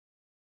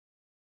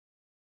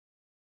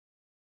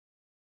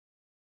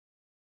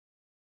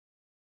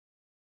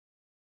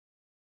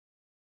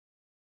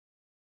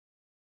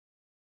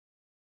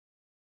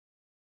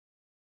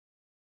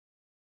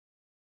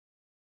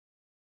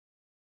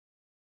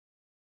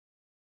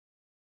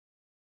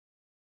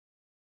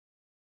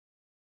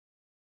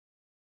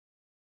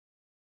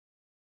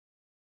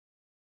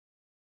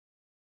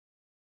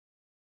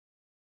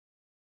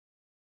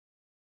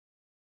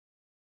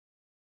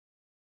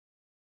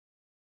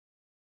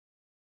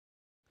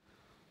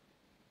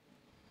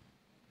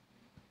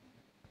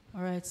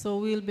All right, so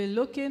we'll be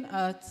looking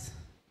at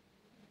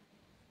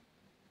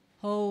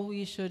how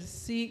we should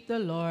seek the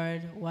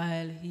Lord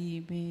while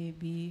he may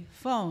be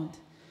found.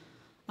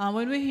 And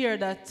when we hear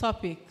that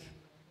topic,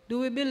 do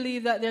we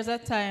believe that there's a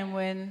time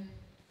when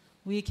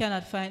we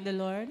cannot find the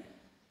Lord?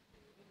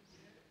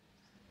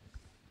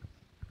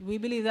 We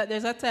believe that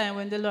there's a time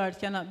when the Lord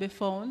cannot be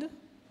found?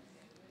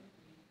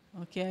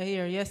 Okay, I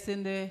hear yes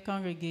in the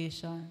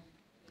congregation.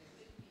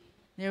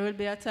 There will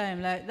be a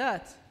time like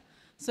that.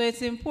 So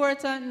it's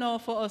important now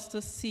for us to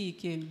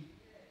seek him.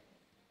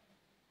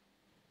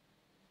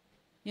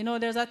 You know,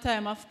 there's a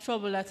time of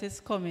trouble that is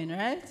coming,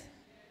 right?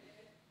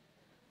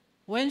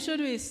 When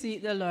should we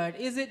seek the Lord?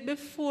 Is it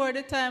before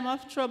the time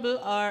of trouble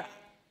or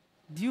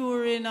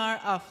during or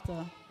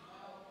after?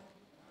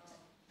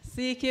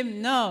 Seek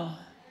him now.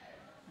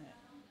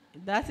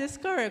 That is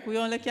correct. We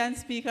only can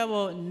speak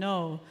about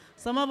now.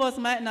 Some of us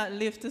might not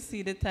live to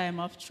see the time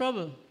of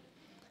trouble,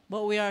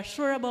 but we are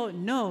sure about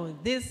now,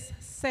 this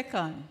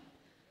second.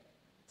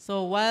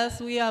 So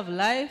whilst we have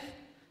life,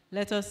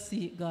 let us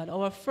seek God.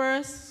 Our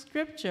first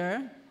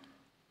scripture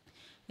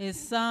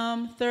is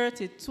Psalm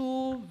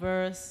 32,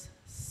 verse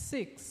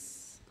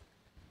 6.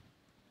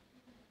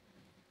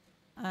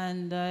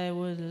 And I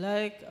would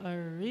like a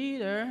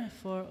reader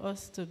for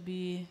us to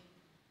be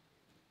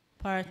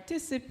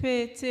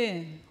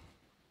participating.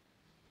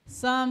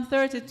 Psalm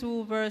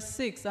 32, verse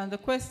 6. And the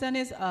question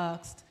is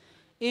asked,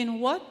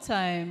 in what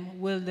time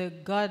will the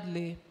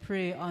godly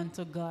pray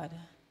unto God?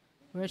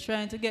 We're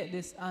trying to get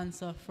this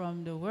answer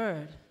from the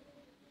word.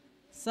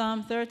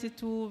 Psalm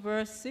 32,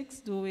 verse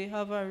 6. Do we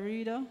have a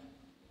reader?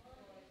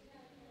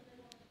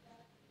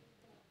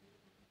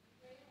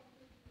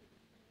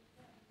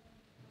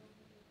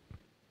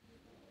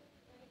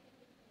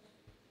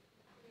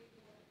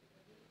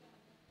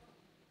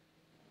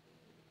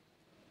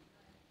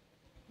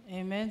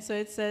 Amen. So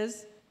it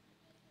says,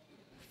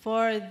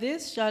 for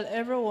this shall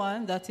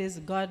everyone that is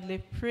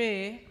godly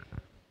pray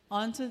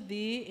unto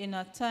thee in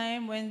a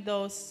time when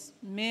thou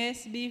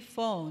mayest be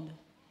found.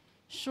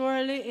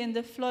 Surely in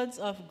the floods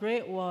of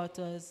great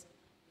waters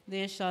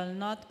they shall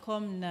not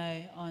come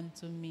nigh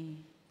unto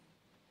me.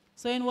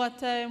 So in what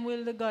time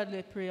will the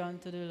godly pray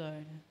unto the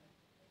Lord?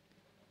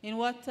 In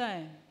what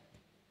time?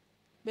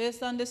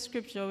 Based on the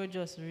scripture we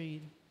just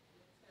read.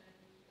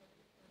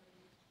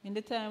 In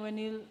the time when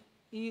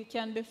he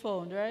can be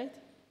found, right?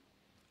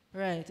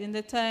 Right. In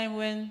the time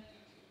when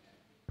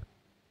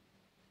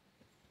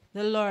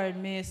the Lord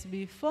mayst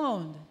be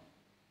found.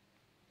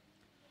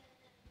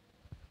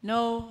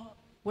 Now,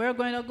 we're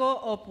going to go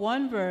up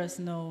one verse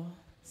now.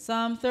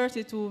 Psalm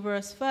 32,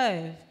 verse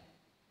 5.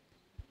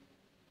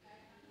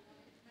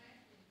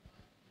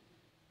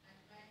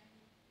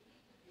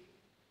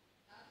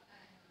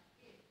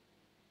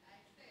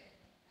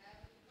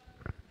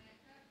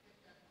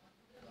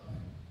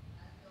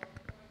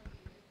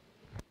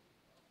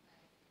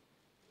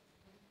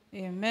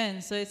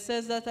 Amen. So it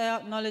says that I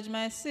acknowledge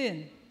my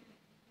sin.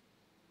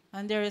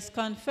 And there is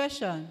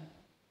confession.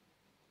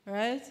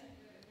 Right?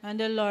 And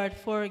the Lord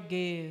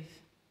forgave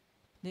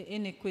the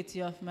iniquity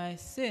of my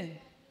sin.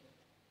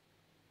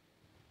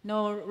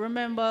 Now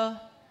remember,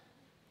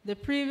 the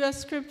previous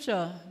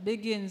scripture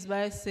begins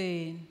by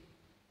saying,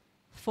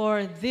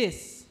 for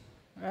this,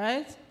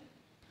 right?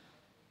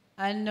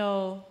 And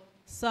now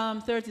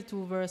Psalm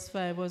 32 verse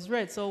 5 was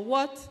read. So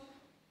what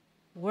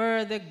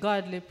were the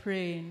godly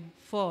praying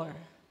for?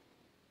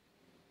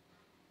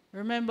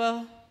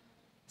 Remember,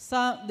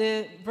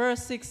 the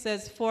verse 6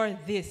 says, for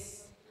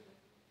this.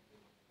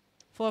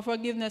 For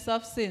forgiveness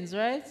of sins,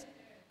 right?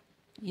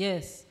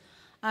 Yes.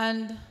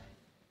 And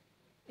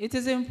it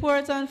is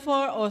important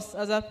for us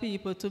as a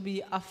people to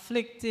be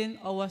afflicting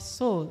our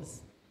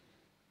souls.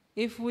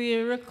 If we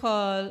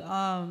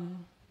recall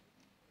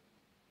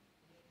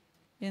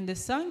in the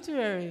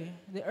sanctuary,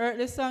 the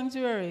earthly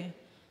sanctuary,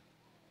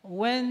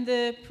 when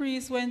the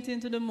priest went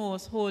into the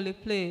most holy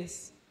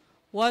place,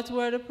 what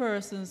were the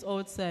persons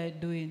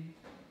outside doing?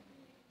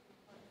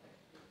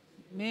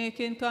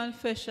 Making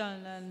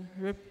confession and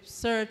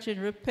searching,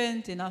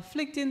 repenting,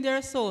 afflicting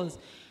their souls.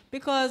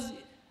 Because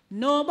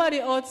nobody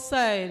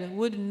outside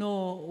would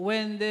know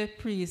when the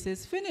priest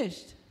is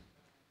finished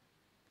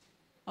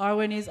or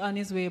when he's on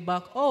his way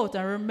back out.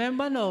 And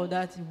remember now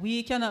that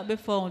we cannot be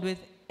found with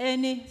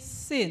any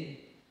sin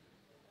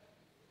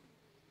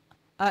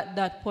at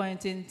that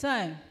point in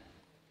time.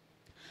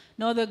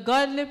 Now the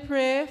godly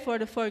pray for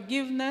the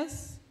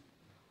forgiveness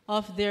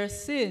of their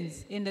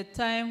sins in the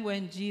time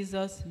when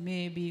Jesus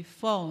may be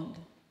found.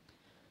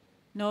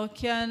 Now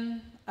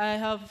can I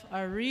have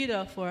a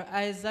reader for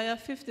Isaiah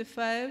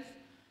 55,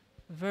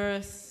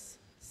 verse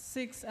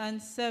 6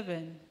 and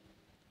 7.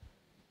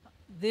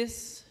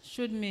 This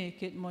should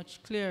make it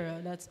much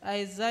clearer. That's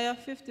Isaiah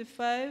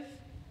 55,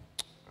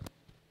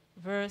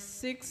 verse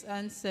 6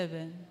 and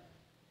 7.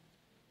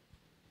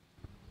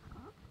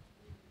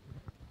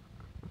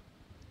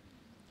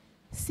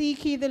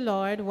 Seek ye the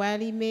Lord while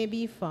he may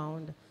be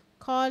found.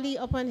 Call ye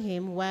upon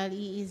him while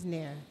he is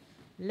near.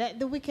 Let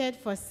the wicked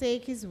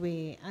forsake his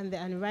way, and the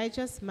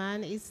unrighteous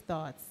man his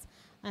thoughts.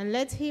 and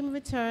let him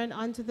return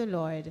unto the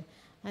Lord,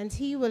 and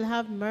he will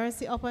have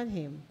mercy upon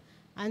him,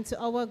 and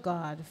to our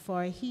God,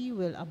 for he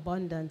will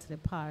abundantly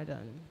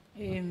pardon.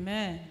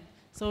 Amen.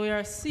 So we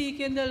are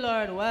seeking the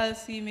Lord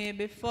whilst he may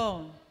be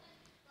found,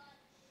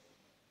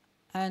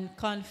 and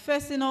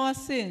confessing our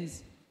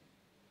sins.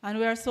 And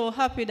we are so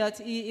happy that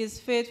he is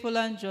faithful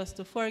and just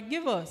to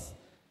forgive us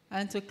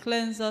and to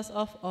cleanse us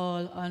of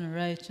all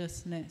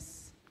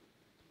unrighteousness.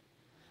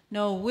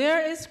 Now,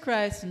 where is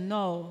Christ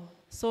now,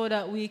 so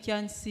that we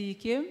can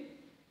seek him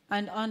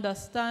and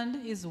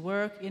understand his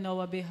work in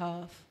our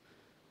behalf?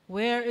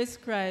 Where is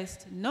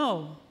Christ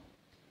now,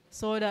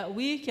 so that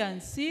we can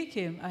seek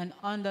him and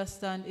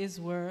understand his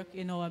work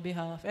in our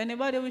behalf?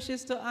 Anybody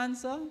wishes to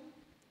answer?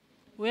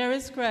 Where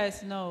is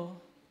Christ now?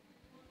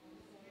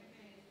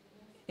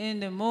 In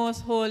the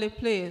most holy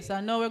place.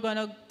 And now we're going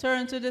to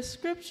turn to the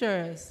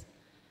scriptures.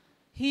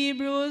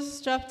 Hebrews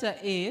chapter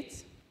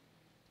 8.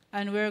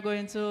 And we're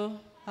going to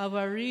have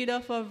a reader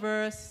for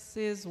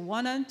verses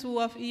 1 and 2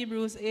 of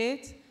Hebrews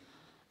 8.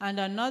 And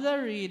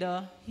another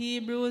reader,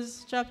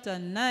 Hebrews chapter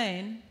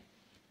 9,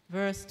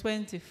 verse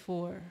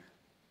 24.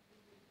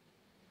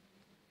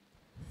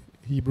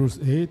 Hebrews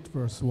 8,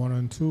 verse 1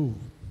 and 2.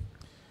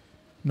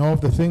 Now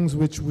of the things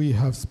which we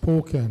have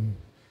spoken,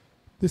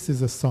 this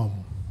is a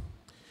sum.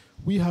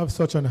 We have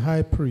such an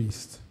high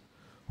priest,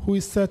 who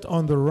is set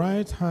on the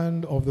right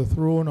hand of the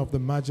throne of the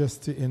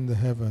majesty in the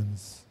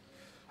heavens,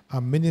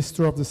 a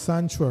minister of the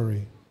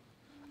sanctuary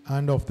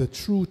and of the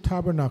true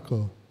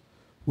tabernacle,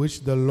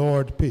 which the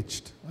Lord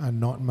pitched and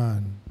not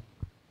man.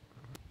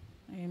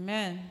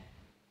 Amen.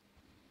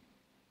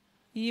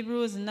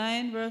 Hebrews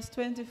 9, verse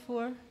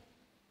 24.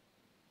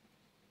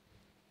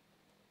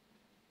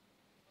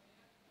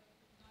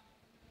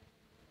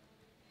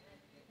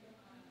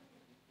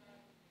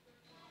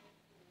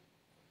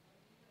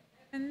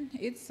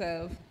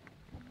 Itself,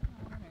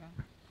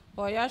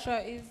 for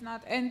Yahshua is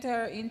not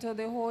enter into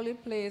the holy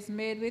place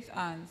made with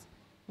hands,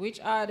 which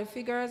are the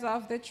figures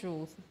of the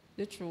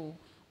true,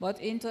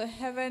 but into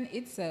heaven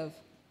itself,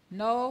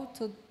 now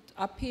to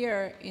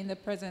appear in the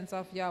presence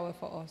of Yahweh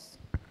for us.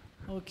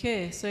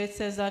 Okay, so it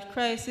says that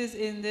Christ is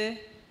in the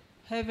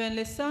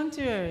heavenly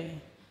sanctuary,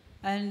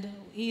 and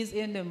he's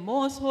in the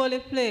most holy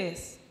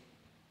place,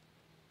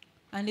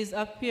 and his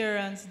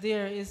appearance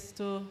there is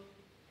to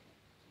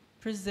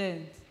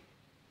present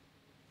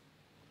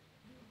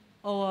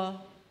our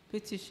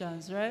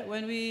petitions, right?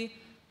 When we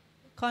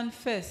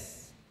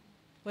confess,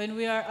 when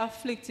we are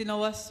afflicting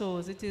our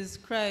souls, it is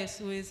Christ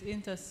who is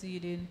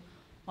interceding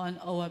on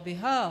our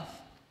behalf.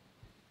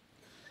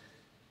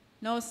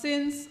 Now,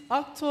 since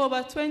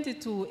October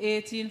 22,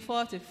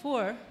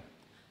 1844,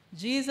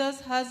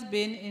 Jesus has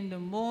been in the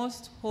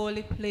most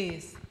holy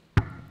place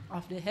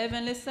of the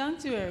heavenly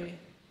sanctuary,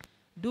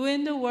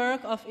 doing the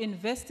work of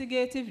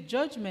investigative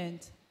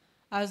judgment,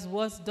 as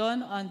was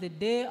done on the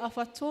Day of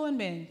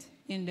Atonement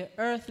in the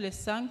earthly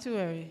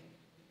sanctuary.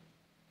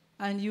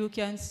 And you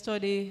can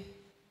study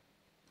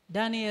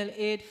Daniel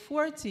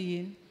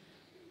 8:14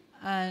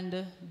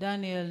 and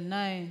Daniel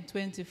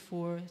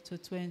 9:24 to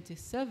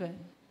 27.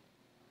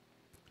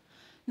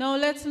 Now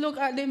let's look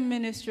at the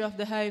ministry of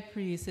the high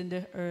priest in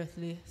the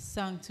earthly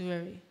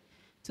sanctuary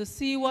to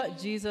see what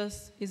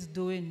Jesus is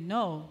doing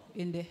now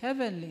in the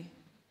heavenly.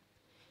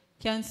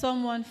 Can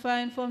someone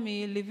find for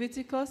me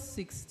Leviticus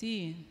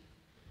 16,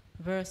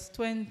 verse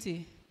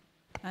 20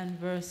 and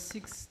verse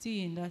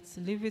 16? That's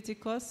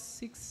Leviticus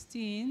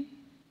 16,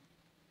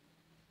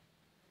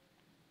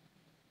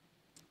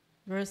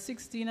 verse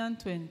 16 and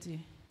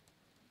 20.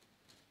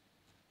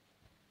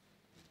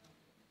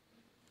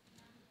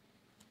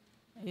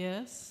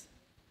 Yes.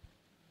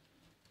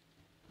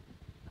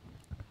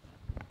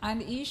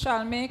 And he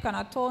shall make an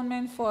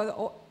atonement for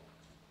the,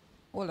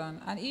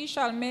 And he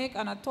shall make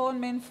an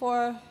atonement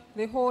for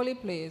the holy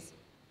place,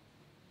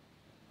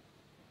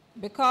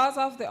 because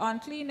of the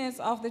uncleanness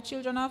of the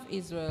children of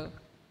Israel,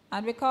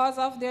 and because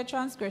of their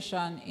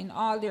transgression in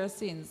all their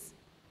sins.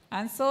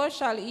 And so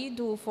shall he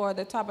do for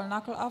the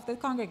tabernacle of the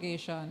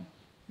congregation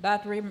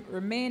that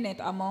remaineth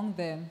among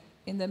them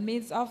in the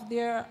midst of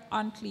their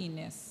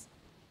uncleanness.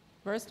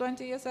 Verse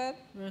 20, you said?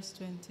 Verse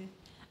 20.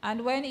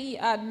 And when he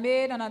had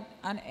made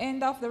an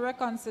end of the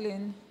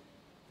reconciling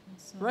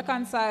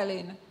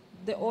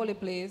the holy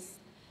place,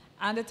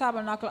 and the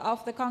tabernacle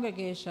of the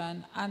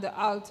congregation, and the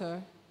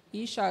altar,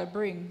 he shall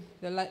bring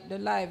the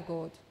live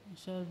goat. He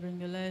shall bring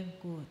the live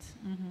goat.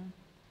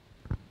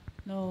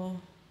 Now,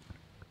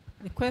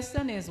 the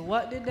question is,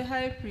 what did the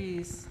high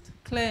priest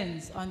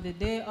cleanse on the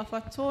Day of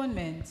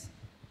Atonement,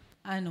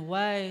 and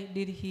why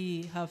did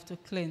he have to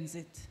cleanse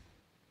it?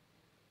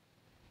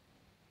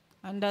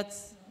 And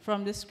that's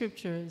from the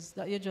scriptures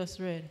that you just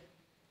read.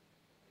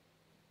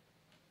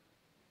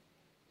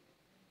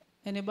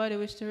 Anybody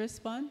wish to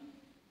respond?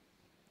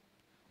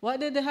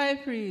 What did the high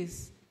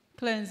priest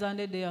cleanse on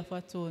the Day of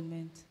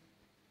Atonement?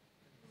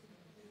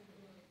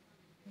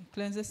 He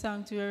cleansed the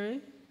sanctuary.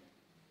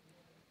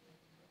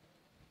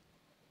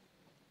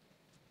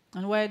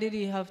 And why did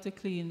he have to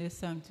clean the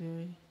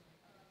sanctuary?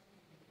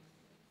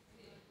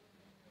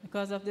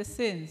 Because of the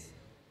sins.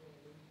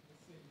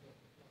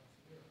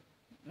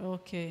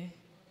 Okay.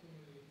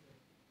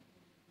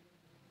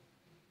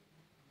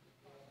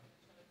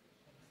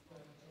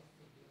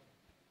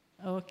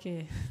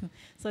 Okay.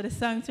 So the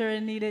sanctuary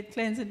needed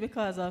cleansing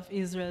because of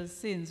Israel's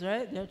sins,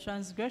 right? Their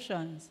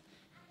transgressions.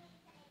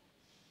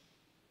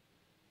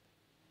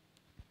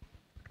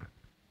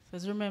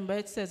 Because remember,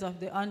 it says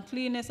of the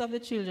uncleanness of the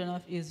children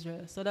of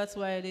Israel. So that's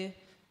why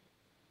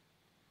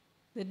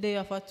the Day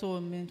of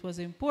Atonement was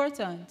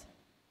important.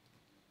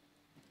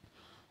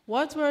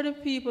 What were the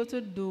people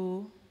to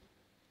do?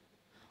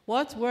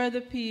 What were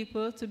the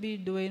people to be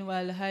doing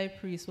while the high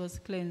priest was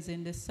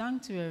cleansing the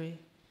sanctuary?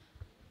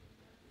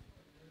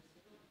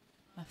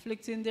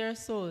 Afflicting their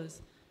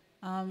souls.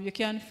 You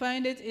can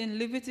find it in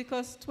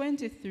Leviticus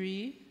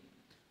 23,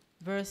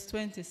 verse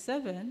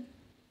 27.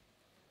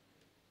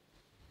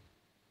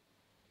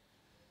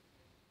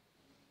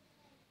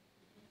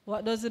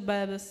 What does the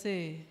Bible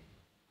say?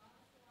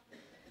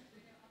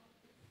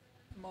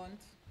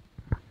 Month.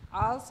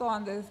 Also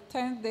on the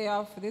 10th day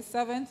of the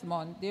 7th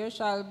month, there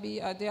shall be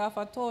a day of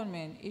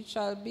atonement. It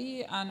shall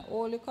be an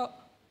holy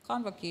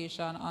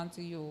convocation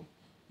unto you.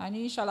 And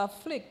ye shall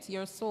afflict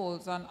your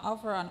souls and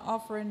offer an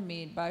offering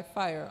made by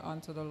fire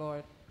unto the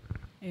Lord.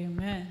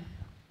 Amen.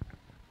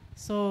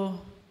 So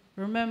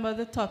remember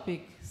the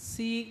topic,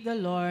 seek the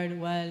Lord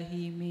while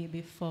he may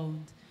be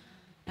found.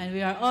 And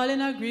we are all in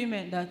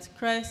agreement that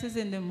Christ is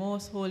in the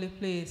most holy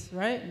place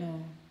right now,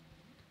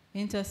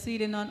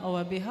 interceding on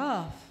our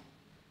behalf.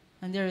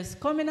 And there is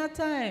coming a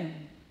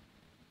time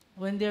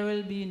when there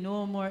will be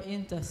no more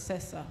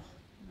intercessor.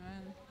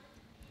 Amen.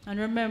 And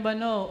remember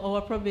now,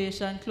 our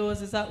probation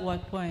closes at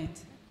what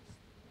point?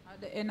 At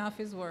the end of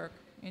his work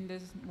in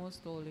this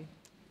most holy.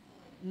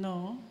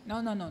 No.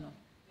 No.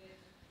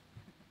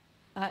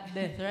 At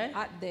death, right?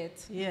 At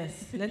death.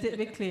 Yes, let it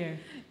be clear.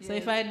 So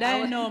Yes. if I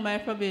die now, my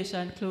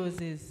probation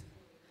closes.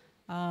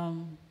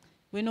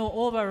 We know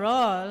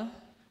overall,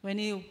 when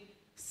he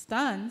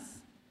stands,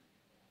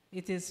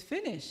 it is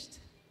finished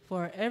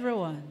for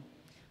everyone.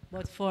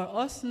 But for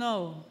us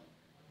now,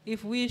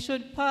 if we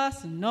should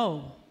pass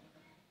now,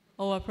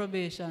 our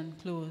probation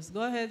closed.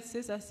 Go ahead,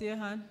 sis, I see your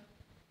hand.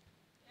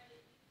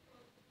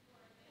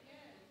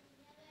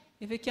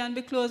 If it can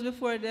be closed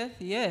before death,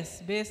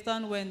 yes, based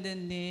on when the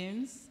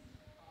names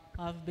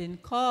have been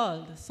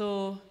called.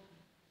 So,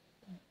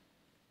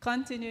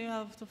 continue, you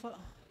have to follow.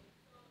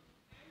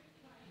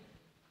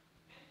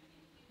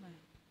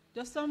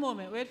 Just a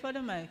moment, wait for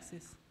the mic,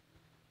 sis.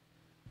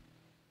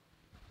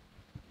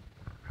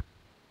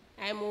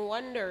 I'm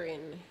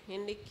wondering,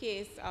 in the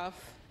case of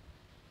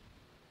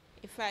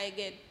if I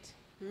get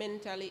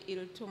mentally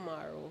ill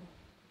tomorrow,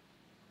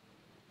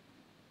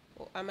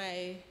 am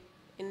I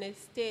in a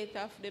state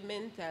of the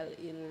mental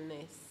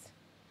illness?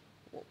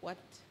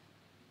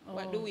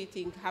 What do we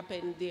think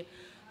happened there?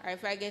 Or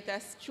if I get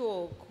a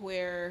stroke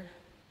where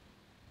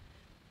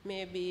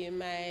maybe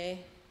my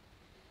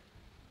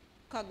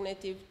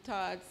cognitive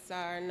thoughts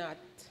are not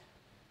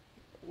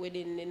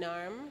within the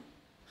norm,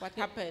 what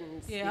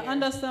happens? Yeah, there? I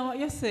understand what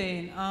you're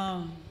saying.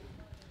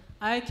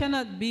 I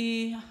cannot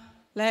be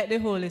like the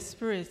Holy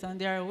Spirit, and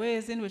there are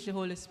ways in which the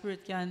Holy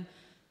Spirit can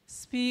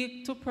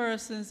speak to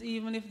persons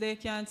even if they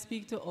can't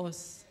speak to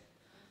us,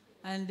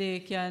 and they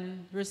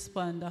can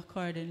respond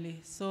accordingly.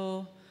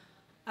 So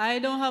I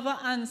don't have an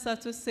answer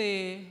to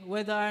say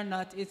whether or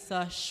not it's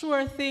a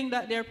sure thing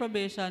that their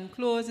probation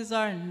closes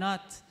or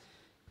not,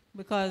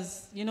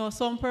 because, you know,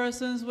 some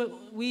persons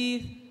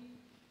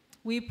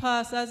we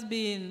pass as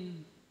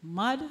being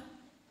mad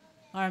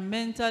or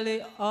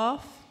mentally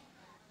off.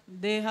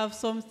 They have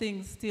some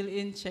things still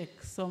in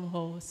check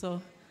somehow.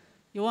 So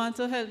you want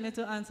to help me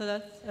to answer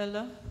that,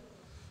 Elder?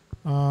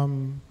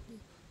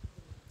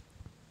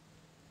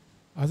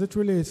 As it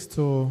relates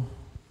to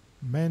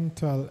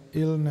mental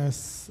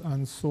illness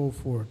and so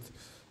forth,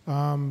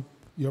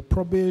 your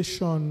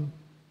probation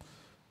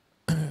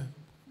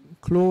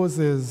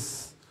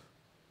closes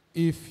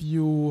if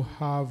you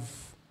have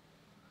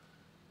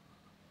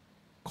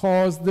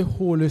caused the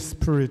Holy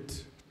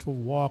Spirit to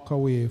walk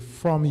away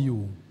from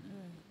you.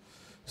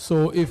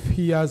 So if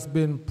he has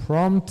been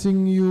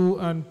prompting you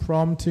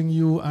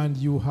and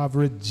you have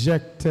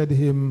rejected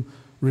him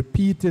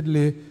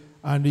repeatedly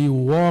and he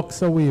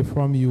walks away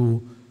from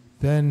you,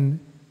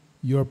 then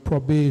your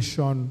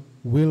probation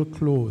will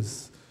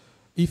close.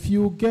 If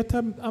you get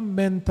a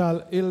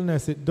mental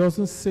illness, it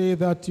doesn't say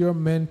that your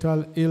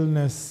mental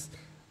illness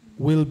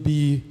will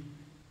be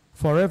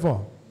forever.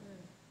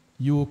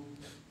 You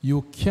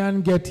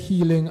can get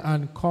healing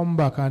and come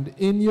back, and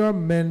in your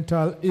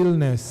mental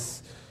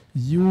illness,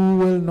 you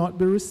will not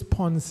be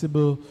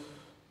responsible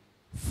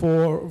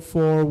for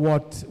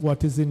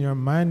what is in your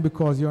mind,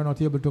 because you are not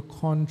able to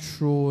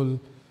control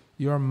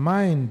your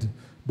mind.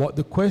 But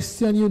the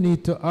question you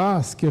need to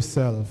ask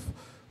yourself,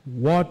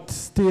 what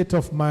state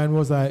of mind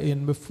was I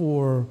in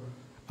before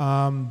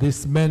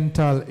this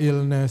mental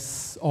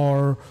illness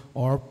or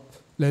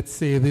let's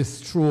say this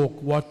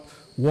stroke?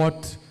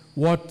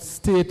 What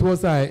state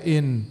was I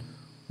in?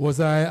 Was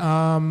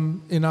I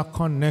in a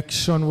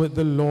connection with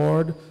the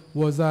Lord?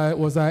 was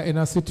I in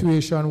a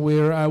situation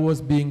where I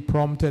was being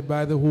prompted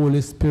by the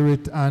Holy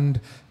Spirit and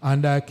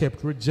I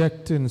kept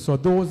rejecting? So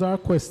those are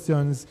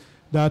questions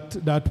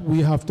that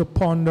we have to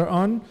ponder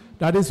on.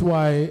 That is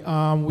why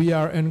we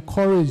are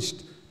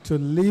encouraged to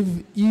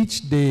live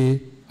each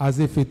day as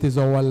if it is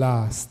our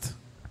last.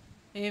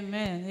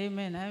 Amen,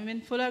 amen. I'm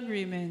in full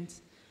agreement.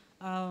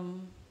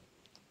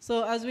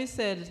 So as we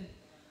said,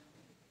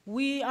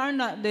 we are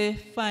not the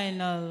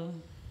final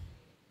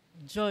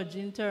judge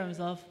in terms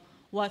of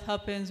what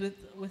happens with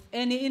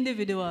any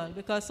individual,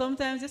 because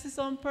sometimes you see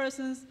some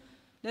persons,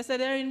 they say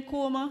they're in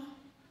coma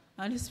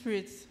and the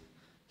Spirit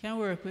can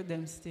work with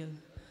them still.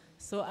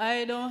 So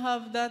I don't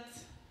have that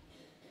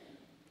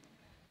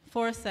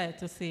foresight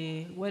to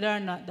say whether or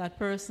not that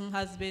person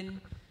has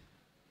been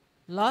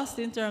lost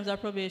in terms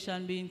of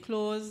probation being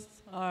closed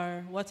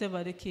or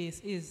whatever the case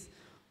is.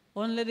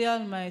 Only the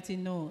Almighty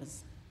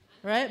knows,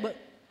 right? But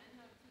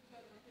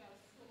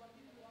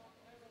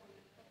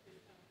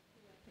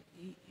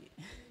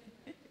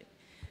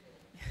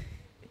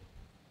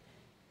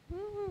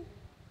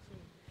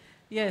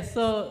yes,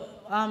 so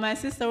my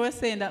sister was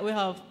saying that we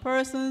have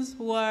persons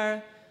who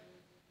are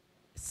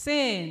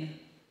saying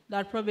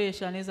that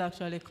probation is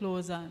actually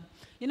closed on.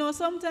 You know,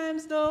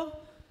 sometimes though,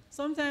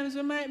 sometimes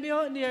we might be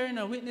out there, you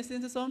know,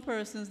 witnessing to some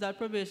persons that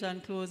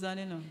probation closed on,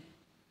 you know.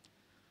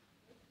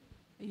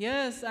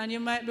 Yes, and you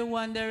might be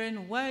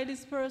wondering why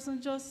this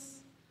person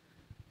just...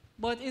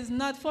 But it's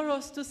not for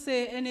us to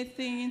say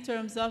anything in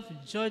terms of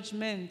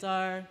judgment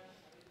or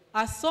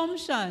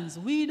assumptions.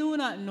 We do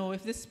not know.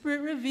 If the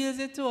Spirit reveals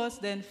it to us,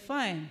 then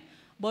fine.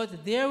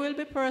 But there will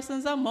be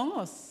persons among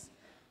us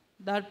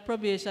that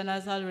probation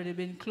has already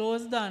been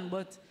closed down,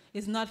 but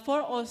it's not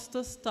for us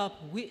to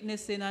stop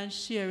witnessing and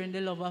sharing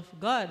the love of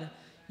God.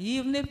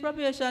 Even if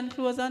probation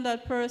closed on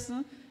that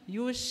person,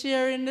 you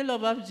sharing the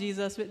love of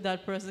Jesus with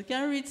that person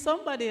can reach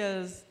somebody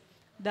else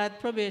that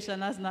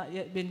probation has not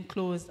yet been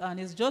closed on.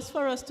 It's just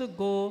for us to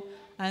go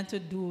and to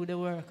do the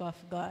work of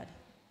God.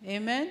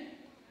 Amen?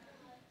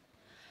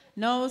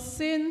 Now,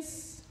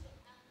 since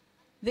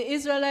the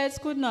Israelites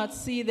could not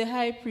see the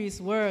high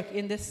priest work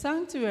in the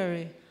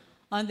sanctuary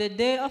on the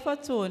Day of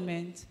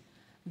Atonement,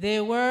 they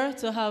were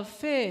to have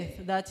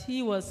faith that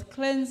he was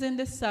cleansing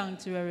the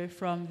sanctuary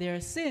from their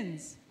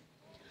sins.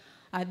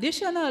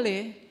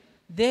 Additionally,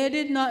 they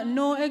did not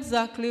know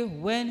exactly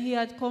when he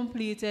had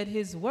completed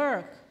his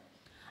work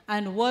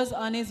and was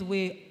on his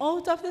way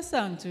out of the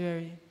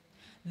sanctuary.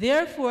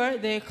 Therefore,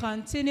 they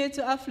continued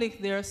to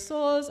afflict their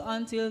souls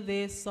until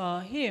they saw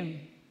him.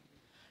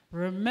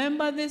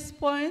 Remember this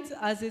point,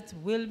 as it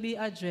will be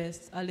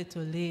addressed a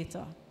little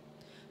later.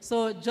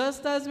 So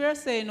just as we are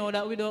saying now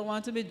that we don't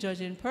want to be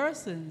judging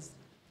persons,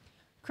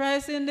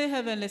 Christ in the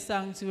heavenly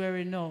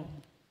sanctuary now,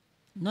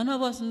 none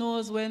of us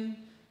knows when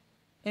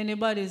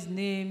anybody's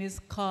name is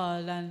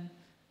called, and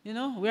you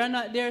know, we are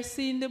not there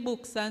seeing the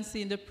books and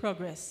seeing the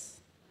progress,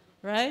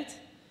 right?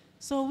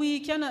 So we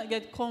cannot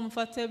get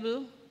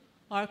comfortable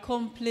or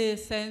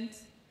complacent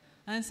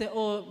and say,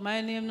 oh, my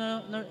name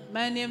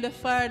the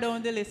far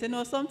down the list. You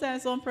know,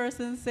 sometimes some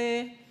persons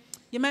say,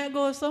 you might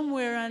go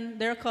somewhere and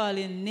they're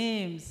calling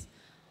names.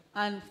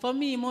 And for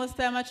me, most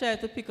time I try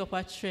to pick up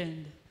a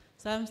trend.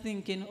 So I'm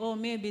thinking, oh,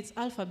 maybe it's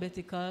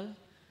alphabetical.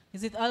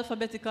 Is it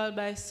alphabetical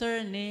by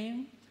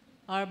surname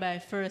or by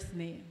first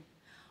name?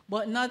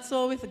 But not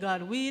so with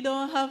God. We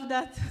don't have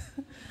that.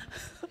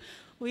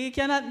 We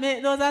cannot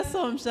make those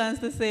assumptions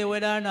to say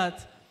whether or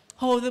not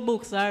how the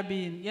books are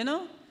being, you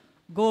know,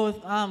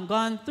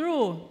 gone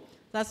through.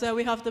 That's why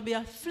we have to be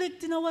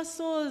afflicting our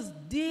souls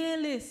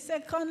daily.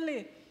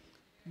 Secondly,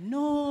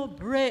 no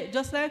break.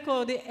 Just like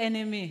how the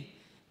enemy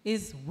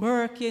is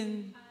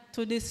working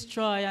to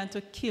destroy and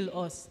to kill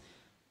us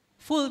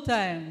full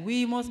time,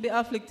 we must be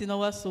afflicting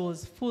our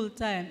souls full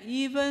time.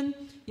 Even,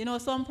 you know,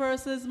 some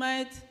persons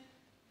might,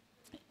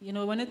 you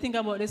know, when you think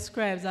about the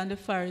scribes and the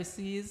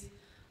Pharisees,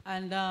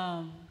 and,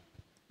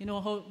 you know,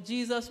 how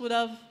Jesus would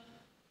have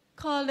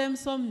called them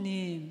some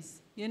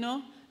names, you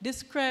know,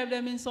 describe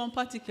them in some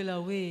particular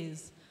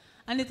ways.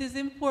 And it is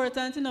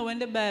important, you know, when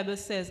the Bible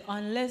says,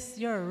 unless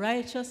your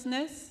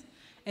righteousness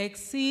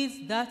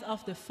exceeds that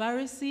of the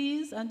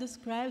Pharisees and the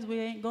scribes, we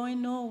ain't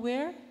going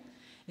nowhere.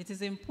 It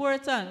is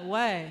important.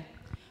 Why?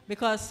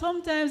 Because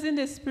sometimes in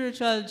the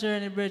spiritual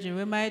journey, brethren,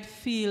 we might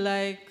feel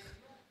like,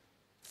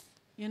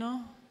 you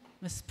know,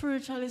 the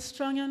spiritual is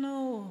strong, you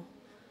know.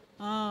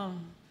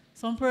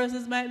 Some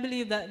persons might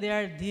believe that they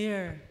are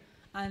there.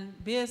 And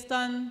based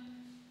on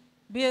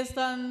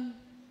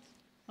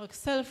like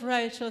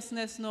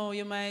self-righteousness now,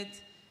 you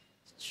might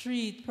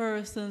treat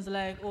persons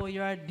like, oh,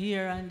 you are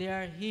there and they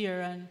are here.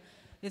 And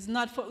it's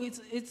not for,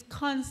 it's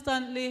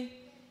constantly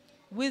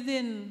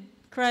within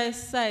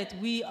Christ's sight.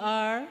 We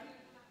are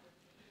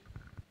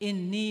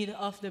in need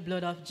of the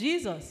blood of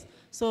Jesus.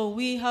 So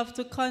we have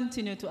to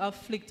continue to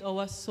afflict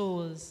our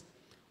souls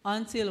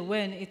until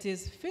when it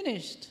is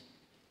finished,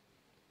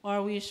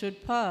 or we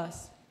should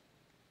pass.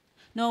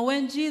 Now,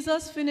 when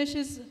Jesus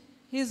finishes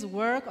his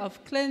work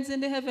of cleansing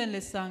the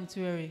heavenly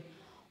sanctuary,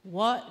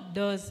 what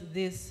does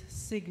this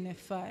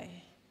signify?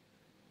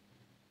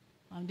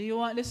 Do you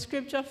want the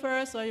scripture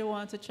first or you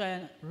want to try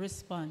and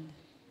respond?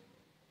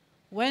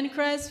 When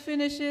Christ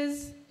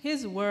finishes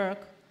his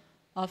work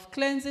of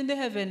cleansing the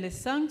heavenly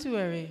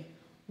sanctuary,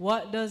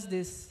 what does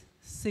this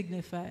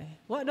signify?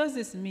 What does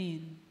this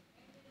mean?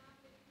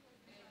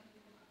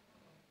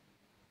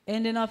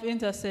 Ending of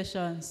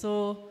intercession.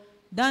 So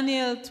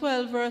Daniel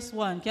 12 verse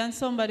 1. Can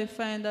somebody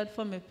find that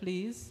for me,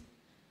 please?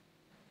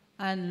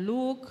 And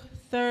Luke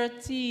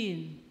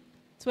 13,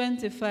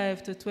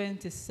 25 to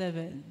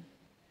 27.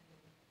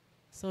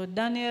 So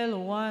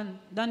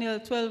Daniel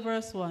 12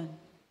 verse 1.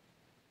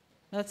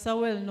 That's a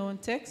well-known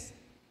text.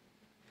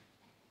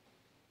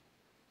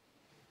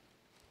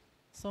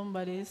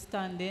 Somebody is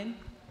standing.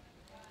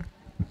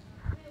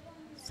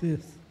 Yes.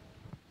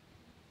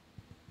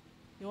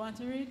 You want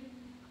to read?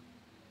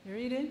 You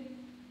reading?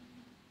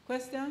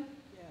 Question?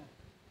 Yeah.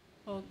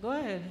 Oh, go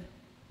ahead.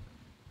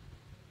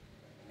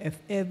 If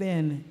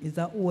heaven is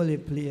a holy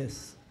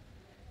place,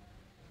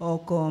 how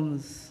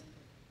comes?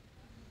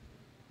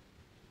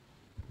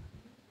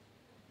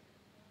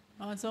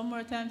 Want some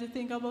more time to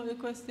think about the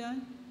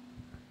question?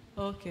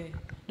 Okay.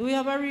 Do we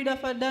have a reader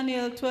for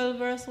Daniel 12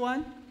 verse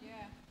 1?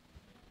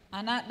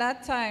 And at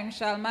that time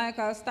shall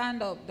Michael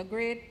stand up, the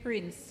great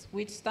prince,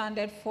 which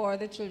standeth for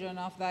the children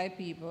of thy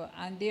people.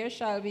 And there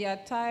shall be a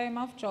time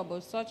of trouble,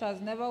 such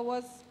as never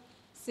was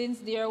since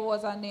there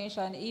was a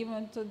nation,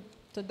 even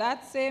to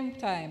that same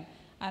time.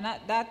 And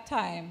at that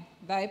time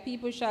thy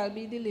people shall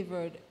be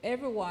delivered,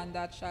 every one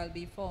that shall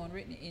be found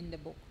written in the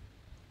book.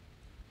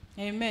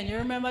 Amen. You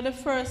remember the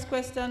first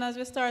question as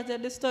we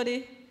started the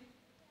study?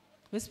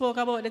 We spoke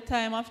about the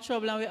time of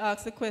trouble and we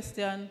asked the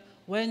question,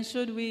 when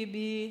should we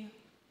be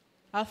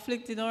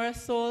afflicting our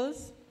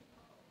souls?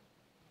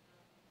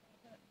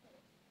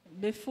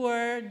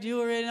 Before,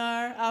 during,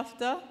 or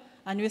after?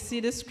 And we see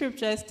the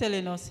scripture is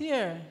telling us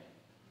here.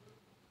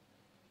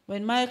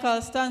 When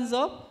Michael stands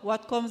up,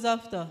 what comes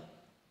after?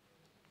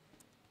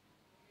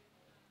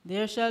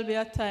 There shall be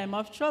a time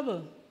of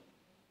trouble.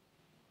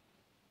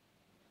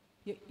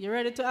 You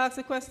ready to ask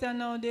the question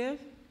now, Dave?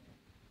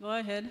 Go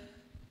ahead.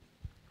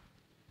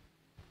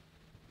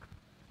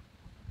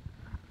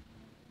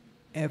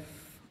 If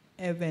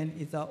heaven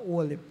is a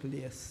holy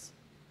place,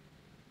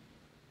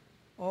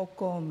 how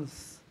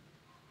comes?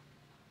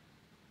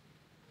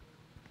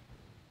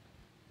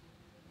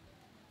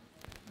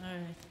 All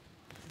right.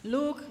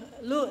 Luke,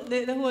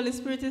 the Holy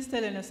Spirit is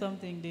telling us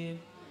something, Dave.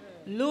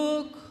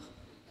 Luke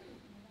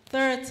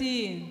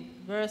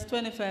 13, verse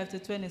 25 to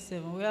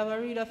 27. We have a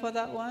reader for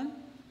that one.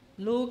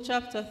 Luke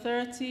chapter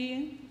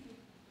 13,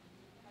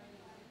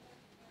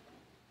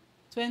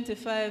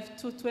 25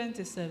 to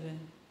 27.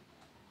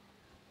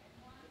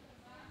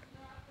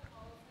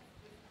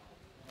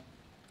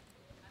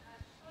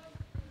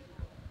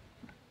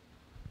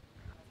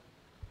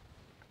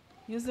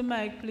 Use the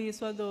mic, please,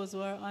 for those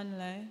who are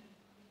online.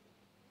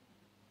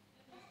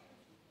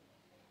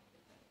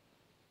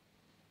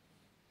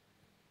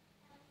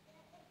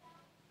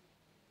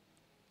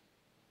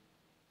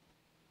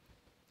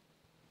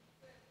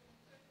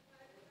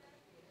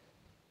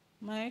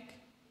 Mike?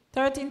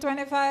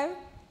 13:25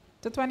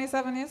 to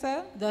 27, you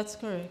said? That's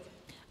correct.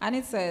 And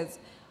it says,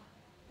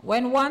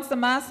 when once the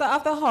master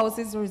of the house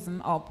is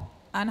risen up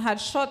and had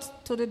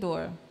shut to the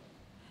door,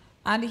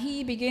 and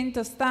he began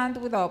to stand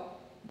without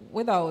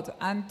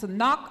and to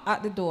knock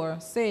at the door,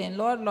 saying,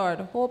 Lord,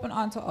 Lord, open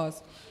unto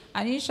us.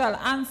 And he shall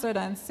answer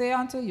and say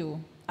unto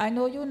you, I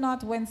know you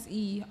not whence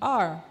ye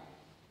are.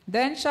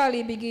 Then shall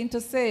he begin to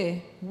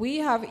say, we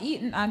have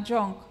eaten and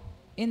drunk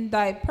in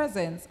thy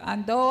presence,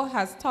 and thou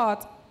hast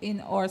taught in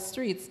our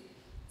streets.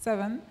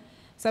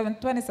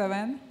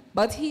 7:27.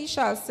 But he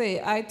shall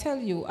say, I tell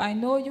you, I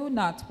know you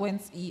not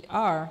whence ye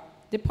are.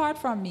 Depart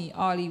from me,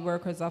 all ye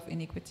workers of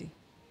iniquity.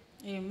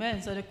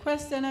 Amen. So the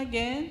question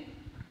again,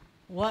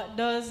 what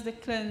does the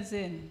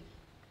cleansing?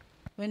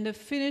 When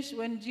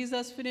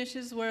Jesus finished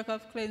his work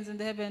of cleansing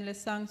the heavenly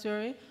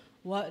sanctuary,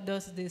 what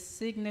does this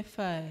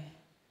signify?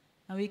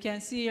 And we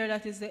can see here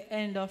that is the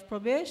end of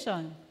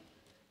probation.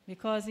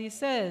 Because he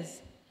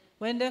says,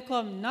 when they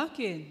come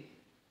knocking,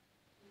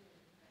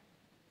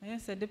 I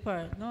said,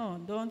 depart.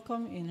 No, don't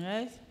come in,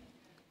 right?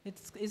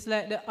 It's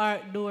like the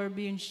ark door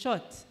being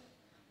shut.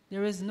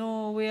 There is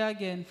no way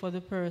again for the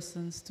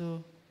persons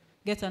to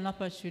get an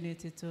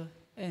opportunity to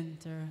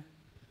enter.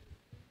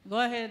 Go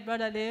ahead,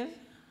 Brother Dave.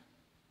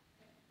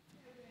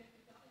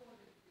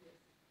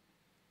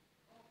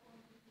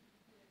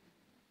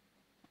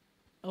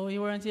 Oh,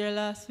 you weren't here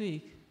last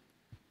week?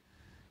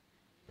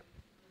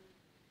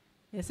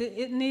 Yes,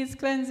 it needs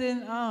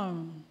cleansing,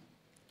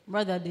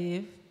 Brother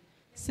Dave,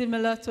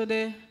 similar to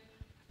the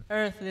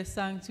earthly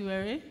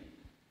sanctuary.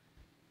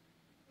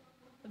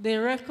 The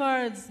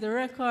records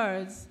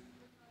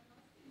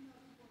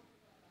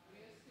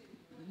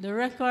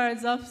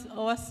of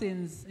our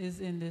sins is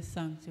in this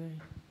sanctuary.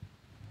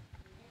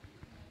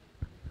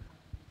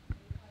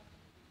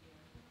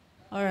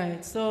 All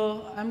right,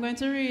 so I'm going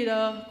to read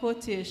a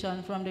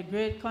quotation from The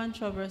Great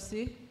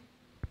Controversy,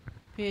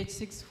 page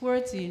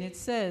 614. It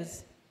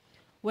says,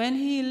 when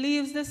he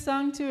leaves the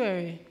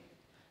sanctuary,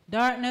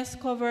 Darkness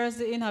covers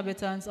the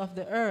inhabitants of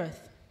the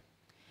earth.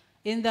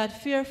 In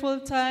that fearful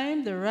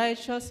time, the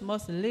righteous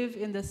must live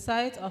in the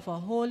sight of a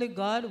holy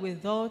God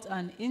without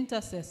an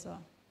intercessor.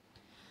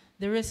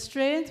 The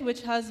restraint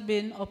which has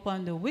been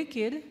upon the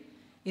wicked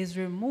is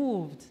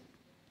removed,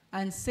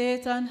 and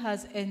Satan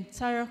has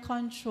entire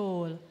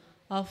control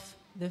of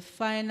the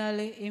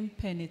finally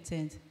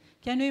impenitent.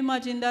 Can you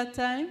imagine that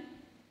time?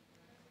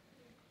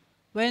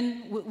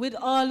 When, with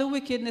all the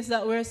wickedness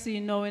that we're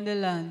seeing now in the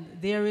land,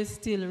 there is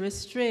still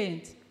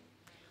restraint.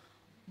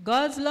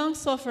 God's long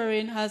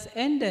suffering has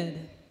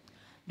ended.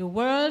 The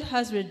world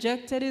has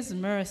rejected his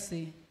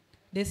mercy,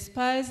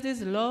 despised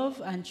his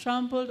love, and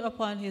trampled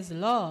upon his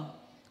law.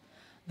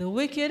 The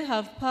wicked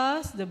have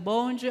passed the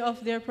boundary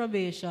of their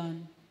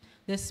probation.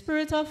 The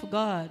Spirit of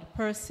God,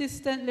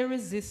 persistently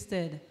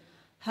resisted,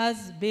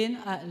 has been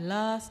at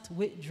last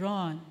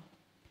withdrawn.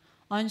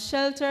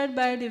 Unsheltered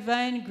by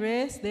divine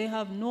grace, they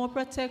have no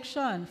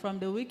protection from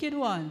the wicked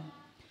one.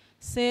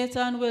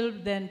 Satan will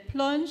then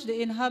plunge the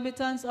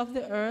inhabitants of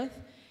the earth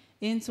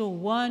into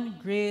one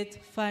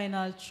great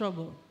final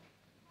trouble.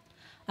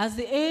 As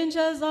the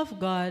angels of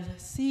God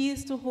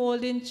cease to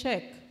hold in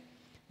check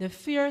the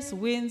fierce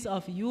winds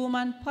of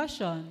human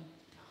passion,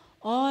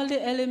 all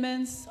the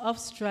elements of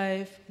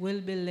strife will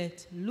be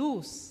let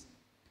loose.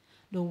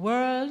 The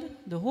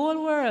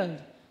whole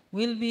world,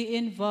 will be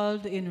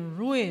involved in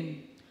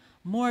ruin,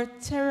 more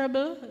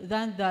terrible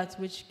than that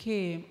which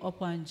came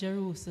upon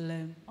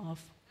Jerusalem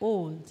of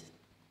old.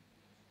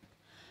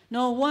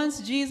 Now,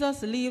 once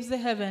Jesus leaves the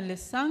heavenly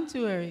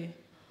sanctuary,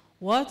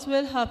 what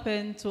will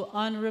happen to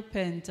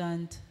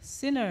unrepentant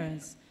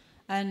sinners?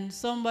 And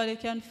somebody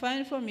can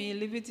find for me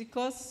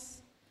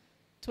Leviticus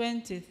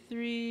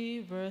 23,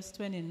 verse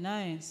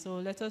 29. So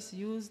let us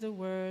use the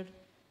word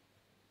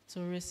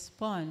to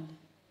respond.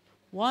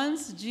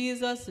 Once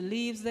Jesus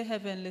leaves the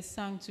heavenly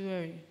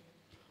sanctuary,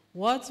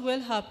 what will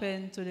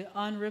happen to the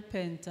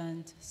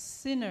unrepentant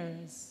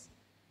sinners?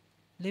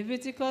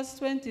 Leviticus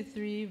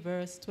 23,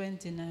 verse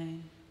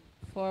 29.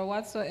 For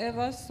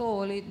whatsoever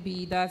soul it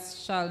be that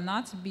shall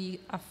not be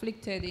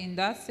afflicted in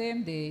that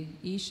same day,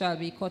 he shall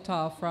be cut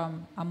off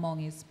from among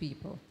his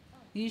people.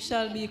 He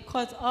shall be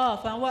cut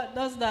off. And what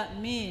does that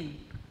mean?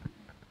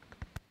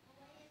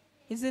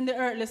 It's in the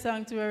earthly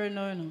sanctuary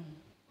now, no?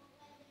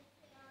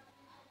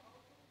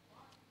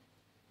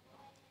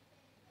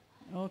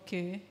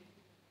 Okay.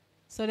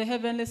 So the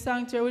heavenly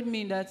sanctuary would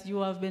mean that you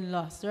have been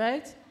lost,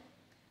 right?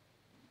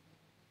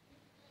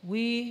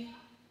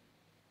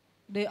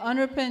 The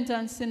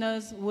unrepentant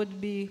sinners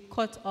would be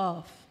cut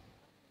off.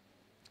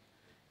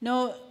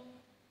 Now,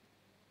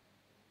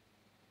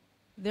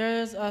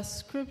 there's a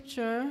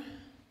scripture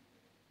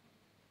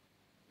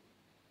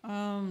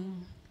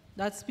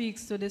that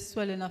speaks to the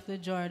swelling of the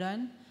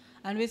Jordan.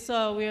 And we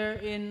saw where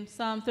in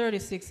Psalm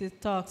 36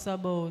 it talks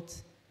about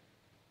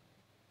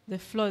the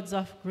floods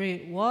of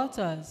great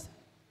waters.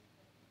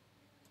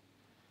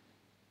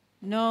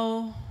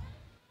 Now,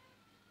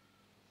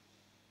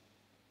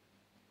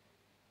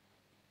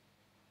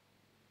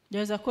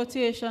 there's a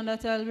quotation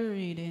that I'll be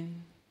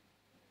reading,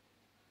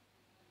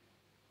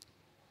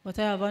 but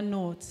I have a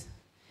note.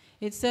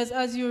 It says,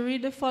 as you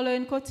read the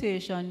following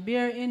quotation,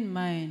 bear in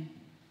mind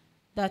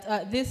that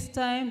at this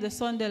time the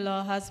Sunday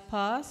law has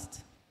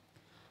passed,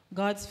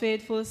 God's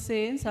faithful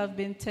saints have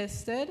been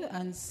tested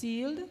and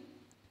sealed,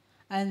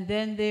 and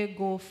then they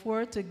go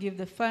forth to give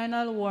the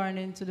final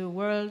warning to the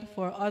world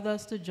for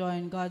others to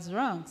join God's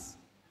ranks.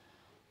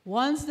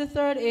 Once the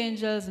third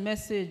angel's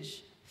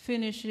message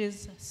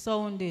finishes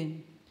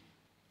sounding,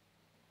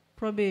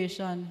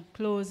 probation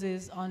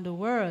closes on the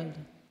world,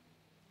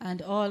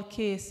 and all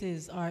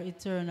cases are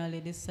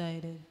eternally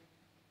decided.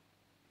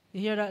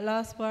 You hear that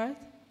last part?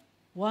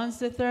 Once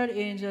the third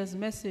angel's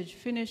message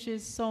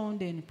finishes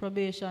sounding,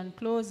 probation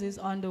closes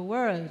on the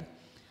world,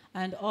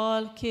 and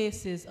all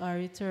cases are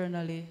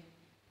eternally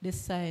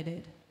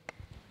decided.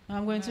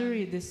 I'm going to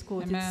read this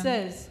quote. Amen. It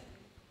says,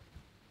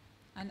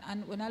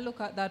 and when I look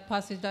at that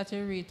passage that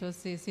you read to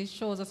sis, it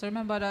shows us,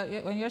 remember that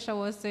when Yeshua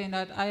was saying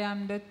that I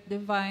am the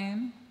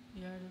vine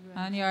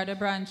and you are the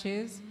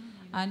branches.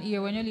 Mm-hmm. And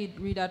here when you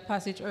read that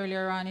passage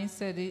earlier on, it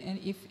said, and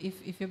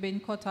if you've been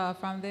cut off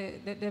from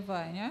the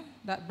vine, yeah?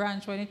 That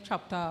branch when it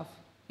chopped off,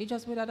 it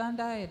just withered and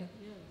died. Yes.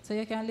 So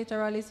you can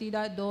literally see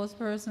that those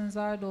persons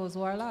are those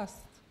who are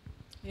lost.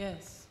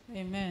 Yes,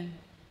 amen.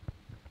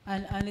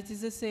 And it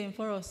is the same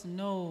for us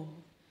now,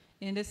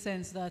 in the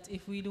sense that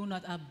if we do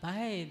not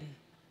abide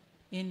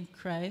in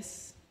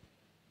Christ,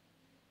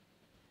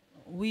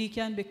 we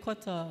can be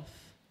cut off.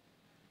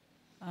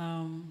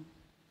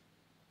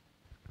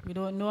 We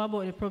don't know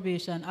about the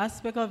probation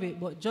aspect of it,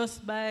 but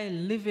just by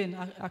living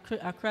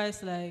a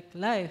Christ-like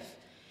life,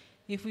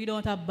 if we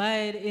don't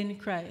abide in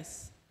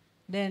Christ,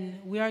 then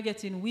we are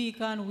getting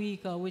weaker and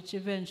weaker, which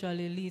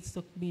eventually leads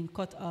to being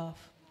cut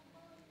off.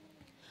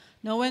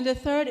 Now, when the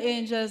third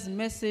angel's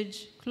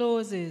message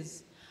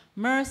closes,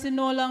 mercy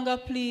no longer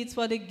pleads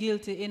for the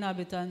guilty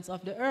inhabitants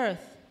of the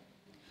earth.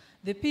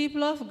 The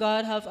people of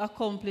God have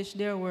accomplished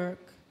their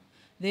work.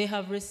 They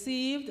have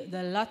received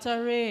the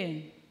latter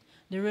rain.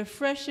 the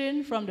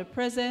refreshing from the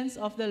presence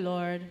of the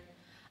Lord,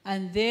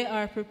 and they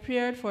are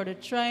prepared for the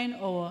trying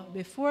hour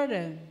before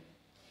them.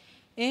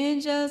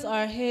 Angels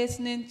are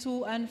hastening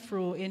to and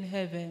fro in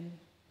heaven.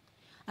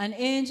 An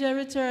angel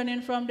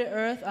returning from the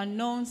earth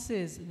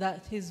announces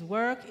that his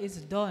work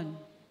is done.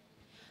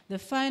 The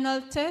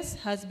final test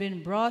has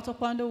been brought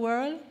upon the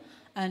world,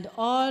 and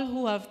all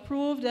who have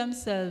proved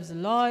themselves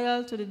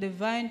loyal to the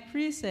divine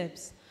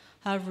precepts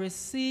have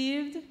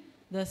received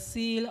the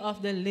seal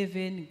of the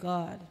living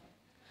God.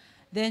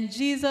 Then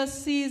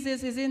Jesus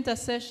ceases his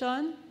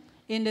intercession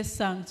in the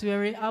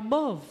sanctuary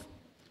above.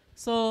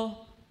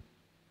 So,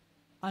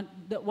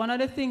 one of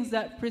the things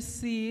that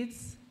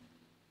precedes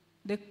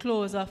the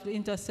close of the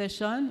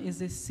intercession is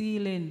the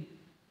sealing,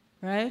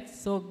 right?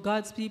 So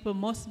God's people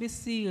must be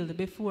sealed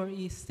before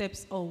he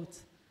steps out,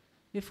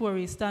 before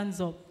he stands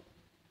up.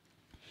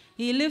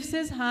 He lifts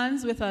his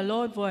hands with a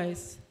loud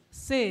voice,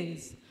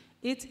 says,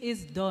 "It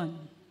is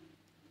done."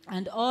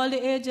 And all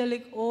the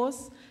angelic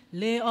hosts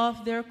lay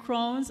off their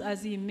crowns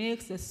as he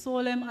makes a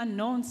solemn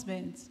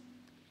announcement.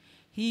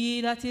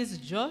 He that is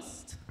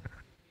just,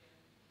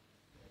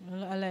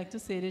 well, I like to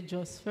say the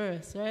just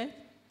first, right?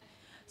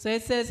 So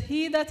it says,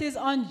 "He that is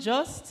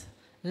unjust,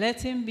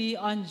 let him be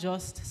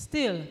unjust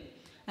still.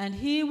 And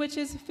he which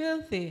is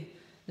filthy,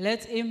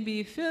 let him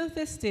be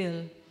filthy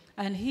still.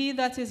 And he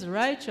that is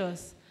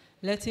righteous,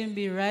 let him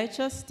be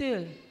righteous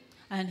still.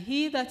 And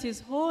he that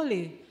is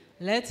holy,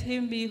 let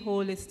him be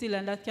holy still."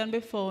 And that can be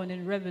found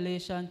in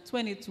Revelation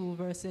 22,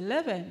 verse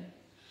 11.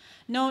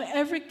 Now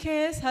every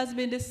case has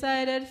been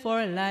decided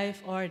for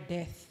life or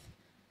death,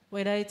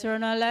 whether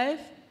eternal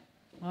life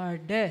or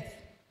death.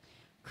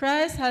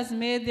 Christ has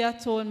made the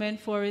atonement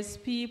for his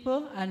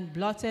people and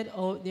blotted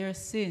out their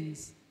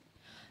sins.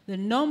 The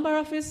number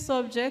of his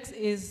subjects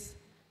is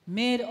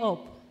made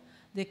up,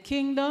 the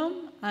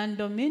kingdom and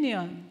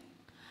dominion,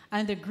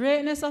 and the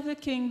greatness of the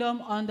kingdom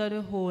under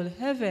the whole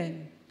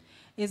heaven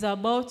is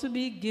about to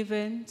be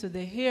given to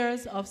the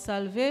heirs of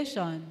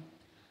salvation,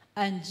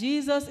 and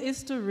Jesus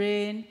is to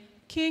reign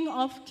King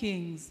of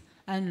kings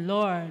and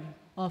Lord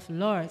of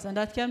lords. And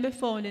that can be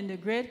found in the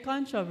Great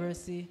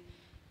Controversy,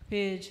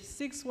 page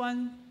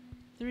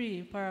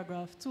 613,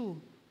 paragraph 2.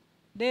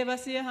 Dave, I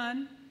see your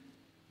hand.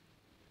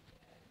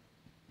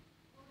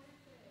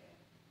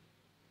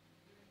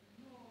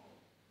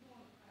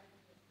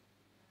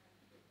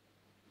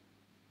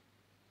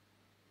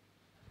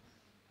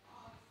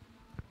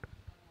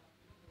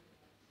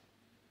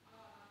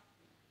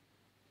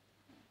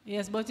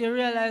 Yes, but you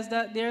realize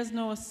that there's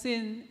no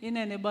sin in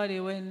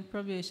anybody when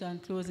probation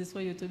closes for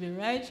you to be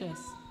righteous.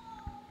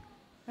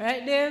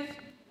 Right, Dave?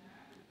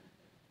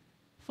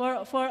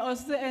 For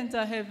us to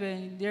enter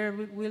heaven, there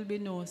will be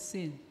no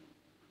sin.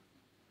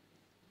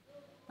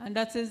 And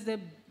that is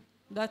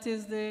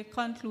the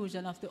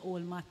conclusion of the whole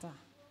matter.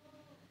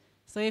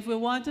 So if we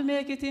want to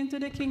make it into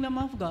the kingdom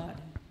of God,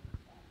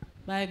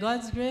 by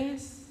God's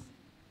grace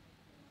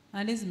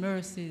and his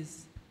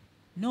mercies,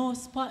 no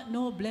spot,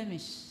 no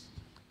blemish,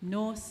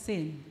 no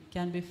sin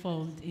can be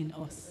found in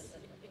us.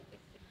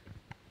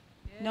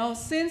 Now,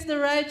 since the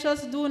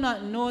righteous do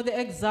not know the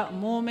exact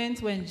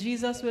moment when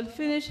Jesus will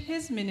finish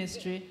his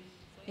ministry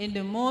in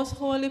the most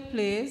holy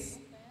place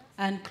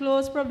and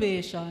close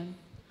probation,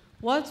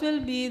 what will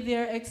be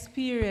their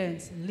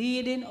experience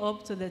leading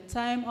up to the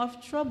time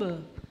of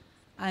trouble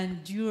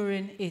and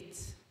during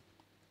it?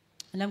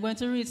 And I'm going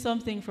to read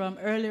something from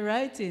Early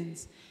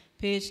Writings,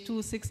 page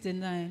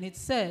 269. It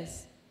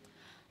says,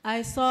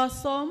 "I saw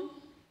some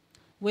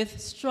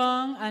with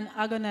strong and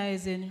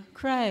agonizing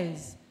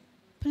cries,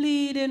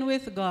 pleading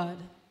with God.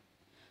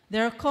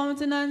 Their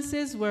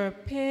countenances were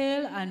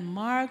pale and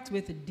marked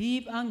with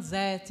deep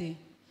anxiety,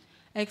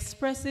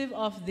 expressive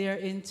of their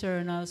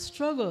internal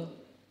struggle.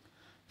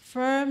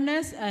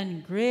 Firmness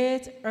and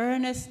great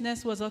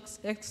earnestness was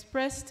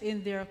expressed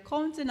in their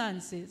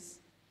countenances.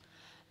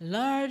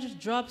 Large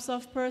drops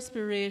of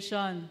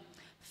perspiration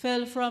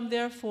fell from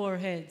their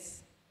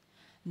foreheads.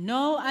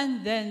 Now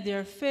and then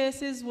their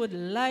faces would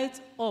light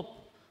up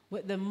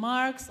with the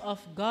marks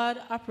of God's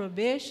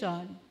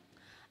approbation,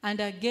 and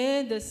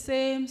again the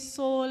same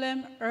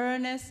solemn,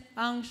 earnest,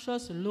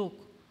 anxious look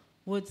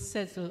would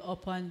settle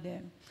upon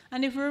them."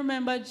 And if you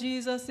remember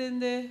Jesus in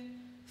the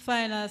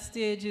final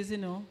stages,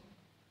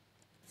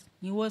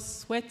 he was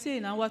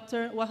sweating, and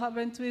what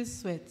happened to his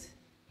sweat?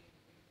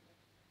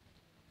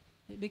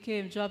 It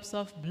became drops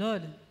of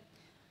blood.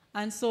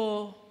 And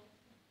so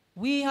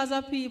we as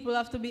a people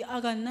have to be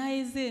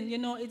agonizing.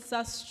 It's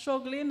a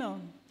struggle,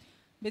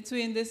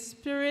 between the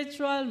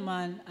spiritual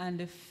man and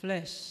the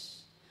flesh.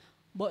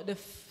 But the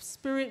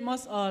spirit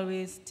must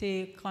always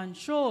take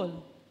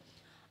control.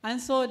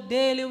 And so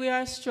daily we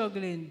are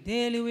struggling.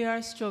 Daily we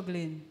are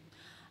struggling.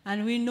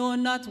 And we know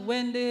not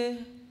when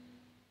the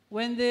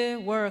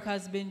work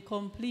has been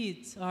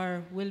complete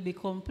or will be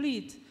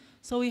complete.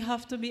 So we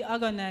have to be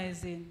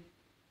agonizing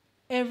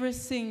every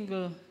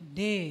single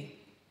day.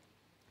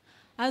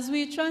 As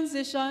we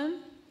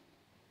transition,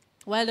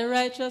 while the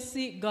righteous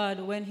seek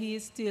God when he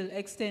is still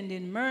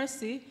extending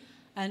mercy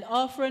and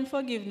offering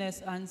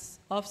forgiveness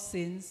of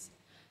sins,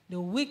 The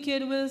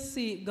wicked will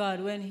seek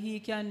God when he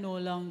can no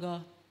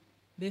longer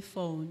be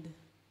found.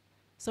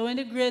 So when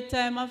the great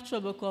time of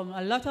trouble comes,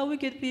 a lot of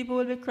wicked people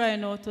will be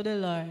crying out to the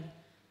Lord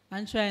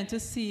and trying to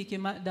seek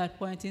him at that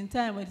point in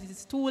time when it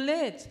is too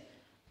late.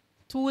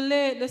 Too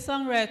late, the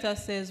songwriter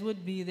says,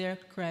 would be their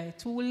cry.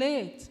 Too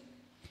late.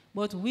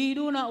 But we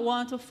do not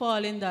want to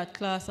fall in that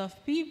class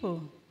of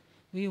people.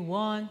 We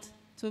want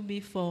to be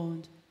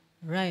found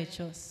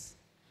righteous.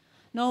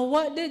 Now,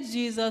 what did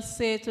Jesus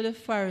say to the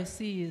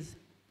Pharisees?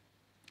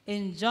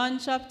 In John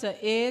chapter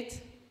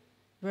 8,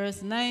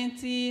 verse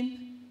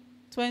 19,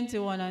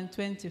 21, and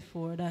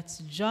 24. That's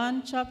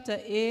John chapter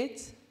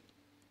 8,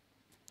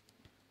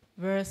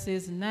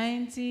 verses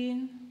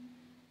 19,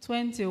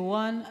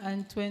 21,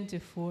 and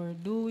 24.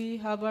 Do we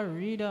have a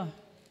reader?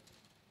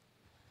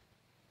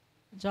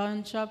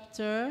 John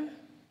chapter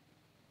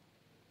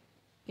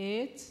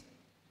 8,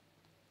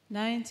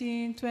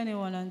 19,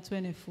 21, and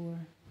 24.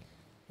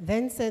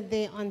 Then said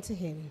they unto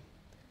him,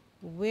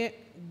 Where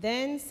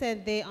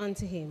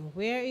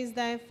is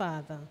thy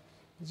Father?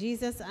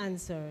 Jesus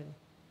answered,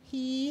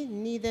 He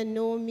neither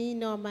know me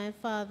nor my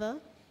Father.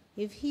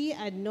 If he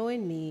had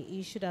known me,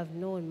 he should have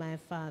known my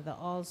Father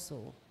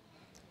also.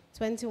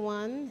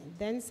 21.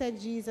 Then said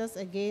Jesus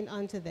again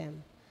unto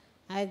them,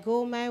 I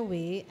go my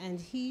way, and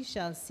he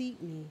shall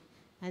seek me,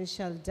 and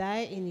shall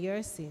die in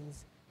your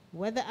sins.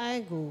 Whither I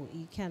go,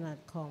 ye cannot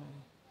come.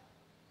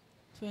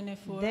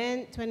 24.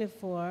 Then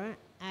 24.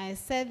 I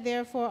said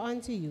therefore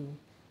unto you,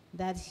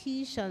 that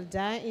he shall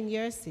die in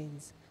your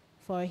sins.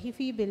 For if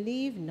ye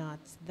believe not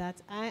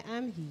that I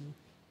am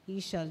he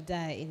shall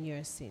die in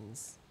your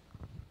sins.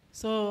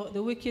 So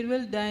the wicked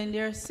will die in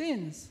their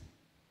sins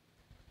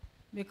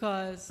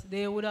because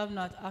they would have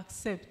not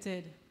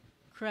accepted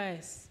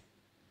Christ.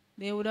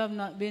 They would have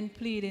not been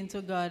pleading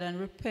to God and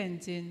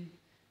repenting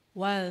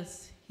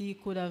whilst he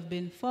could have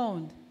been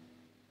found.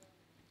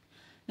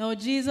 Now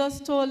Jesus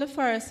told the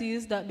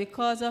Pharisees that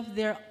because of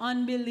their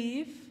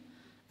unbelief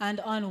and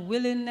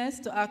unwillingness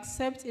to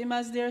accept him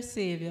as their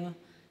Savior,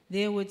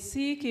 they would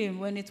seek him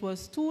when it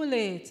was too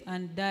late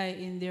and die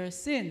in their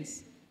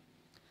sins.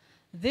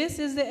 This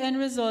is the end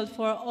result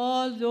for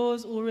all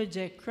those who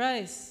reject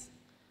Christ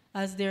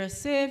as their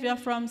Savior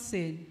from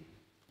sin.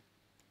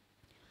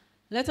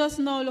 Let us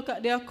now look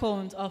at the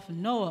account of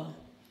Noah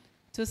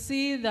to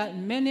see that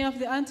many of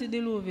the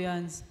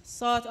antediluvians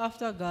sought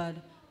after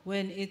God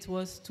when it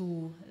was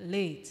too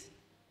late.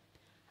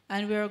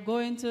 And we are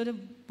going to the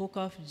book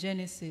of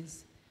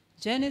Genesis.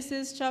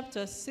 Genesis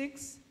chapter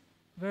 6,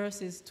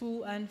 verses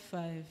 2 and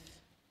 5.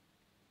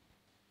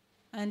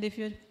 And if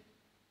you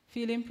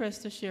feel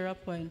impressed to share a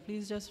point,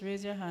 please just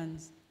raise your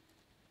hands.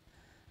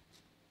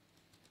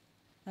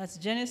 That's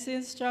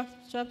Genesis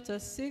chapter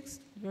 6,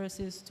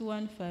 verses 2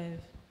 and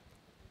 5.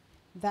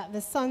 That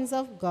the sons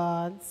of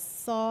God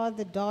saw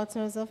the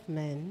daughters of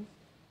men,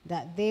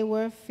 that they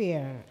were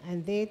fair,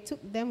 and they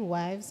took them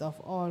wives of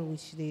all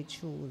which they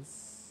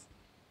chose.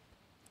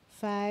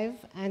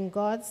 5. And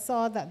God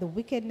saw that the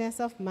wickedness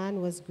of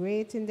man was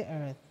great in the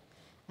earth,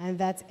 and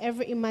that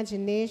every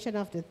imagination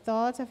of the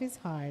thought of his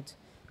heart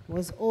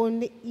was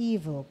only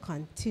evil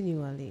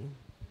continually.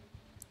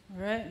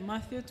 All right,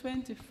 Matthew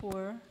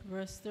 24,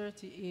 verse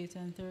 38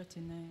 and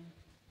 39.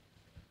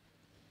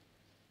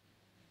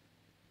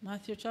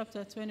 Matthew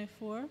chapter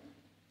 24,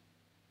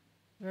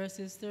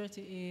 verses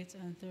 38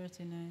 and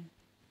 39.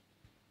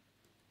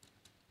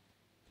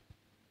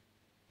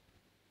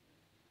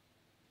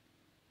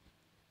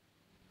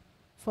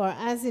 For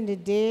as in the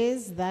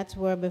days that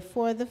were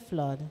before the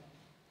flood,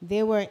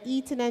 they were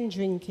eating and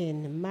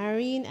drinking,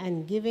 marrying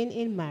and giving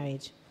in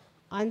marriage,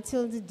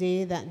 until the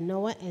day that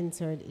Noah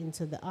entered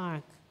into the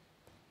ark.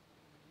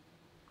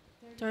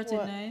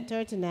 39.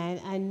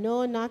 39. And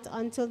know not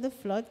until the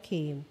flood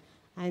came,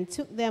 and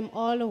took them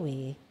all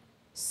away,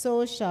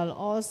 so shall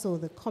also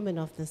the coming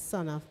of the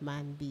Son of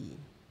Man be.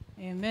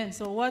 Amen.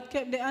 So what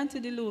kept the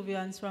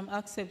antediluvians from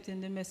accepting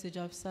the message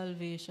of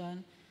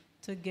salvation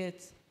to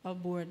get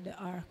aboard the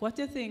ark? What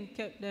do you think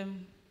kept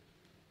them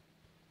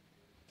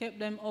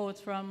out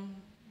from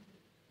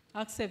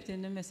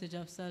accepting the message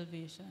of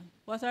salvation?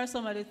 What are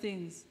some of the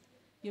things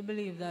you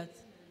believe that?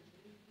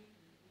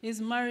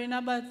 Is marrying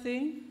a bad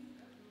thing?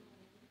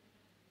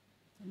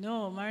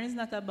 No, marrying is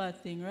not a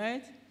bad thing,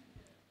 right?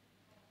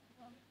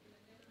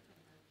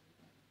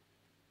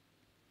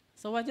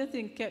 So what do you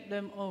think kept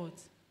them out?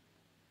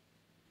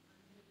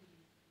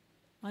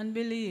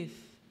 Unbelief.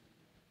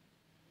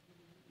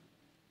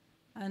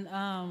 And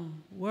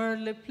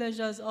worldly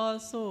pleasures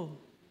also.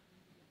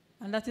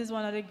 And that is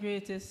one of the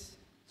greatest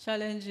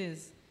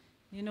challenges.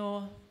 You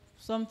know,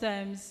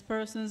 sometimes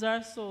persons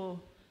are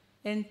so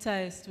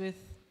enticed with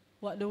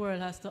what the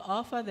world has to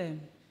offer them.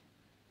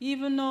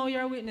 Even though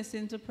you're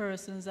witnessing to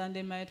persons and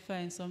they might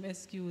find some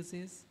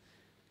excuses.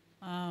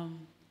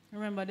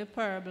 Remember the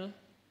parable?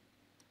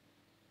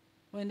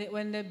 When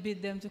they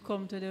bid them to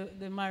come to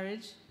the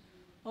marriage.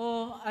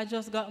 Oh, I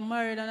just got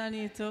married and I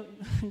need to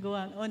go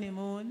on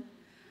honeymoon.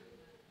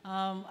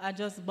 I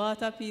just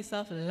bought a piece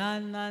of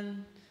land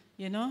and,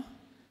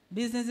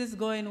 business is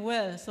going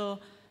well. So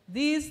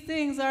These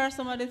things are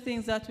some of the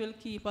things that will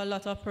keep a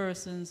lot of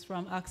persons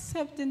from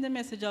accepting the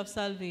message of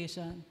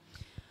salvation,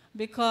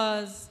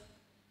 because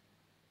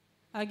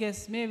I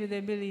guess maybe they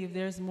believe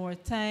there's more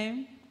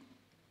time,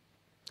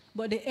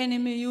 but the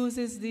enemy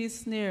uses these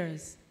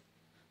snares: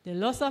 the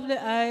lust of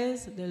the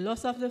eyes, the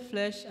lust of the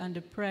flesh, and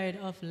the pride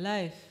of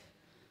life.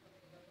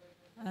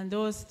 And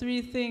those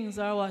three things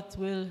are what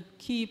will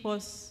keep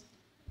us,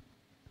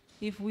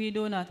 if we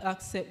do not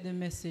accept the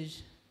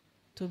message,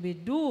 to be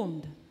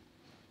doomed.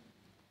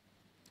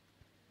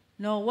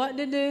 Now, what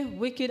did the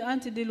wicked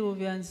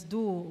antediluvians do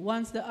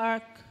once the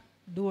ark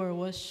door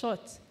was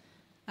shut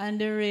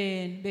and the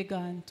rain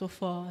began to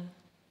fall?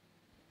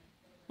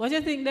 What do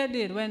you think they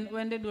did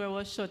when the door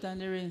was shut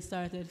and the rain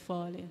started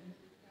falling?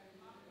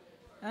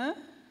 Huh?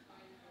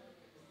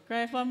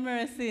 Cry for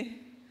mercy.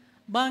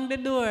 Bang the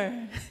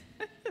door.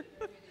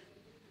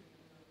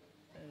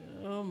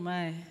 Oh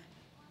my.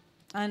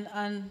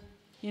 And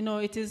you know,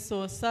 it is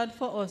so sad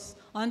for us.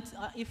 And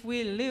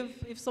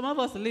if some of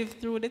us live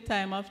through the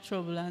time of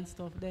trouble and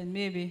stuff, then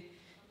maybe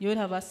you would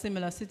have a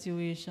similar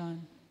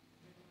situation.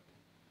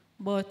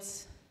 But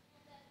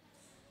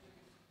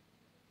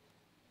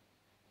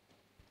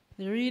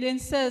the reading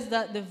says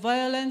that the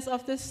violence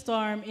of the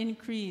storm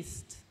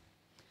increased,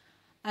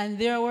 and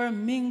there were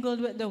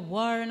mingled with the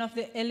warring of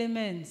the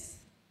elements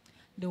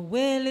the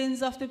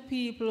wailings of the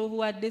people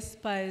who had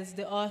despised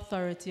the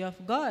authority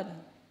of God.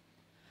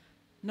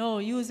 Now,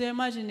 use your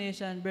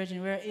imagination,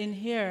 brethren. We're in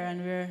here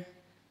and we're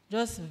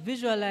just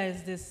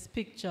visualize this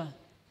picture.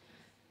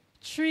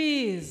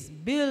 Trees,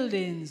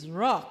 buildings,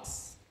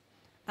 rocks,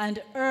 and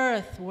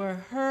earth were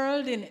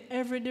hurled in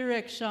every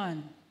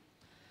direction.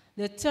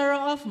 The terror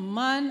of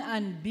man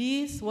and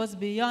beast was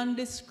beyond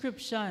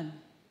description.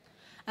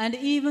 And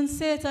even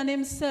Satan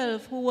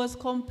himself, who was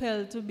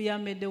compelled to be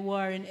amid the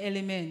warring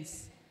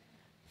elements,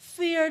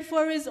 feared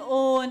for his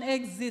own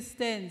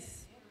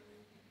existence.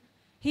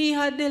 He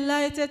had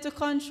delighted to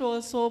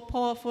control so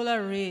powerful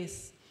a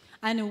race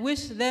and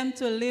wished them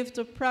to live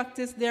to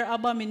practice their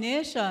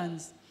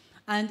abominations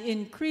and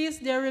increase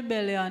their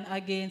rebellion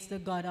against the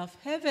God of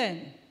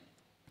heaven.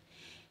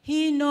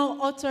 He now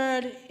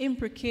uttered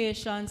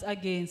imprecations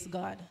against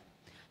God,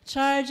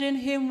 charging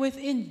him with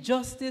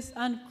injustice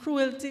and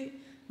cruelty.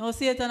 Now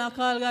Satan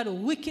call God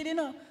wicked, you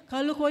know,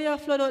 because look how you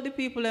flood out the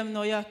people them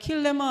now, you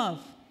kill them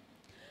off.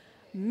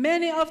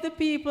 Many of the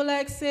people,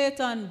 like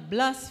Satan,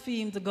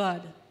 blasphemed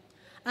God.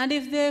 And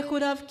if they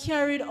could have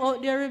carried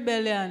out their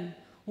rebellion,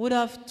 would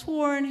have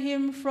torn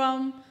him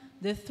from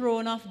the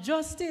throne of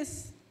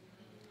justice.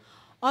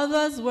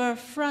 Others were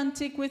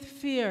frantic with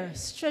fear,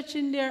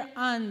 stretching their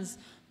hands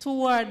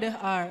toward the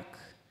ark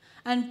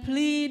and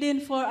pleading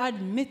for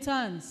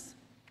admittance.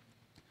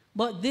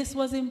 But this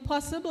was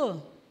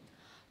impossible.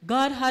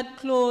 God had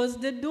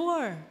closed the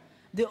door,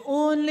 the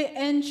only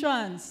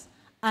entrance,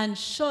 and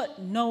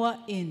shut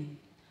Noah in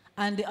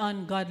and the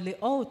ungodly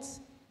out.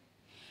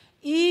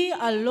 He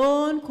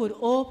alone could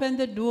open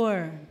the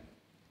door.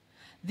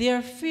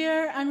 Their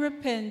fear and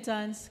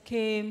repentance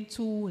came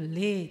too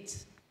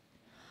late.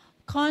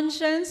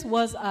 Conscience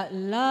was at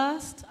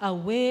last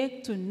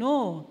awake to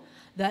know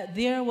that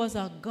there was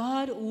a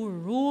God who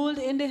ruled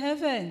in the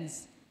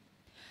heavens.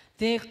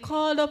 They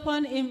called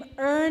upon him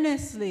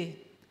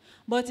earnestly,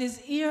 but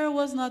his ear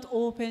was not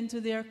open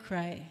to their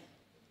cry.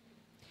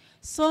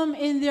 Some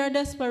in their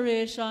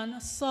desperation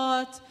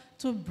sought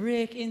to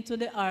break into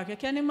the ark. You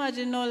can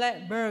imagine now,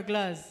 like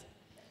burglars.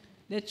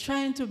 They're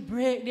trying to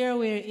break their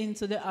way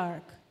into the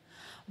ark.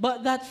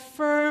 But that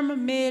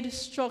firm-made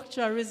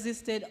structure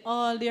resisted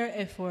all their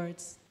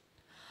efforts.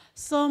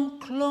 Some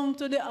clung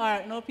to the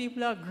ark. Now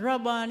people are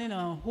grabbing,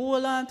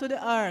 hold on to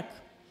the ark,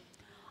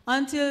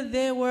 until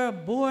they were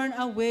borne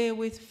away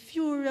with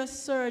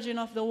furious surging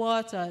of the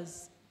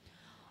waters.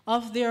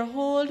 Of their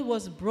hold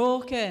was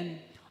broken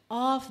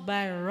off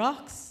by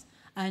rocks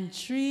and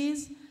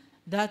trees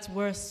that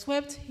were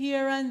swept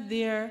here and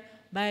there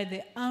by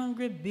the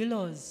angry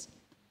billows.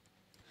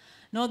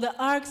 Now the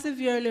ark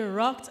severely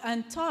rocked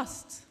and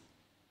tossed.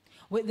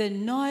 With the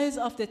noise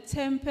of the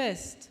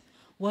tempest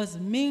was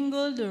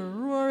mingled the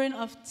roaring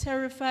of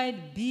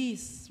terrified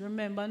beasts.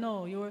 Remember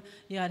now, you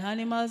had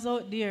animals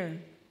out there.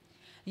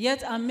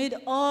 Yet amid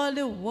all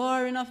the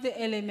warring of the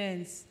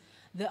elements,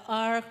 the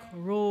ark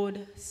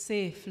rode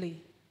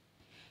safely.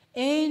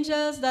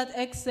 Angels that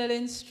excel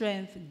in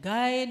strength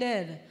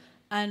guided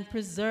and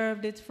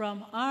preserved it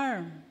from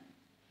harm.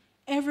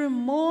 Every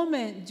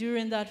moment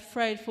during that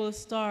frightful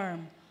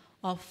storm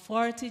of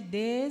 40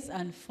 days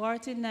and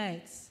 40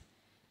 nights,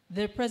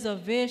 the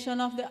preservation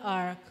of the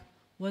ark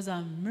was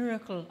a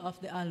miracle of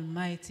the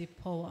Almighty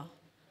power.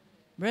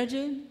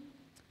 Brethren,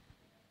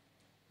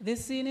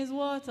 this scene is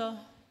water.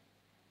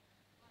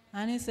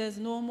 And he says,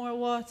 no more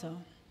water.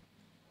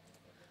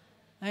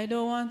 I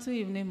don't want to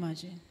even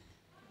imagine.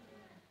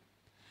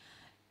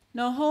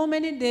 Now, how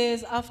many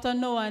days after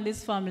Noah and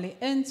his family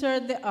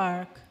entered the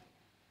ark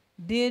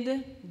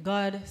did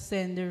God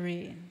send the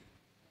rain?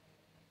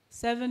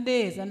 7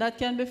 days, and that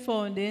can be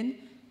found in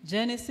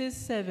Genesis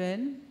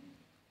 7,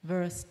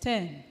 verse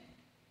 10.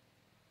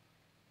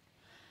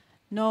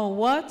 Now,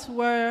 what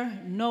were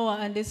Noah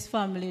and his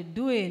family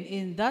doing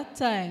in that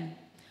time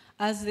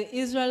as the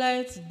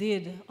Israelites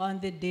did on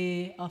the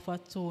Day of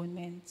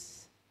Atonement?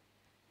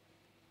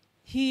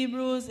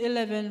 Hebrews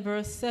 11,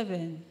 verse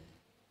 7.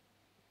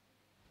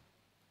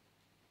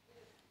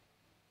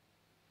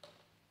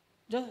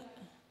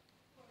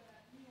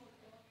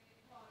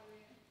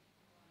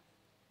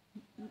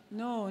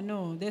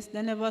 No,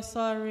 they never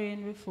saw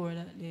rain before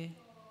that day.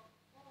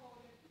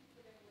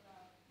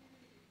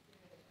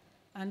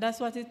 And that's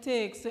what it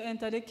takes to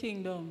enter the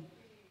kingdom.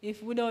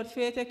 If without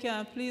faith you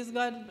can't please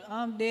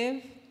God,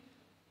 Dave,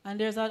 and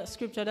there's a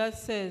scripture that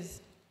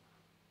says,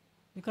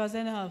 because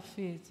they don't have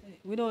faith.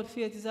 Without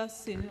faith is a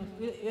sin.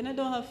 When you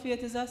don't have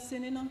faith is a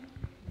sin, you know.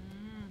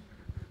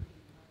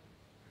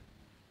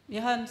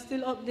 Your hand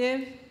still up,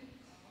 Dave?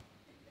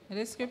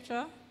 The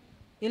scripture?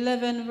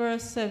 11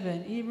 verse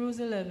 7, Hebrews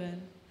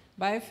 11.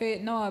 By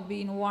faith Noah,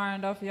 being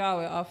warned of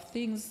Yahweh of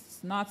things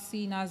not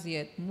seen as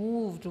yet,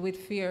 moved with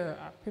fear,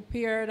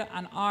 prepared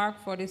an ark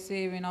for the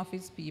saving of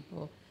his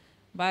people,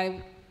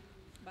 by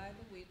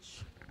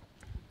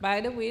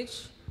the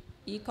which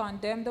he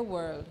condemned the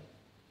world,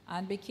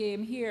 and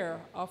became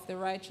heir of the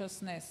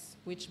righteousness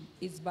which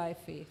is by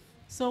faith.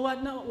 So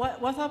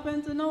what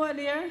happened to Noah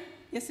there?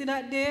 You see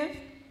that, Dave?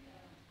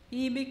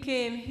 He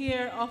became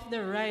heir of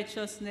the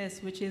righteousness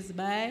which is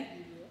by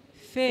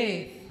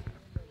faith.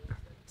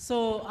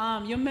 So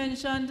you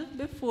mentioned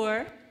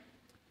before,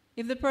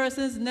 if the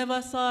persons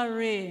never saw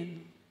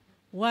rain,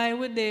 why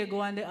would they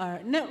go on the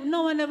ark?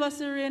 No one never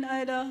saw rain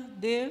either,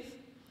 Dave.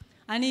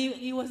 And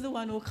he was the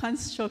one who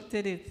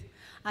constructed it.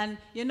 And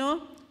you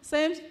know,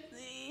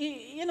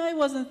 he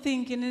wasn't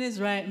thinking in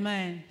his right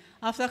mind.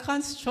 After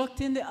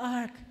constructing the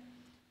ark,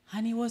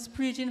 and he was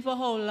preaching for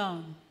how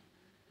long?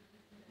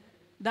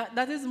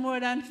 That is more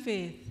than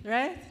faith,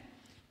 right?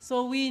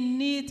 So we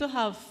need to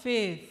have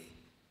faith.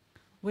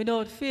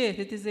 Without faith,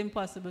 it is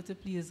impossible to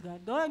please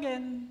God. Go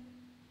again.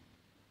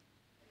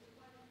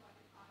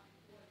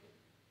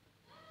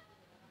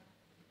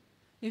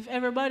 If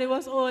everybody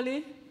was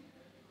holy,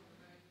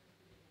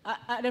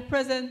 at the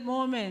present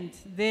moment,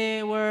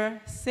 they were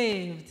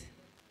saved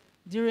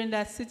during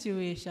that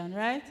situation,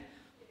 right?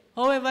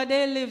 However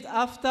they lived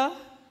after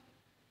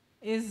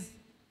is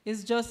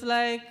just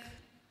like,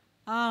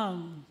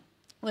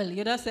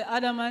 you just say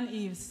Adam and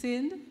Eve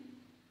sinned,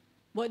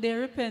 but they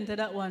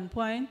repented at one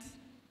point,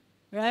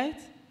 right?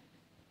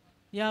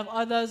 You have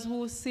others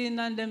who sin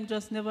and them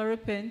just never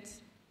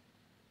repent.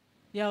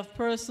 You have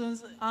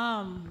persons,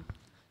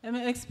 let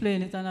me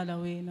explain it another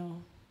way now.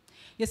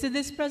 You see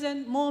this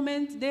present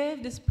moment,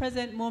 Dave, this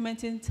present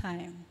moment in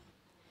time.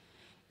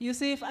 You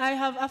see, if I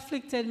have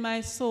afflicted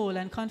my soul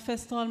and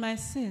confessed all my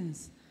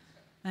sins,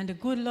 and the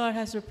good Lord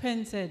has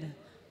repented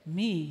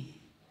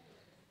me,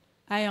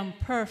 I am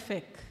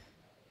perfect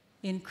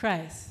in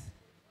Christ,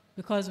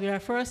 because we are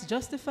first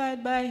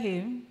justified by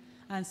him,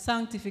 and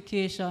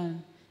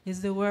sanctification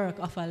is the work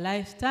of a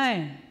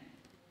lifetime,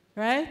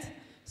 right?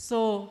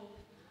 So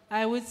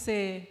I would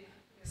say,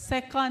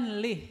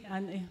 secondly,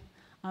 and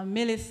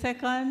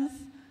milliseconds,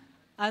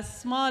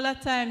 as small a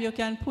time you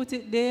can put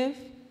it, Dave,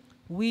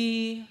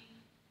 we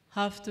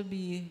have to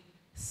be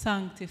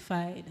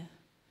sanctified.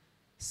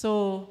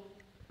 So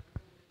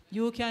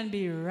you can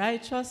be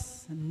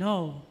righteous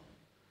now,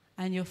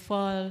 and you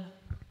fall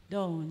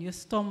down, you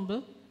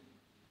stumble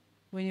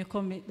when you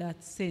commit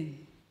that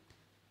sin.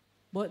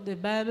 But the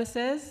Bible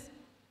says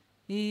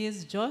he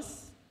is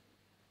just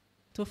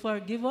to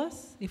forgive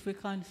us if we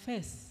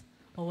confess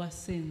our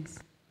sins,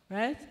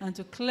 right? And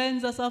to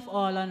cleanse us of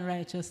all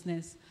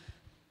unrighteousness.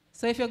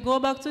 So if you go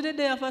back to the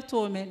Day of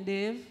Atonement,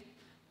 Dave,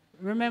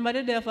 remember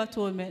the Day of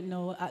Atonement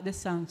now at the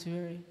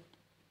sanctuary.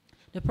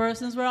 The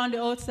persons were on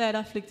the outside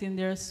afflicting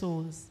their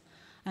souls.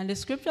 And the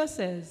scripture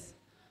says,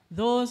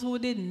 those who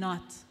did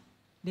not,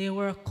 they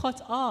were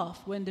cut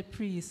off when the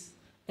priest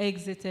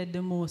exited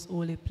the most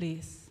holy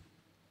place.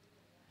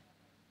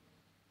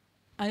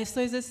 And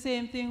so it's the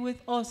same thing with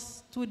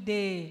us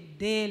today,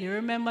 daily.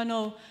 Remember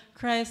now,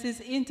 Christ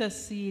is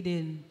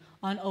interceding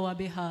on our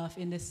behalf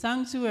in the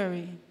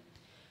sanctuary.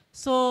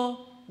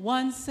 So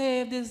one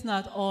saved is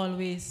not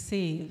always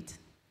saved.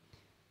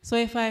 So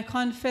if I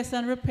confess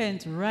and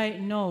repent right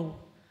now,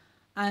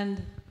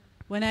 and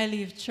when I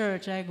leave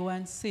church, I go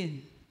and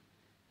sin,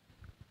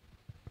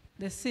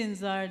 the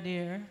sins are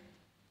there,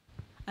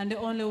 and the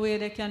only way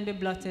they can be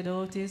blotted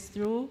out is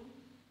through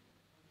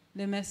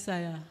the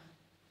Messiah.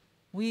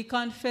 We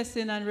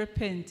confessing and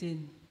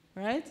repenting,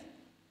 right?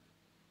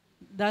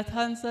 That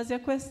answers your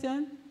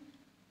question?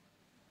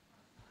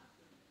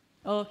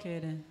 Okay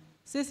then.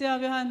 Sis, you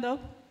have your hand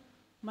up?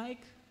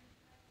 Mike?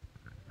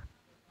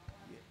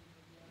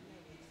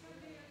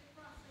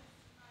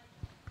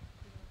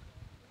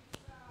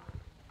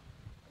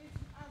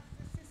 As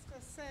the sister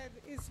said,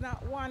 it's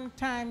not one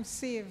time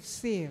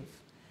save.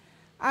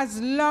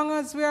 As long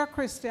as we are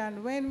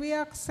Christian, when we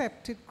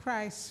accepted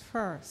Christ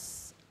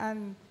first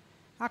and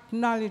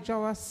acknowledge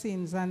our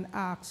sins and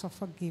ask for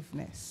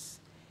forgiveness,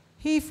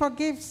 he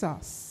forgives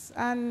us.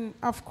 And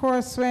of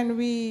course, when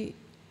we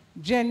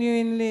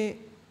genuinely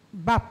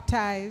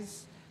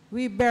baptize,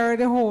 we bury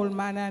the old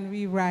man and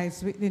we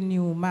rise with the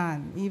new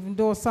man. Even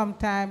though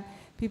sometimes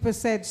people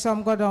said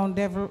some go down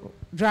devil,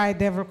 dry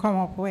devil, come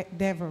up wet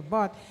devil.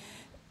 But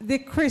the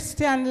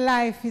Christian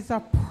life is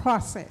a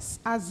process.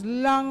 As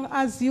long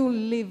as you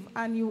live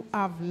and you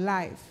have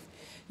life,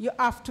 you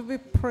have to be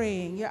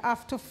praying. You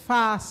have to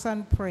fast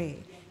and pray.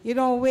 You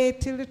don't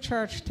wait till the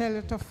church tell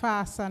you to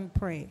fast and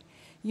pray.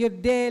 You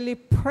daily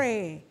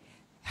pray.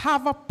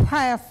 Have a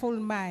prayerful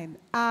mind,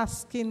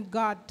 asking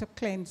God to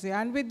cleanse you.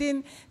 And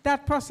within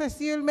that process,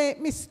 you'll make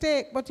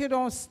mistake, but you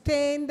don't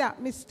stay in that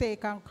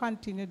mistake and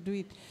continue to do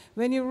it.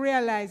 When you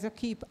realize, you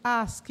keep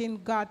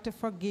asking God to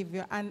forgive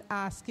you and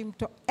ask him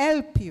to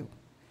help you,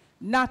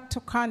 not to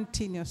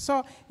continue.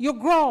 So you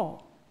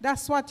grow.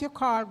 That's what you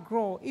call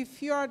grow.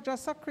 If you're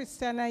just a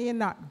Christian and you're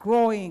not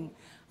growing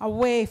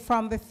away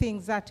from the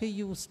things that you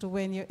used to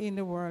when you're in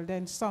the world,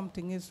 then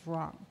something is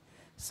wrong.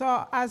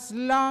 So as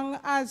long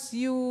as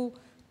you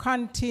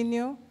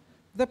continue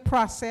the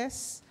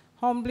process,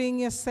 humbling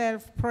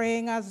yourself,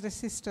 praying as the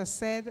sister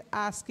said,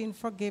 asking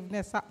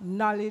forgiveness,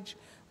 acknowledge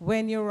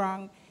when you're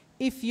wrong.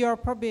 If your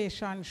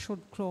probation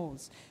should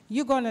close,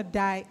 you're going to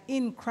die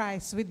in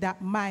Christ with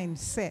that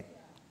mindset.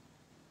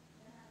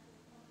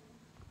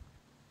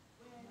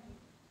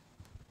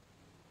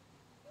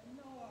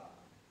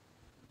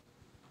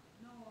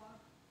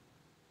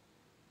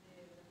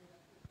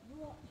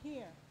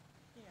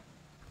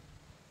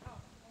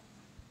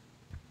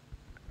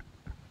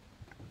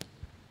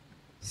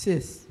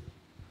 Sis,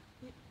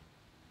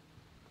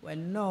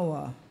 when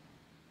Noah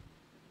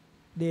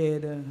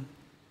did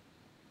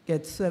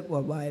get swept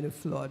by the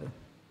flood,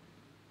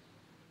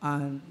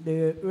 and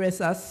the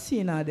rest of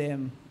sin of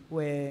them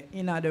were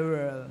in the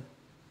world,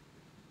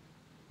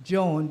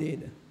 John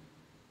did.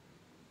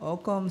 How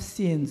come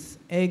sins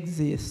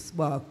exist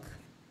back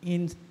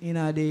in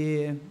that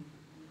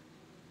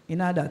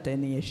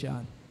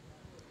nation?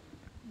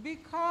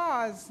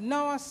 Because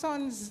Noah's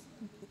sons,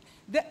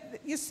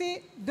 you see,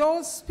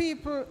 those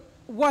people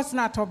was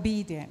not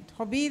obedient.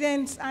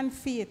 Obedience and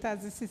faith,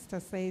 as the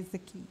sister says, is the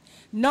key.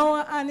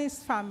 Noah and his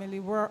family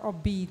were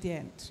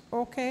obedient,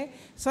 okay?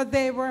 So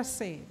they were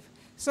saved.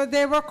 So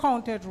they were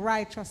counted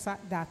righteous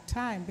at that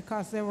time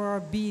because they were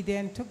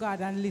obedient to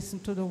God and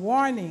listened to the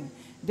warning.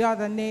 The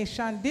other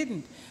nation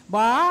didn't. But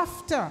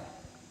after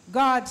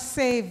God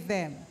saved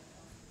them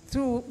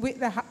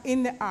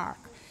in the ark,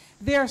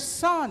 their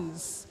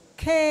sons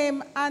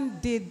came and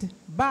did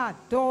bad.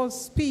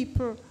 Those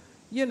people,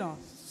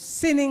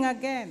 sinning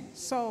again.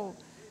 So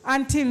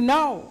until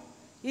now,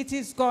 it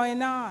is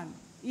going on,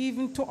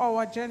 even to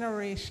our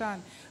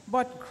generation.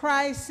 But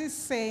Christ is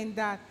saying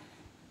that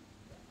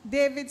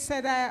David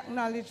said, I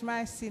acknowledge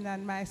my sin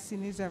and my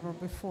sin is ever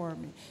before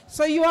me.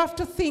 So you have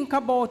to think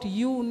about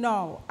you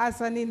now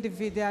as an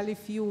individual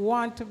if you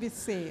want to be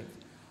saved.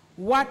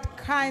 What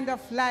kind of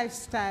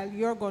lifestyle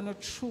you're going to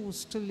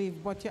choose to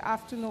live. But you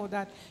have to know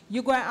that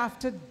you're going to have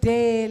to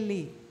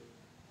daily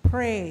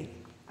pray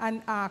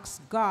and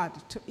ask God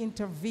to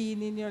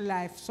intervene in your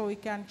life so He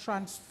can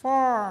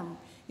transform.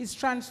 His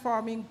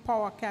transforming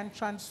power can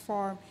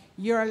transform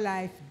your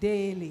life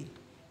daily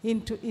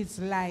into His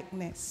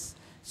likeness.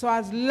 So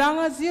as long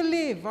as you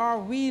live or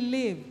we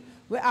live,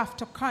 we have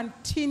to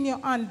continue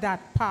on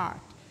that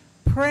path,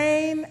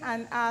 praying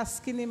and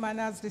asking Him.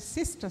 And as the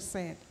sister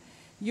said,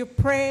 you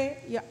pray,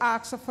 you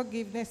ask for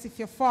forgiveness. If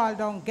you fall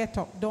down, get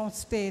up, don't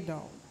stay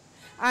down.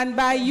 And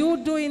by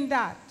you doing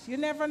that, you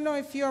never know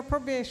if your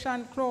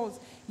probation closes,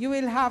 you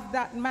will have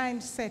that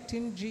mindset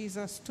in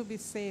Jesus to be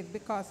saved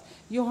because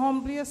you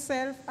humble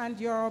yourself and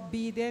you're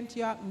obedient,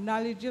 you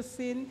acknowledge your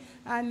sin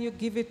and you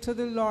give it to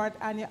the Lord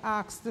and you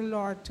ask the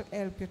Lord to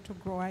help you to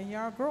grow and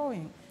you're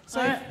growing.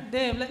 So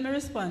Dave, let me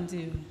respond to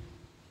you.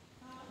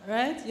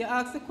 Right? You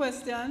asked the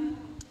question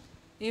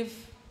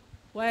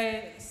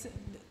why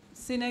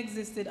sin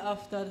existed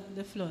after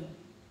the flood.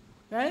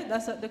 Right?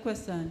 That's the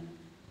question.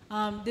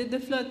 Did the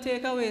flood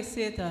take away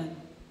Satan?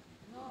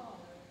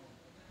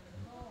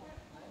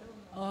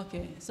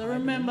 Okay, so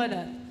remember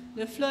that.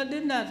 The flood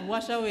did not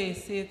wash away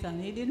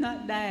Satan. He did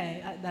not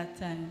die at that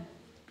time.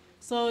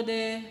 So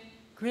the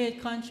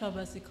great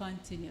controversy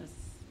continues.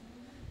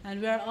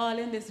 And we are all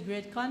in this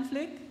great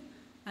conflict,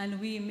 and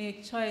we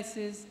make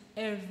choices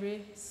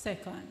every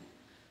second.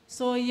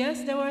 So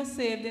yes, they were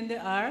saved in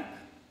the ark.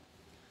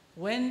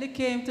 When they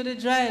came to the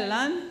dry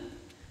land,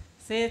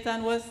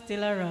 Satan was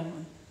still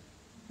around,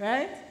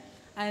 right?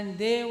 And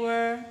they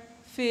were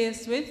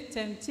faced with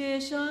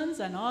temptations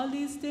and all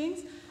these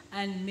things,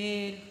 and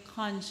made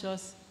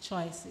conscious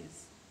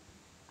choices.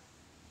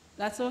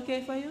 That's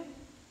okay for you?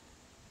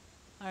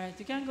 All right,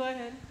 you can go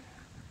ahead.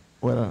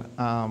 Well,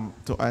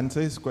 to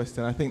answer his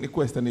question, I think the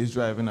question is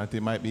driving at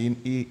it might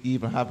be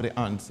even have the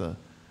answer.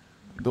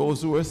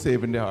 Those who were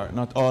saved in the ark,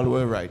 not all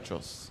were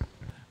righteous.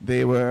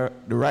 The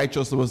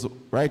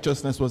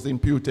righteousness was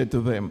imputed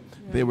to them.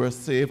 Yeah. They were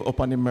saved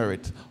upon the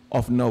merit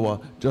of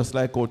Noah, just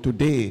like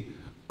today,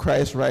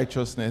 Christ's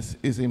righteousness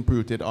is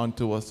imputed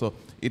unto us. So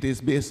it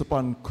is based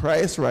upon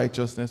Christ's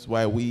righteousness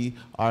why we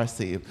are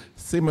saved.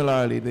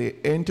 Similarly, they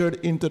entered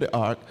into the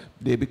ark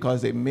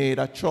because they made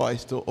a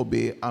choice to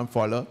obey and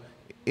follow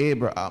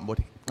Abraham, but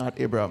not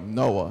Abraham,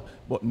 Noah.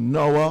 But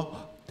Noah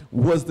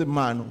was the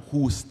man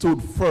who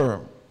stood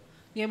firm.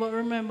 Yeah, but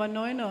remember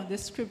now, the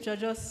scripture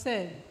just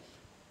said,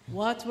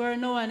 what were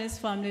Noah and his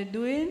family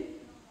doing?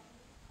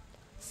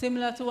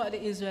 Similar to what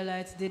the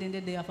Israelites did in the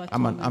day of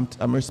atonement.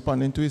 I'm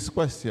responding to his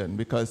question,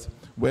 because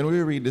when we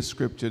read the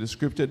scripture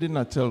did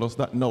not tell us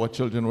that Noah's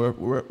children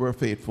were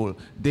faithful.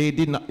 They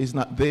did not. It's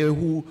not they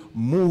who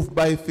moved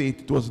by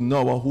faith. It was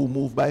Noah who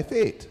moved by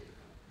faith.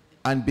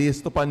 And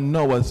based upon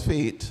Noah's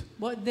faith.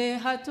 But they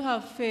had to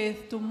have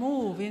faith to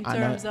move in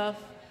terms of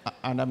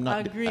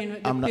agreeing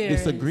with the I'm not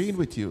parents. disagreeing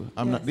with you.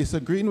 I'm Yes. not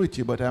disagreeing with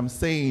you, but I'm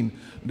saying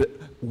that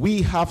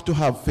we have to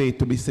have faith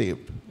to be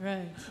saved.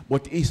 Right.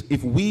 But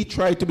if we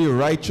try to be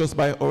righteous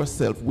by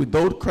ourselves,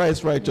 without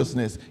Christ's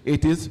righteousness,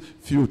 it is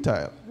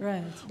futile.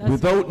 Right.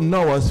 Without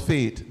Noah's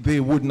faith,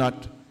 they would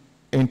not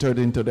enter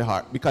into the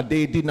ark, because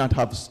they did not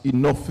have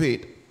enough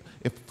faith,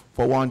 if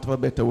for want of a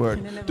better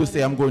word, to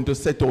say, I'm going to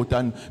set out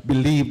and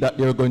believe that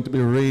there are going to be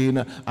rain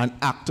and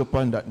act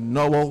upon that.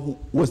 Noah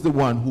was the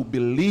one who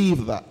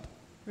believed that.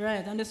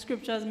 Right, and the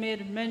scriptures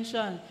made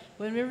mention.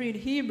 When we read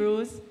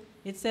Hebrews,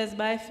 it says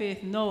by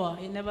faith Noah.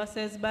 It never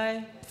says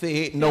by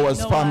faith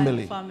Noah's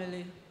family.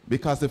 family.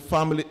 Because the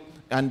family,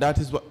 and that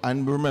is what,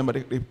 and remember,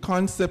 the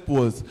concept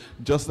was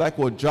just like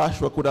what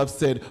Joshua could have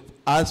said,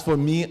 as for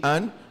me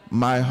and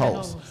my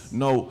house.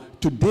 No,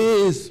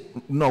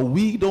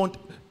 we don't,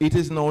 it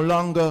is no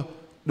longer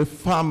the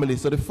family.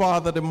 So the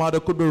father, the mother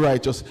could be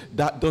righteous.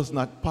 That does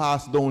not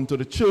pass down to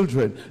the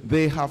children.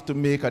 They have to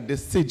make a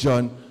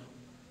decision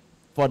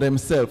for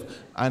themselves.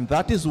 And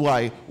that is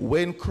why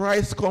when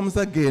Christ comes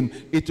again,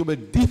 it will be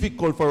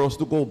difficult for us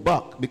to go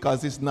back,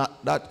 because it's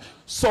not that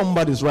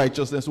somebody's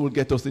righteousness will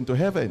get us into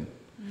heaven.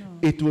 No.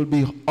 It will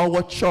be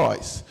our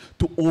choice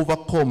to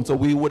overcome. So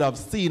we would have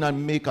seen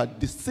and make a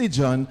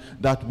decision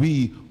that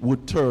we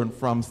would turn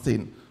from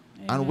sin.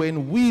 Amen. And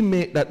when we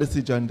make that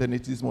decision, then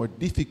it is more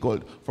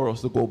difficult for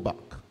us to go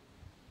back.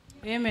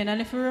 Amen.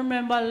 And if you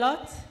remember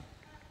Lot,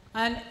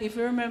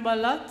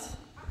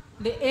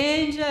 the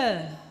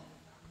angel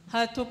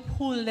had to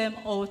pull them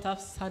out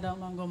of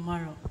Sodom and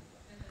Gomorrah.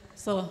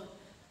 So,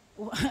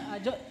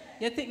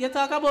 you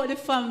talk about the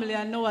family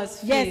and Noah's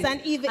faith. Yes,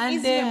 and even and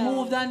Israel. they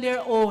moved on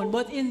their own.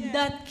 But in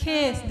that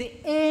case, the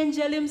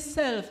angel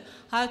himself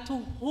had to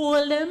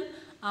hold them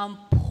and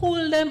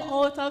pull them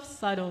out of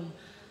Sodom.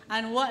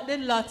 And what did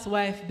Lot's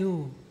wife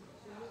do?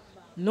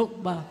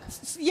 Look back.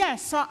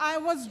 Yes, so I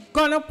was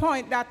going to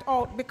point that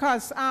out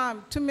because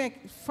to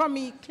make for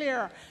me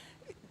clear,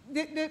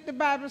 the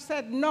Bible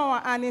said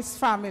Noah and his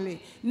family.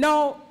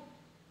 Now,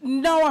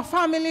 Noah's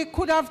family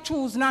could have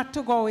chosen not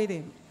to go with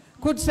him.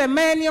 Could say,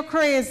 man, you're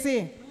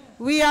crazy.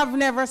 We have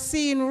never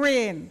seen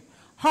rain.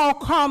 How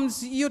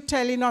comes you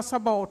telling us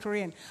about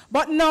rain?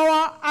 But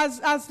Noah,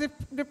 as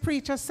the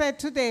preacher said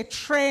today,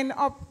 trained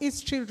up his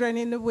children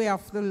in the way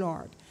of the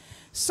Lord.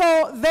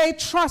 So they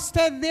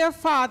trusted their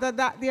father,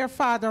 that their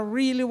father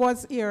really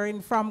was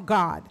hearing from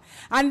God.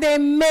 And they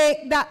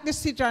made that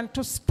decision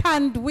to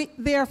stand with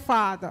their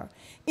father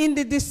in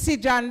the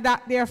decision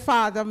that their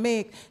father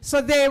made.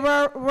 So they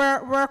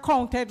were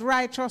counted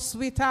righteous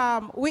with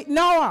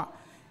Noah.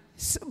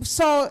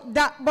 So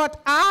that,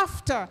 but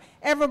after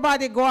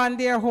everybody go on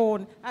their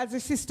own, as the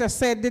sister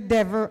said, the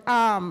devil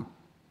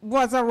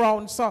was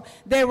around, so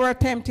they were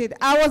tempted.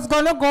 I was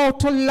going to go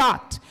to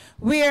Lot,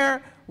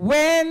 where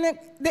when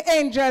the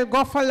angel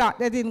go for Lot,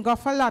 they didn't go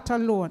for Lot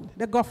alone.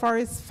 They go for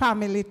his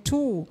family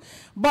too.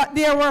 But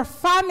there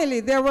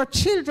were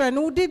children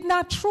who did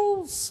not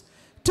choose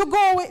to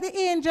go with the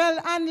angel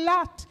and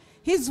Lot.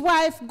 His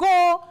wife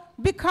go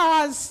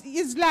because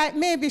it's like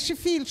maybe she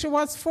feels she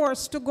was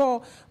forced to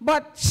go,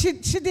 but she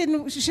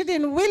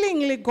didn't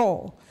willingly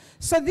go.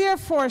 So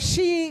therefore,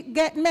 she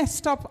get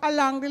messed up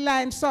along the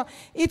line. So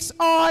it's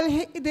all,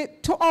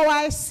 to how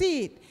I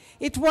see it,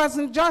 it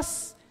wasn't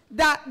just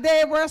that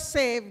they were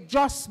saved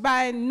just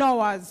by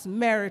Noah's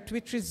merit,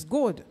 which is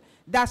good.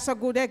 That's a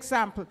good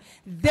example.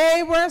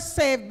 They were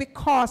saved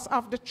because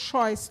of the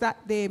choice that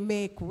they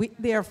make with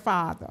their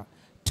father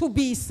to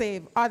be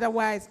saved.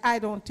 Otherwise, I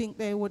don't think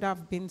they would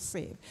have been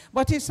saved.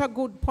 But it's a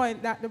good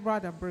point that the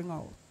brother bring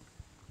out.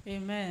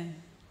 Amen.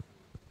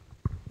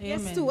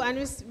 Yes, too.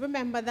 And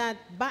remember that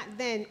back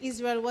then,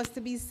 Israel was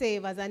to be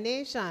saved as a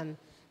nation,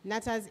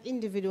 not as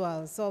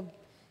individuals. So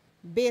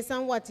based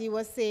on what he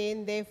was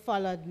saying, they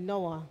followed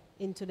Noah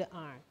into the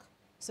ark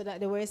so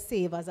that they were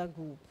saved as a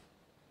group.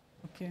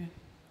 Okay.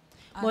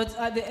 But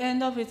at the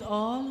end of it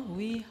all,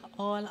 we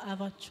all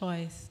have a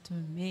choice to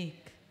make.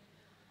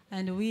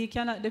 And we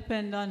cannot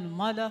depend on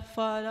mother,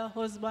 father,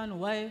 husband,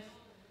 wife,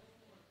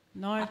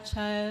 nor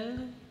child,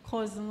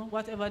 cousin,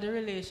 whatever the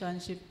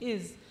relationship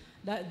is,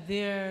 that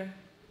their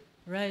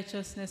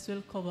righteousness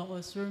will cover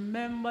us.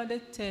 Remember the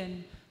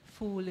 10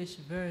 foolish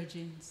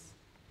virgins.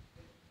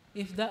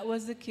 If that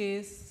was the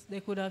case, they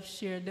could have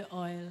shared the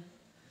oil.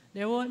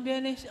 There won't be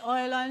any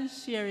oil and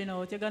sharing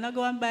out. You're going to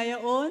go and buy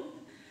your own.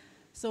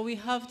 So we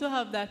have to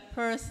have that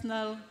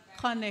personal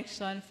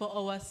connection for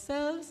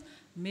ourselves,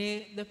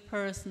 make the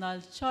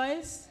personal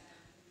choice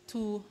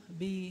to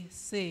be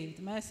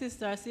saved. My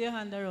sister, I see your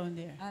hand around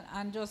there.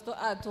 And just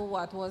to add to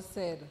what was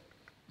said,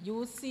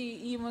 you see,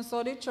 even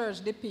so the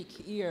church depict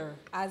here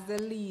as the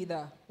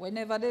leader.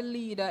 Whenever the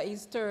leader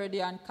is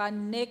sturdy and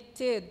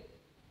connected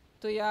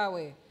to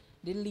Yahweh,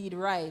 they lead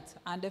right,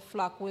 and the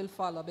flock will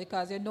follow.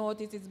 Because you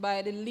notice it's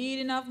by the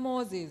leading of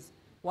Moses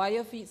why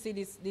your feet see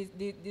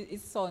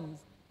his sons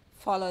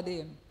followed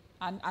him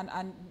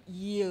and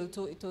yield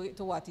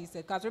to what he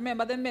said. Because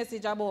remember the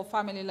message about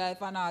family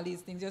life and all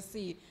these things, you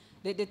see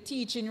the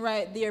teaching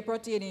right there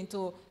pertaining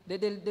to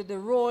the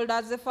role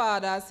that the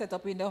father has set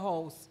up in the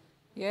house.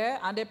 Yeah,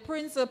 and the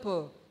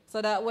principle,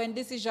 so that when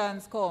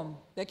decisions come,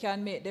 they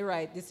can make the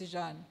right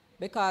decision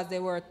because they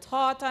were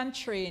taught and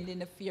trained in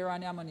the fear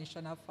and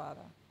admonition of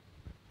Father.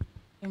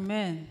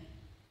 Amen.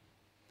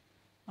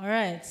 All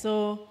right,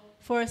 so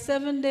for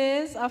 7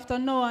 days after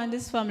Noah and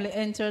his family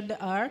entered the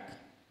ark,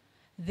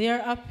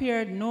 there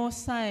appeared no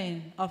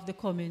sign of the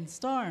coming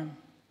storm.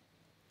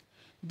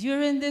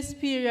 During this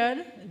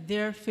period,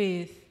 their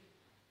faith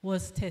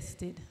was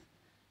tested.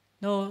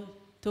 Now,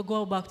 to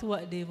go back to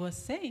what Dave was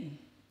saying,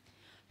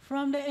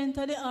 from they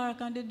enter the ark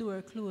and the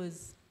door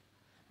closed,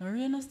 the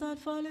rain start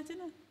falling, you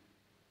know.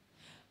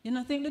 You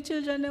don't think the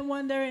children are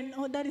wondering,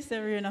 oh, daddy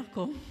said rain have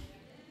come.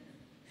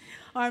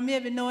 Or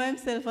maybe Noah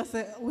himself was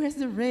saying, where's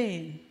the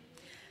rain?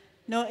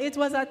 No, it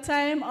was a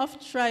time of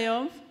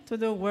triumph to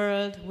the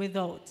world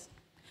without.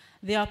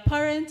 The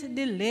apparent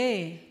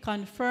delay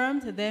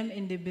confirmed them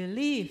in the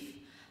belief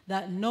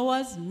that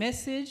Noah's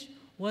message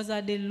was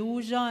a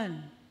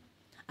delusion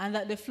and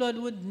that the flood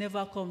would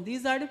never come.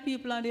 These are the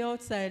people on the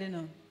outside, you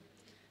know.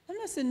 I'm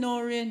not seeing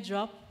no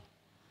raindrop.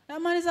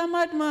 That man is a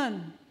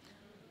madman.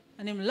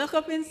 And him locked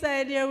up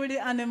inside here with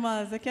the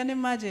animals. I can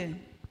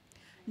imagine.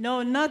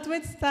 No,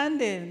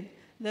 notwithstanding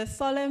the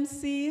solemn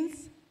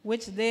scenes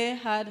which they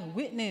had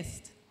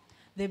witnessed,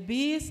 the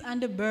beasts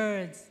and the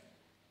birds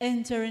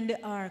entering the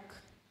ark,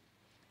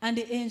 and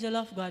the angel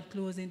of God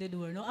closing the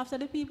door. Now, after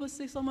the people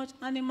see so much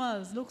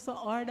animals, look so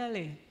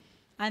orderly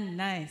and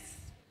nice.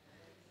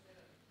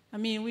 I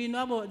mean, we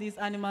know about these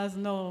animals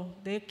now.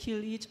 They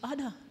kill each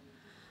other.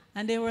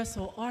 And they were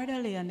so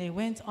orderly, and they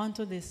went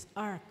onto this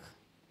ark,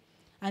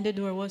 and the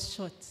door was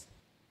shut.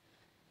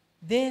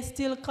 They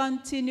still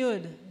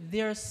continued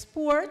their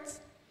sport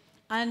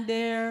and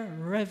their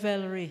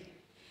revelry,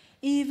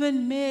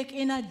 even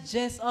making a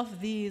jest of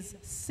these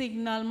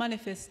signal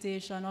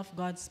manifestation of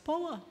God's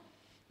power.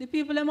 The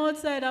people them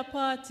outside a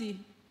party,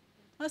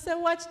 I said,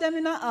 watch them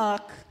in an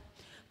ark.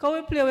 Can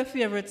we play our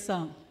favorite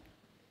song?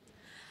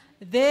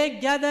 They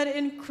gathered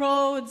in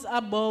crowds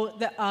about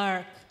the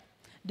ark,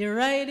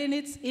 deriding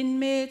its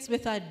inmates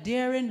with a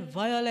daring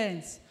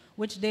violence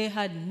which they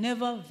had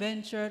never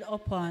ventured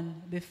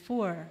upon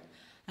before.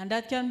 And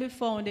that can be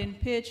found in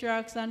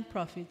Patriarchs and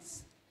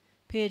Prophets,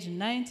 page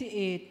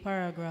 98,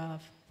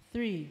 paragraph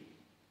 3.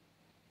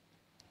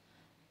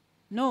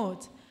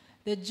 Note,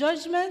 the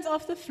judgment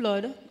of the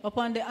flood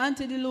upon the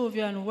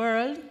antediluvian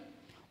world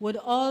would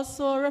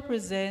also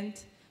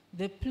represent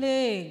the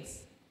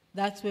plagues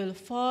that will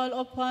fall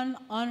upon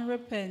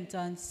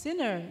unrepentant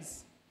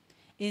sinners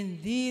in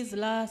these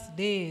last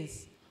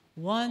days,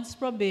 once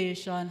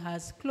probation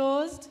has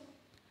closed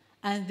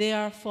and they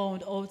are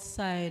found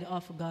outside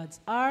of God's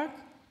ark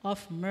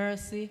of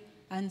mercy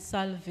and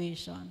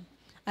salvation.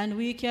 And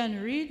we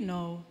can read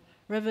now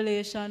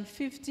Revelation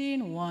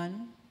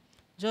 15:1,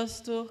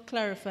 just to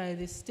clarify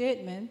this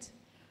statement.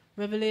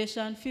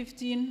 Revelation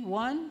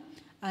 15:1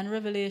 and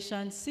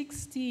Revelation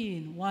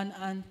 16:1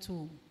 and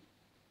 2.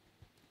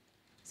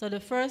 So the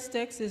first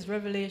text is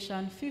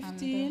Revelation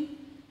 15,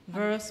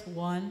 verse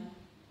 1.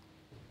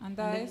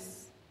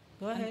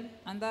 Go ahead.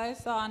 And I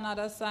saw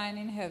another sign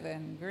in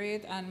heaven,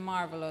 great and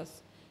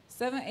marvelous,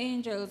 7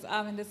 angels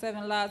having the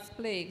 7 last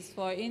plagues,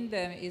 for in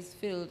them is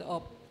filled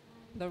up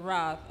the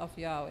wrath of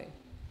Yahweh.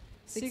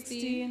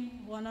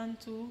 16:1 and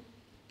 2.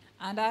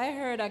 And I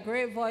heard a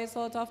great voice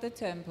out of the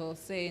temple,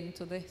 saying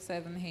to the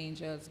 7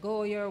 angels,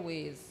 go your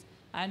ways,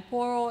 and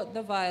pour out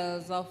the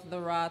vials of the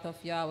wrath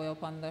of Yahweh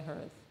upon the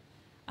earth.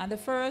 And the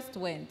first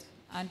went,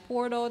 and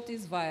poured out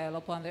his vial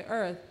upon the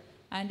earth,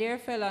 and there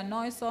fell a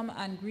noisome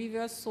and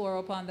grievous sore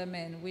upon the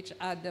men which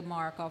had the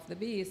mark of the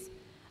beast,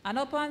 and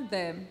upon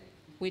them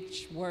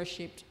which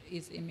worshipped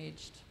his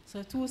image.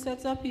 So 2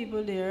 sets of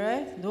people there,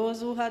 right? Those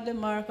who had the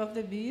mark of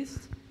the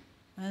beast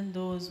and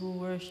those who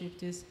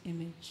worshipped his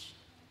image.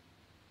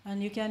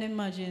 And you can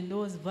imagine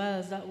those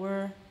vials that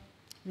were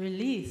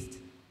released.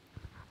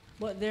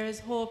 But there is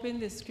hope in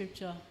this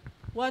scripture.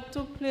 What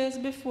took place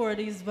before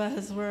these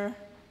vials were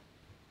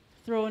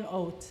thrown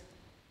out?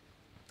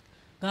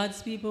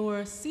 God's people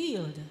were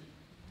sealed.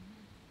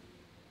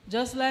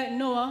 Just like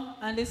Noah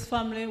and his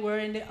family were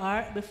in the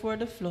ark before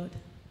the flood,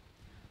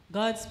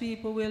 God's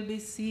people will be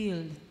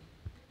sealed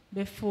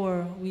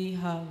before we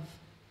have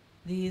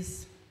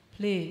these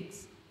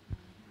plagues.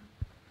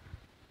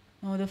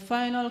 Now the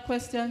final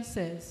question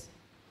says,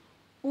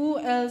 Who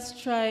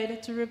else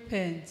tried to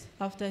repent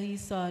after he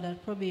saw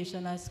that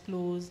probation has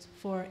closed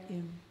for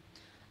him?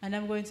 And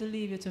I'm going to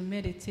leave you to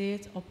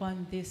meditate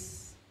upon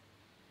this.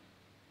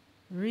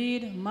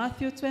 Read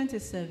Matthew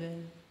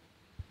 27,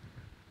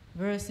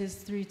 verses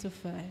 3 to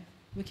 5.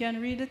 We can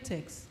read the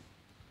text.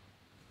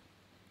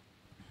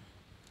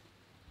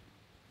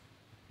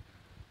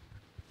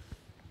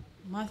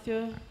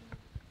 Matthew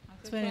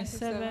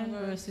 27,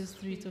 verses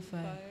 3 to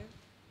 5.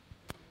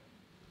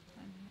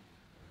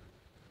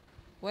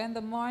 When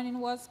the morning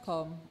was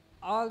come,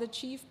 all the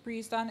chief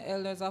priests and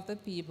elders of the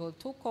people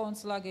took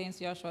counsel against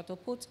Joshua to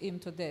put him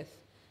to death.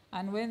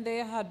 And when they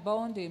had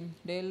bound him,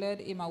 they led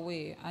him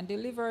away and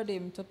delivered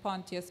him to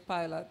Pontius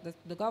Pilate,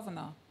 the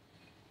governor.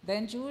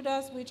 Then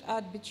Judas, which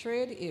had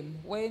betrayed him,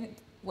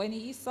 when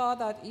he saw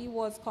that he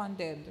was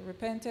condemned,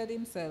 repented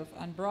himself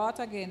and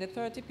brought again the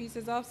 30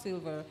 pieces of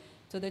silver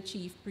to the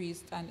chief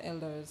priests and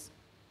elders,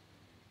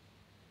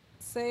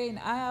 saying,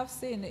 I have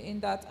sinned in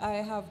that I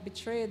have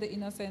betrayed the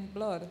innocent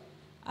blood.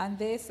 And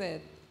they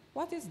said,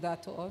 what is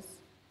that to us?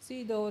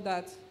 See thou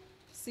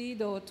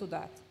to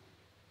that.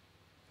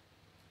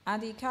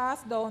 And he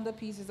cast down the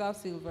pieces of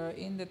silver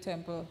in the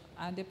temple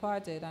and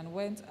departed and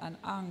went and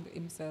hanged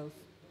himself.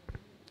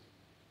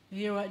 You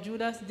hear what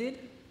Judas did?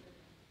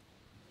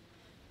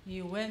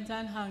 He went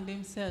and hanged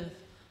himself.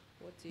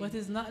 But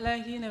it's not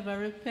like he never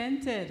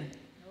repented,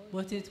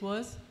 but it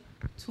was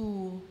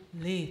too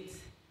late.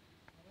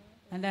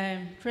 And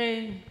I'm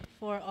praying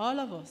for all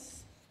of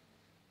us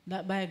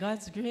that by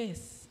God's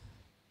grace,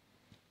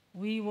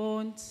 we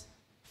won't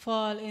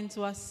fall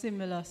into a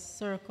similar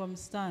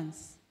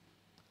circumstance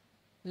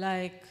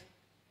like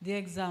the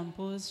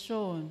examples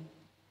shown,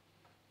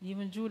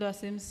 even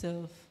Judas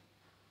himself,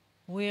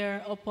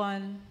 where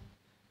upon,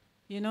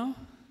 the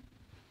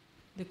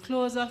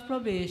close of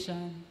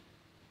probation,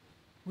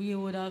 we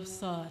would have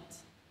sought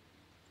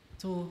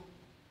to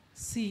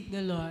seek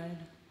the Lord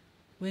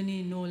when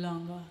he no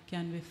longer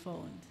can be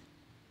found.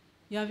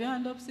 You have your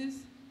hand up, sis?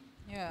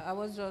 Yeah, I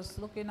was just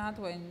looking at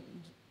when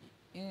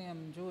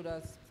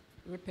Judas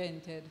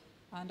repented.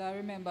 And I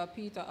remember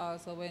Peter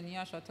also when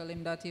Yahshua told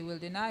him that he will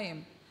deny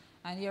him.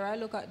 And here I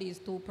look at these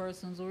two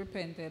persons who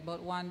repented,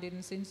 but one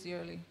didn't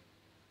sincerely.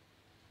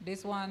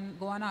 This one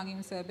go and hang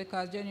himself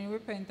because genuine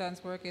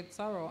repentance worketh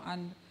sorrow.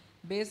 And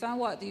based on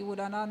what he would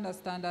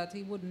understand, that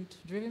he wouldn't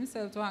drive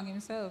himself to hang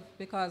himself,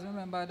 because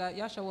remember that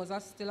Yahshua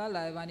was still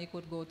alive and he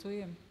could go to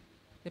him.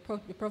 The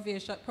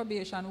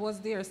probation was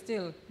there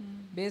still,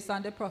 based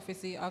on the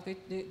prophecy of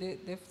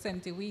the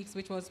 70 weeks,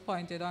 which was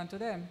pointed onto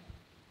them.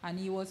 And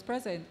he was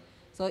present.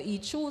 So he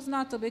chose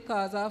not to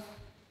because of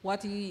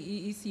what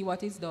he see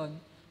what is done.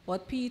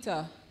 But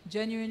Peter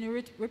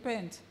genuinely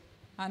repent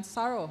and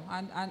sorrow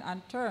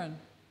and turn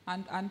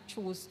and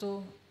choose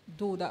to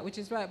do that which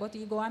is right. But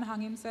he go and hang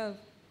himself.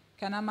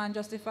 Can a man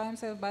justify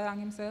himself by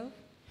hanging himself?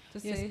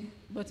 Yes, say?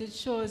 But it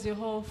shows you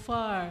how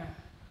far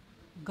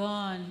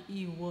gone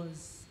he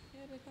was.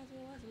 Yeah, because he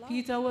was lost.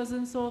 Peter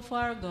wasn't so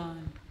far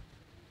gone.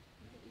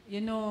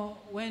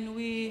 When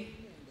we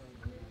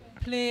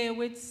play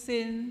with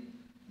sin,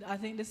 I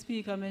think the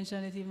speaker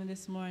mentioned it even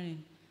this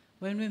morning,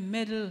 when we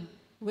meddle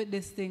with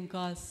this thing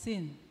called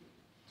sin,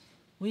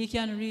 we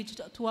can reach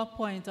to a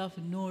point of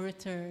no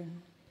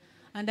return.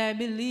 And I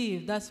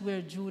believe that's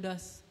where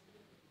Judas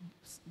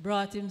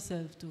brought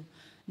himself to.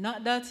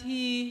 Not that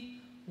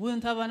he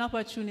wouldn't have an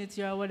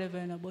opportunity or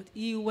whatever, but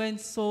he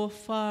went so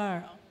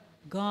far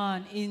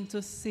gone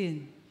into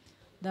sin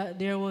that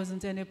there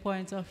wasn't any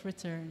point of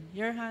return.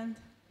 Your hand?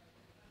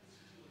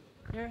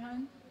 Your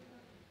hand?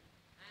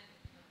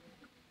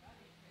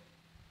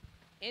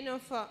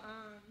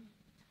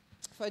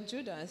 For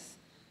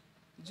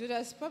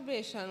Judas'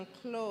 probation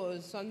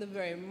closed on the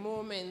very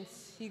moment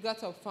he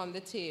got up from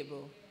the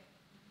table.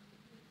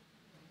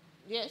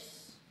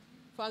 Yes,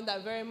 from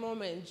that very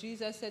moment,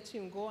 Jesus said to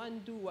him, go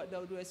and do what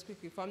thou doest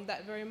quickly. From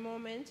that very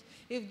moment,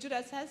 if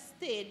Judas had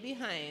stayed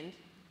behind,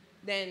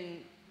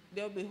 then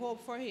there would be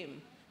hope for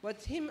him.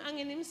 But him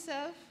hanging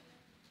himself,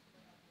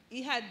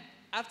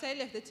 after he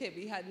left the table,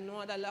 he had no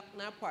other luck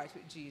nor part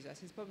with Jesus.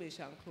 His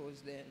probation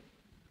closed then.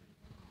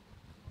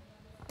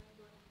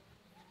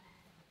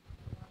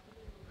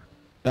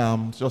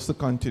 Just to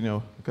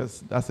continue,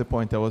 because that's the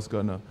point I was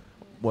gonna,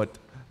 but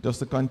just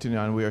to continue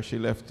on where she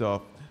left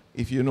off,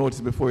 if you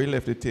notice before he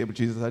left the table,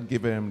 Jesus had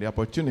given him the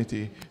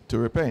opportunity to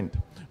repent.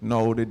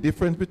 Now, the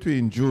difference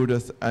between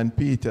Judas and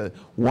Peter,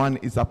 one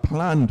is a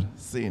planned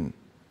sin.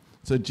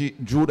 So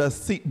Judas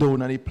sit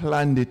down and he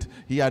planned it.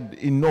 He had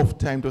enough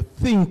time to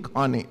think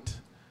on it.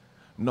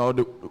 Now,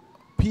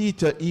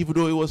 Peter, even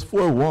though he was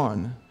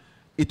forewarned,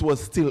 it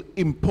was still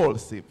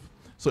impulsive.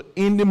 So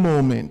in the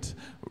moment,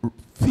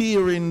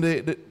 fearing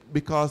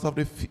because of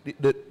the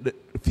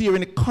fearing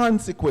the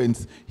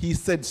consequence, he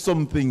said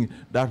something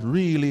that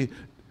really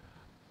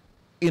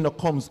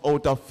comes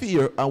out of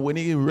fear. And when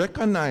he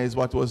recognized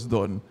what was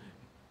done,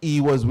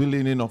 he was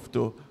willing enough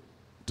to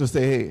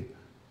say, hey,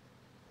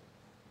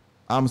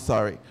 I'm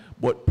sorry.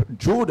 But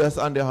Judas,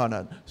 on the other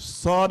hand,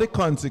 saw the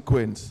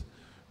consequence,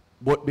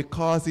 but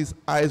because his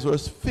eyes were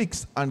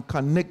fixed and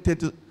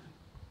connected to,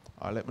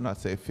 or let me not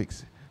say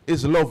fix,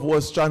 his love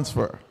was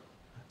transfer.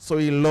 So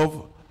he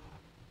loved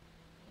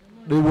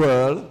the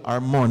world or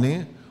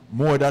money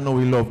more than how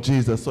he loved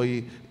Jesus.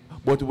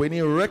 But when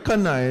you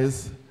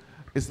recognize,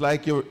 it's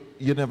like you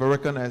never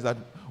recognize that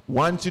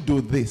once you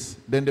do this,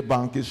 then the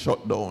bank is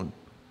shut down.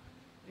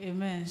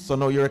 Amen. So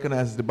now you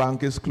recognize the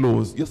bank is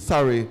closed. You're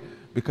sorry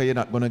because you're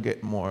not going to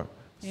get more.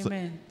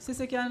 Amen.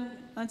 Sister,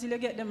 until you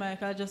get the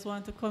mic, I just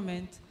want to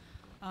comment.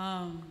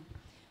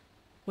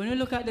 When you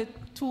look at the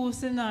two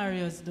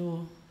scenarios,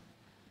 though,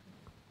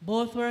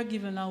 both were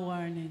given a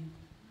warning.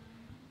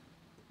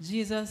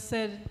 Jesus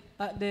said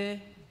at the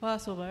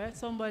Passover, right?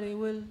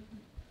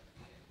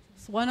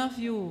 One of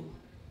you,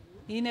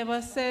 he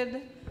never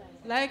said,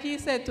 like he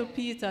said to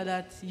Peter,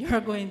 that you're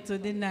going to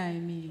deny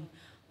me.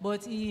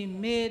 But he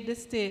made the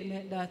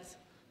statement that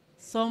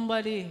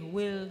somebody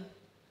will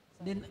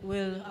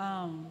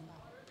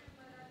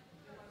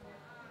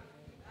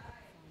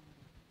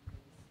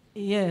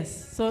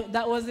yes, so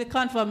that was the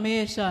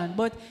confirmation.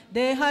 But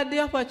they had the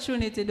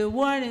opportunity, the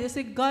warning. You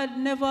see, God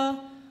never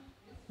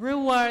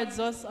rewards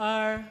us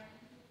or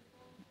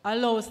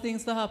allows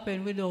things to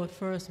happen without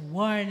first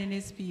warning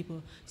his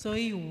people. So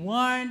he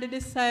warned the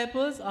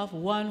disciples of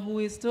one who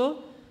is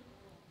to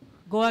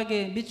go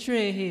again,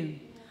 betray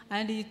him.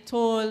 And he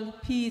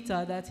told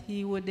Peter that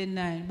he would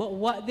deny him. But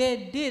what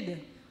they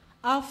did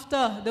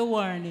after the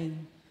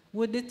warning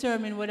would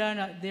determine whether or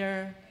not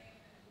their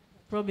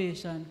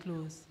probation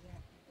closed.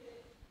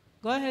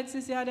 Go ahead,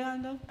 Sissy, you had a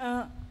hand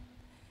up?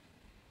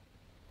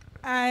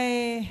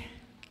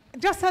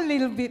 Just a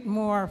little bit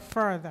more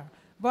further,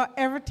 but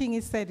everything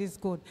he said is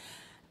good.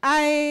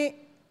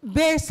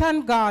 Based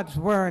on God's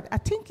word, I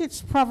think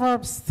it's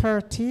Proverbs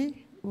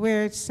 30,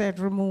 where it said,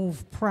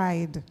 remove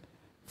pride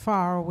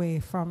far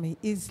away from me.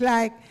 It's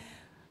like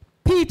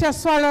Peter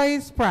swallowed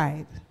his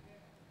pride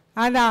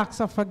and asked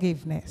for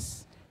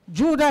forgiveness.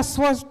 Judas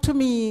was, to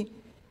me,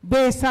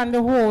 based on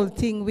the whole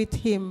thing with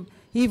him,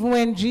 even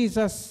when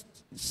Jesus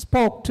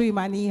spoke to him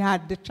and he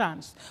had the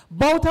chance.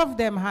 Both of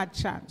them had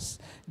chance.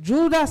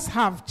 Judas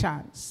had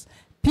chance.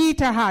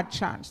 Peter had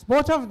chance.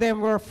 Both of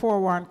them were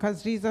forewarned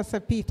because Jesus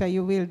said, Peter,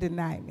 you will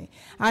deny me.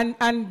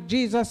 And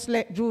Jesus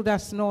let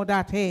Judas know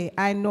that, hey,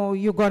 I know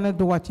you're going to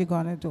do what you're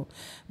going to do.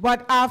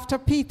 But after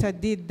Peter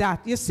did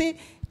that, you see,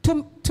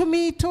 to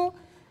me, to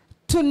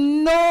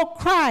know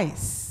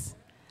Christ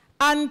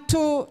and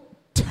to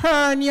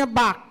turn your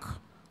back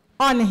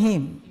on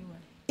him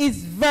is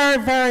very,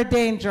 very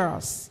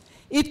dangerous.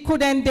 It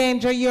could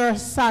endanger your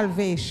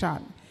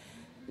salvation.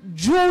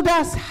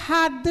 Judas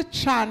had the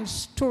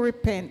chance to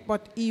repent,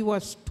 but he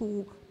was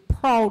too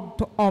proud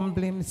to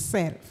humble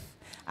himself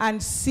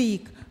and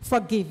seek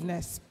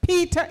forgiveness.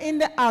 Peter, in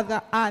the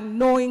other hand,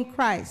 knowing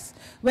Christ,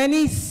 when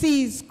he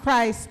sees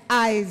Christ's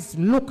eyes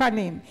look on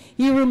him,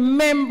 he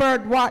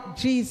remembered what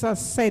Jesus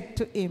said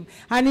to him.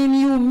 And in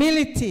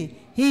humility,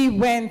 he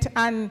went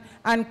and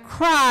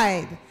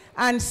cried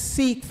and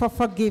seek for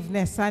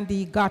forgiveness, and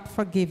he got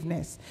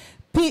forgiveness.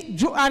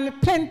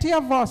 And plenty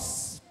of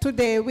us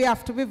today, we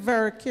have to be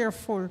very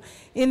careful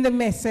in the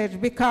message,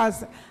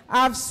 because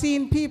I've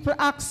seen people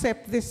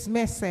accept this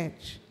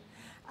message.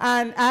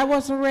 And I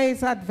was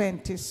raised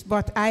Adventist,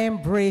 but I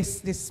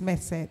embraced this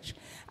message.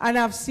 And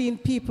I've seen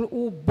people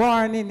who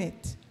born in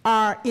it,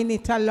 are in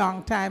it a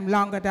long time,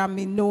 longer than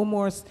me, know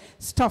more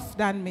stuff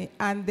than me.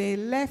 And they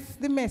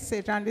left the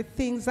message and the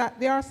things that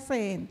they are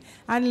saying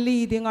and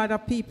leading other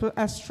people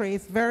astray.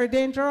 It's very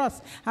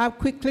dangerous. I'm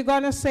quickly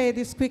going to say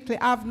this quickly.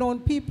 I've known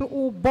people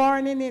who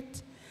born in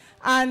it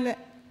and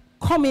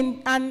come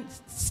in and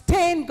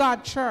stay in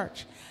God's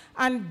church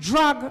and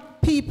drag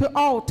people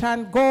out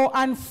and go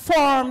and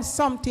form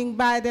something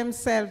by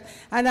themselves.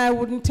 And I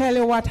wouldn't tell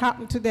you what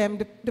happened to them.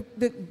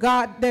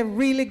 They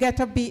really get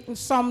a beating.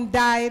 Some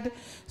died.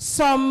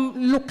 Some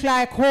look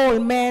like whole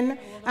men.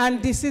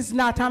 And this is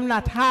not, I'm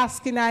not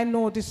asking, I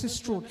know this is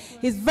true.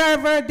 It's very,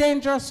 very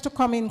dangerous to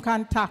come in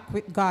contact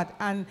with God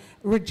and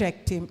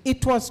reject him.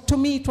 It was, to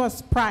me, it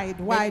was pride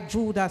why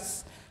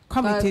Judas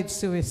committed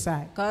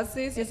suicide. Because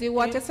you see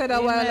what you said a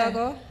while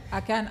ago? I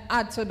can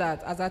add to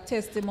that as a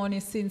testimony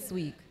since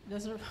week.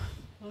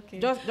 Okay.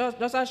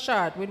 Just a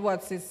short with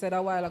what sis said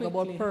a while ago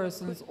about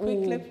persons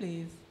who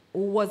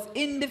was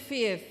in the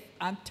faith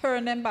and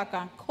turned them back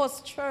and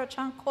cussed church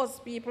and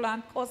cussed people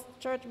and cussed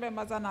church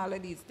members and all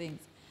of these things.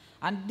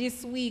 And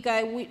this week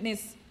I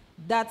witnessed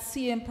that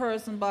same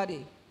person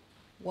body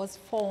was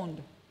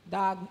found.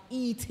 Dog,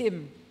 eat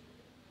him.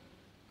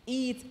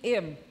 Eat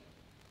him.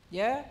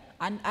 Yeah?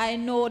 And I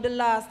know the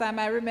last time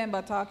I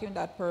remember talking to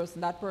that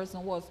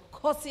person was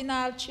cussing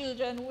all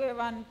children,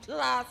 whoever, and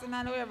classing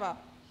and whoever.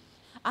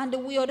 And the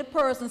way the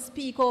person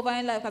speak over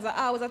in life, because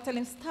I always tell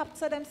him, stop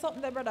say them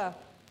something there, brother.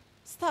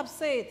 Stop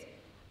say it.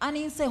 And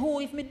he say, oh,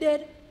 if me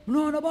dead,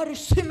 no, nobody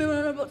see me,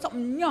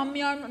 something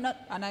yummy. And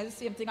I the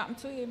same thing happened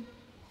to him.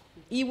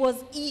 He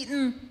was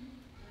eating.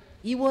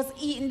 He was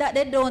eating that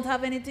they don't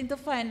have anything to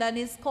find on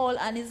his skull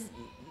and his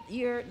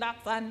ear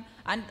locks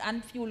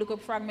and few little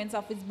fragments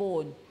of his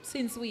bone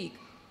since week.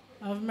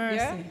 Of mercy.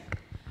 Yeah?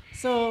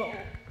 So,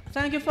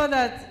 thank you for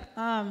that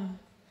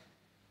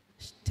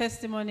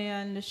testimony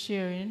and the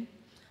sharing.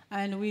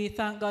 And we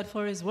thank God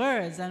for his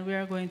words. And we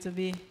are going to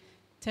be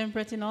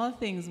temperate in all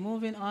things.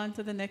 Moving on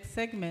to the next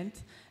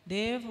segment.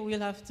 Dave,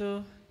 we'll have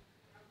to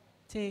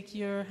take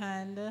your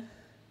hand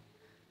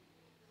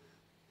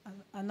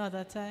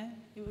another time.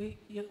 We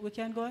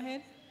can go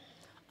ahead?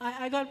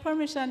 I got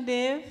permission,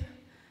 Dave.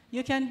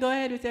 You can go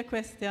ahead with your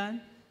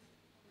question.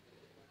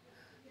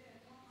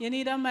 You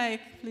need a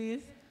mic,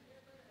 please.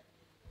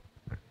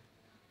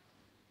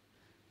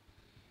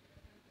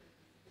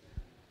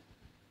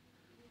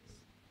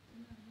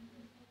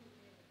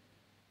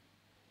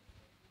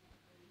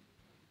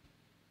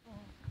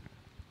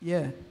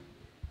 Yeah.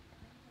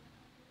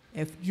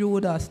 If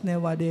Judas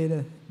never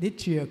did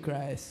betray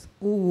Christ,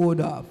 who would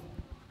have?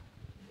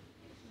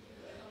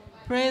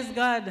 Praise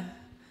God.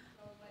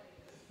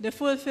 The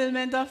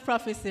fulfillment of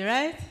prophecy,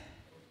 right?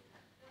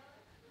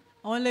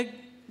 Only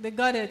the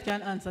Godhead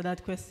can answer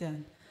that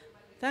question.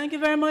 Thank you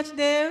very much,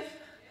 Dave.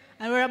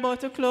 And we're about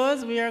to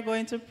close. We are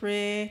going to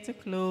pray to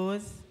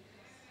close.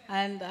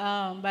 And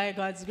by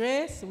God's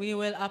grace, we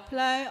will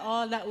apply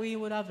all that we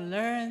would have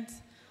learned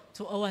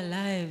to our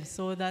lives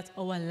so that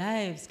our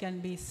lives can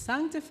be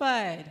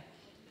sanctified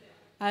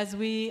as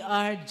we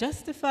are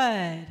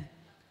justified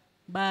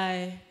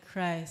by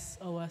Christ,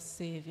 our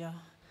Savior.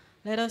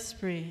 Let us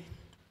pray.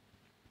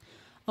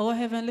 Our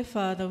Heavenly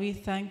Father, we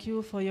thank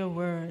you for your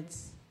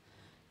words.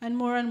 And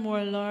more,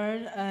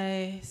 Lord,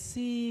 I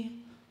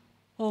see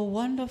how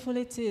wonderful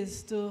it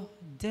is to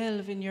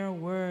delve in your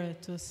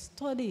word, to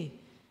study,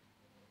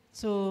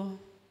 to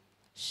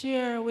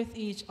share with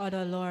each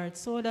other, Lord,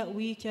 so that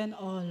we can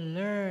all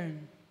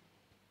learn.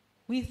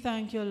 We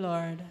thank you,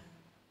 Lord,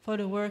 for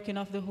the working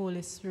of the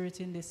Holy Spirit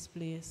in this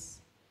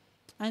place.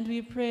 And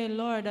we pray,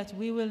 Lord, that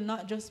we will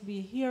not just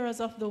be hearers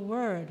of the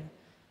word,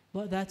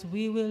 but that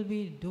we will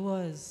be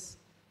doers,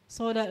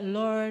 so that,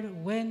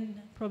 Lord,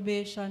 when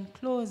probation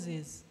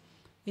closes,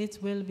 it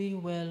will be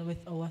well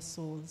with our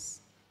souls.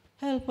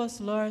 Help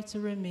us, Lord, to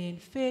remain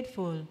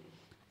faithful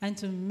and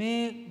to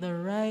make the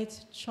right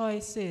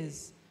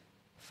choices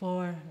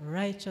for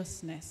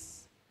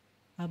righteousness.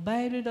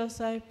 Abide with us,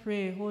 I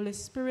pray. Holy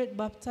Spirit,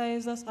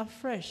 baptize us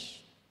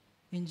afresh.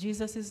 In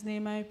Jesus'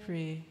 name I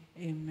pray.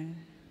 Amen.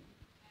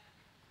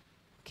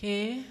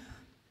 Okay.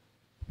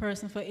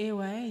 Person for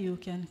AY, you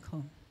can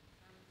come.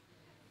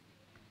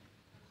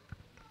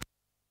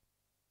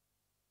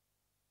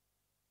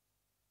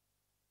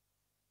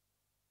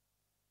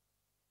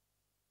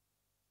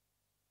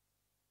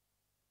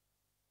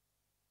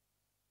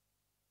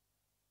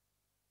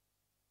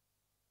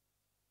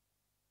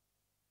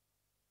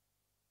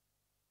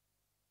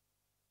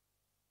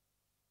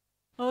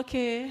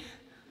 Okay,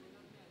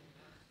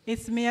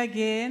 it's me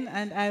again,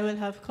 and I will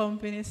have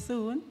company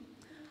soon.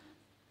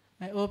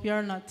 I hope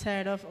you're not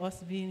tired of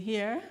us being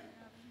here,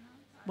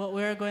 but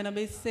we're going to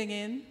be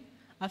singing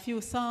a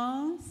few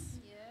songs.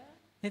 Yeah.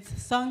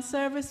 It's song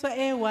service for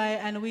AY,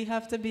 and we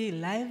have to be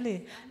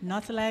lively,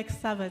 not like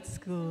Sabbath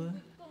school.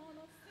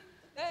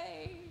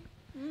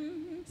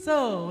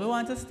 So we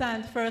want to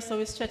stand first, so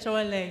we stretch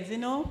our legs, you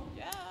know?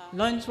 Yeah.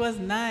 Lunch was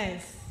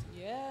nice.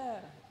 Yeah.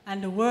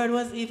 And the word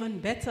was even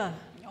better.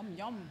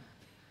 Yum.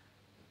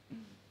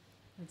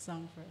 Let's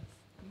song first.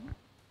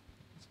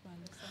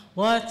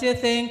 What you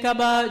think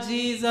about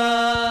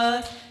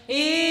Jesus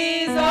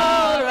is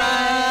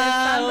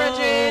alright.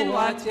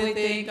 What you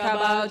think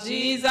about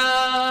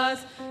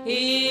Jesus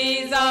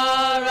is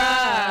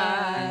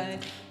alright.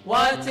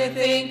 What you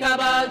think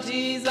about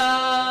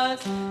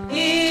Jesus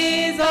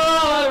is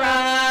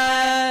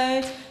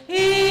alright.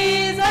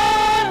 He's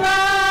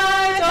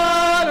alright,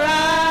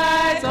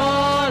 alright,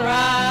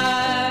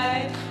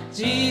 alright.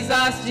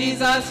 Jesus,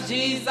 Jesus,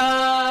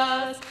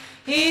 Jesus,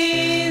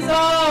 he's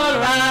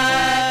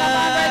alright. Come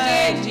on,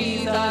 Bridget.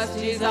 Jesus,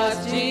 Jesus,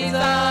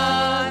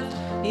 Jesus,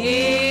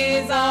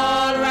 he's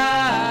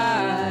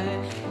alright.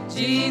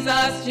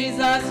 Jesus,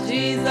 Jesus,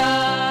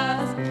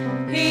 Jesus,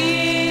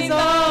 he's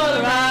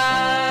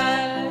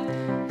alright.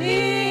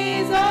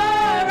 He's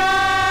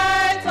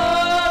alright,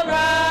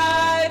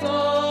 alright,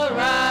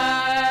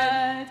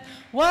 alright.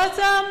 What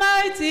a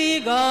mighty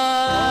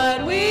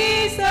God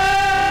we serve.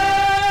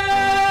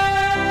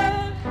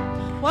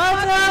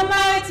 What a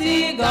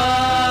mighty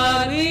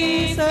God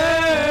we serve.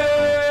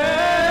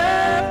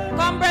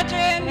 Come,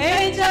 brethren.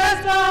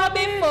 Angels bow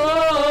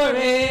before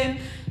him.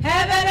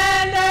 Heaven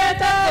and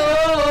earth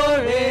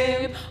adore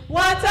him.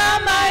 What a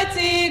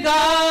mighty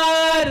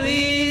God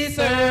we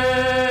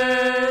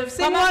serve.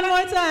 Sing one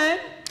more time.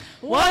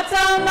 What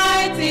a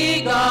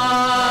mighty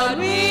God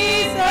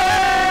we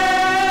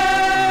serve.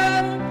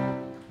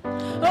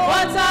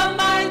 What a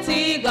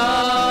mighty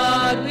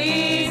God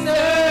we serve.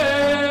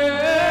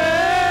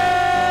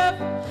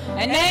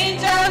 And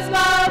angels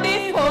bow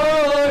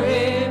before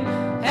him.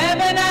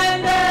 Heaven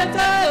and earth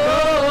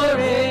adore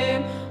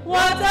him.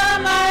 What a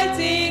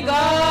mighty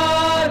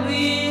God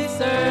we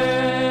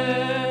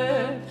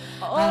serve.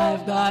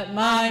 I've got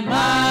my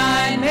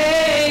mind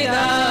made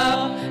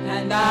up,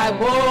 and I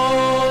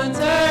won't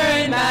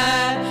turn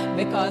back,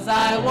 because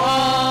I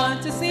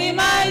want to see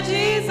my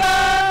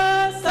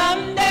Jesus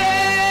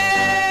someday.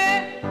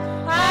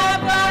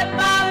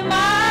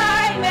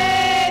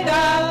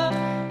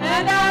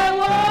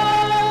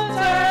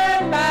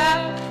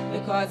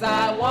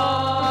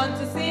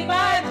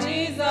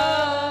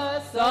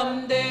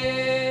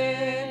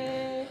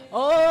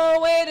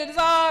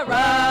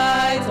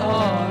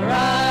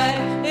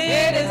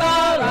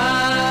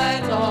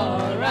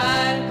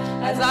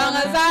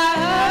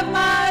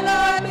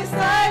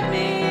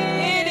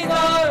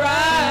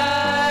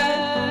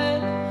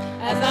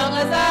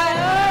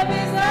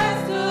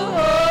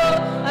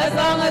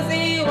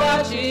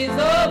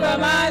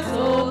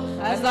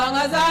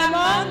 long as I'm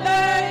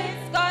under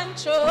his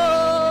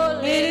control,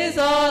 it is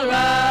all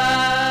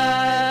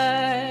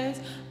right.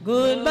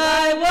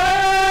 Goodbye, world.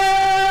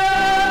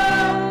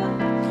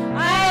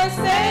 I'll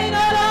stay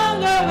no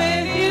longer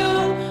with you.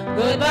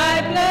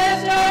 Goodbye,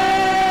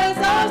 pleasures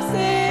of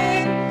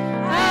sin.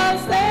 I'll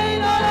stay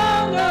no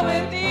longer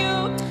with you.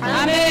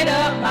 I made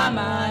up my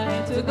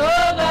mind to go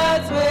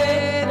God's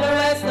way the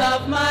rest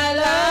of my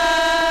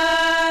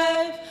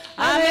life.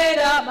 I made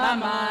up my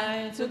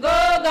mind to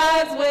go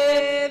God's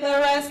way the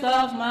rest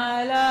of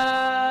my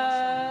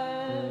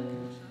life.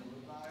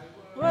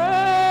 World,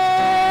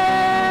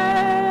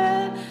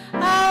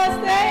 I'll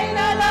stay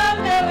no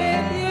longer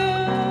with you.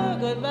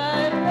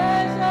 Goodbye,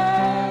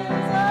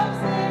 pleasures of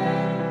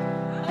sin.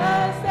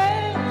 I'll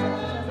stay.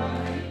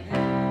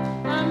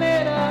 I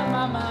made up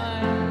my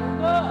mind to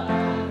go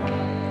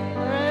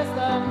the rest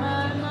of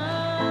my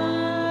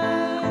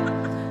mind.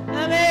 I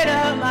made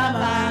up my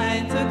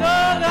mind to go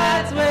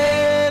God's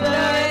way the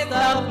rest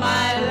of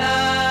my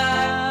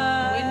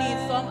life. we need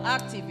some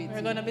activity.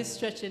 We're going to be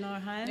stretching our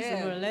hands Yeah.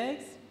 and our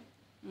legs.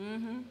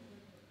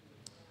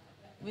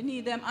 We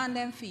need them on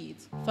them feet.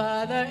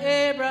 Father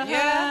Abraham.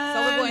 Yeah, so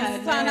we're going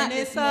to stand at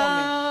this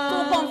moment.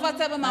 Too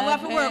comfortable, man. We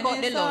have to work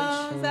out the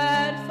lunch.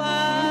 And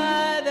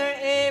Father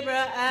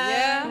Abraham.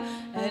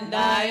 Yeah. And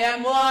I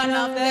am one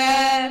of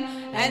them.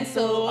 And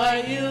so are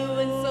you.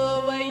 And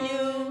so are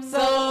you.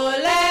 So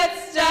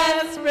let's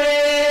just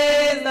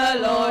praise the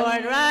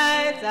Lord,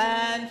 right?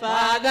 And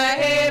Father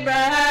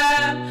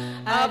Abraham.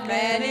 Of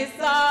many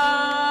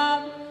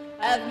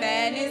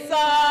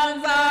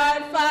songs, our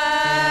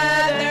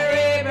Father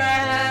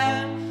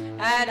Abraham,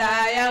 and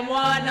I am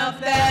one of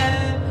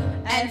them,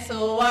 and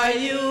so are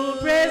you.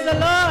 Praise the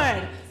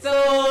Lord. So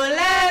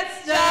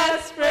let's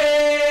just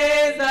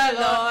praise the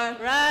Lord,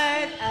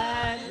 right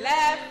and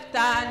left,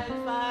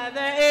 and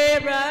Father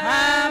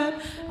Abraham.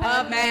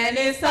 of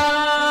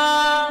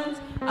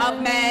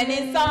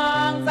many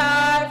songs,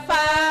 our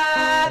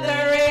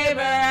Father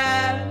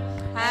Abraham,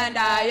 And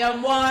I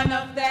am one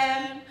of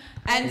them,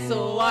 and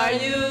so are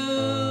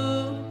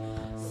you.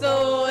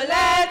 So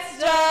let's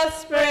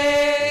just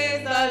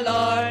praise the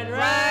Lord,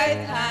 right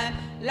hand,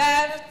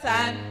 left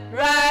hand,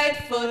 right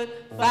foot,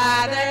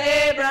 Father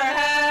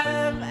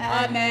Abraham.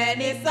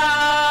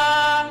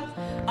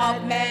 Of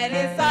many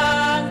songs,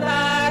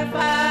 our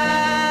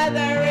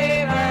Father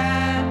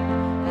Abraham.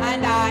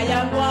 And I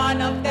am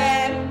one of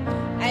them,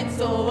 and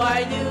so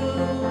are you.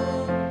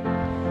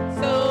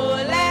 So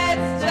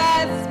let's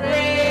just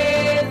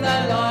praise the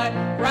Lord,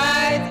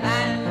 right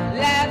hand,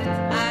 left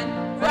hand,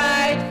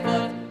 right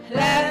foot,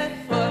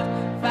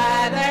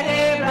 Father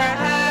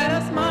Abraham.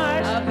 Let's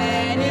march. Of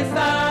many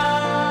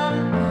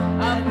songs,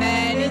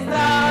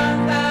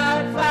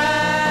 our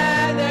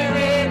Father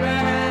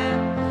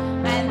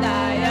Abraham. And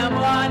I am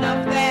one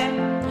of them,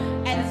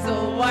 and so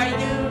are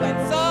you, and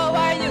so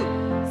are you.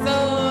 So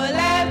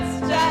let's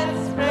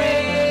just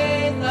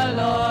praise the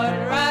Lord,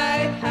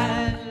 right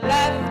hand,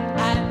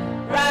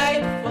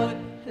 right foot,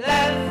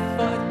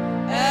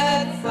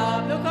 heads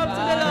up. Look up to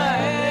the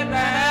Lord.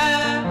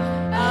 Abraham,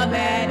 of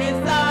many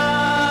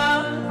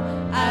songs,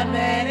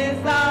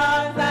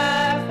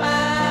 our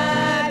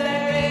Father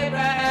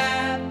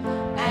Abraham,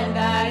 and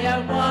I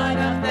am one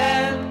of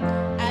them,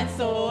 and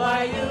so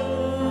are you.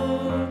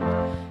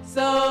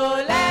 So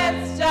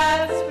let's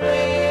just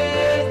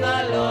praise the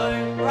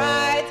Lord,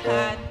 right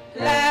hand,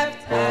 right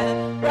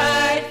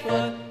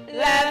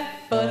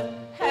foot,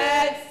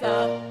 heads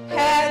up,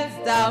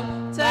 heads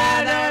down,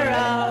 turn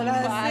around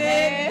and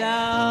sit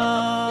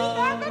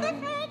down.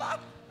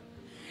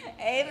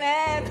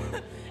 Amen.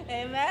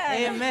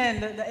 Amen.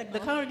 Amen. The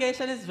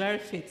congregation is very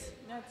fit.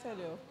 I tell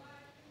you.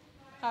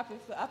 Happy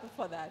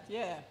for that,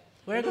 yeah.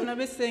 We're going to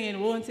be singing,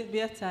 Won't It Be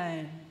a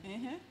Time?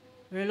 Uh-huh.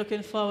 We're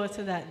looking forward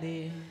to that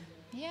day.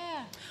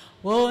 Yeah.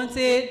 Won't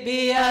it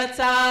be a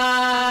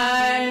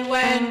time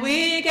when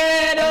we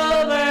get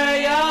over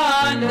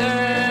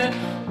yonder?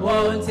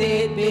 Won't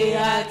it be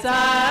a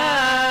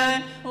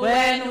time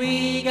when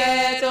we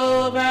get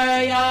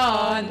over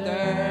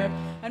yonder?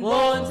 And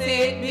won't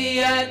it be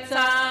a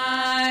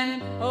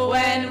time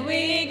when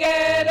we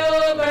get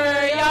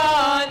over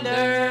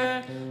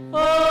yonder?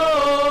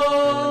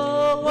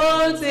 Oh,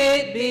 won't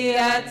it be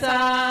a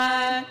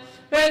time?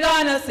 We're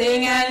gonna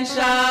sing and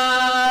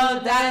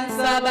shout, dance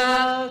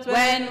about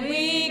when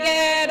we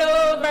get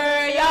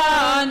over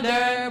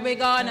yonder. We're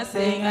gonna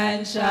sing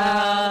and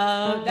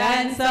shout,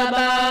 dance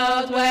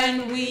about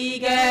when we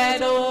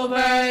get over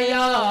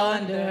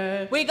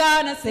yonder. We're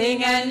gonna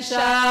sing and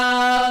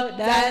shout,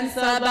 dance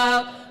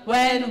about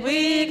when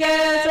we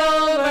get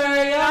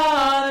over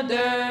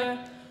yonder.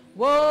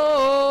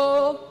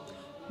 Whoa,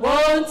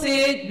 won't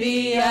it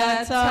be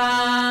a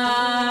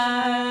time?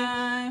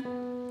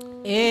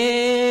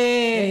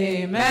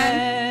 Amen.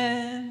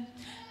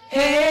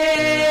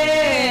 Amen.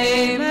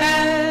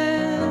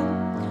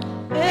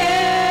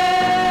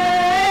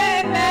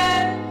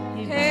 Amen.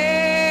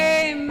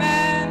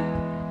 Amen.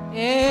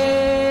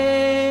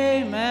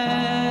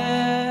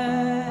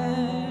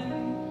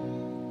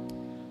 Amen.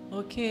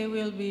 Okay,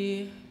 we'll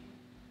be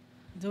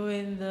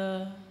doing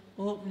the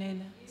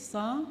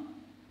song,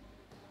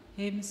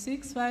 hymn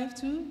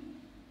 652.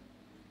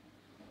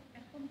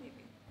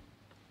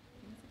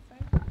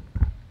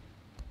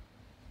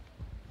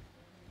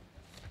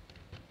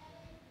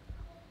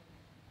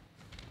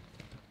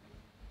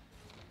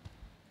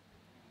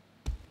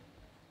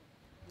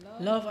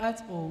 Love at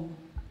Home.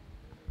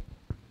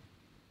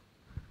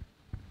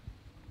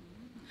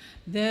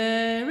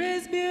 There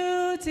is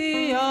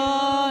beauty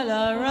all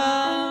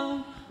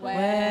around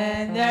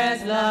when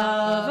there's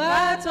love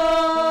at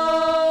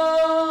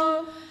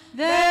home.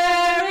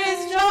 There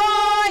is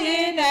joy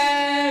in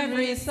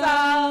every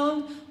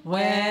sound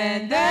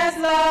when there's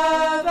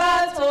love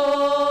at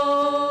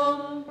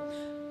home.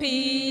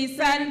 Peace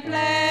and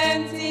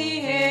plenty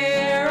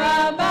here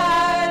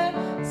abide,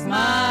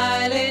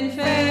 smiling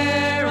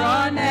fair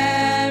on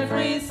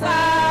every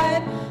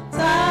side.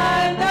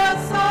 Time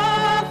does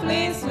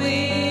softly,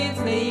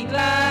 sweetly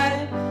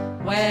glide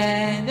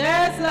when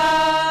there's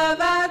love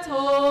at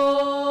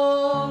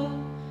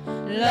home.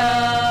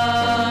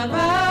 Love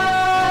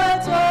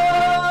at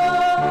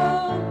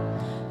home.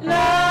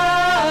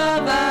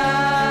 Love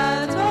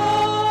at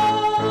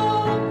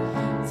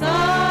home.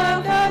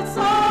 Time does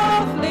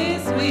softly,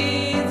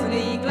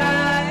 sweetly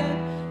glide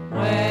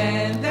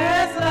when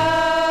there's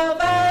love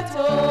at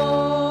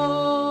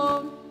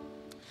home.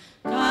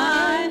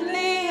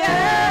 Kindly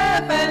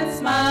heaven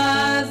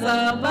smiles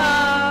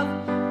above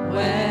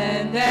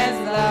when there's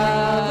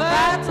love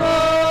at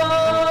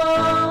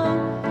home.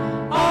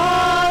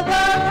 All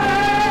the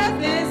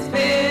earth is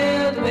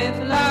filled with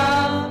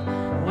love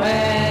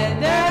when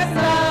there's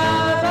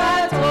love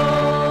at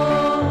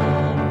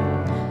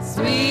home.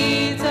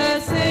 Sweeter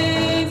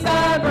sings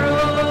our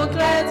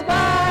brooklets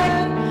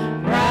by,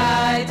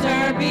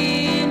 brighter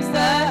beams the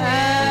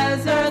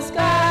azure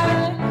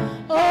sky.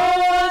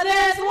 Oh,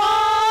 there's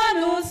one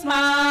who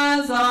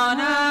smiles on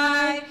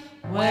high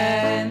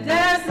when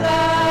there's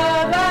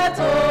love at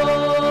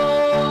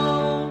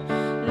home.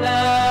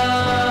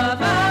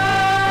 Love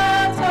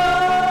at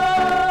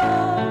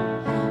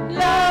home.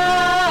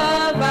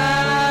 Love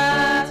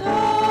at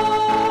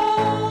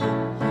home.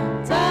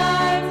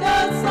 Time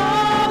does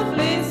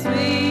softly,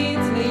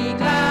 sweetly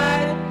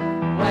glide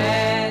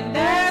when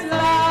there's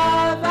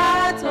love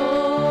at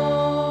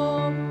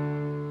home.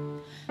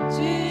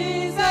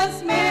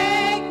 Jesus,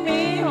 make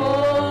me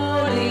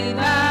wholly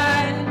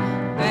thine,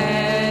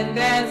 then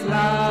there's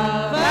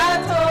love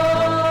at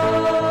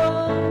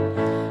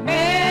home.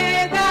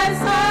 May thy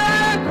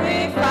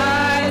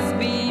sacrifice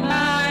be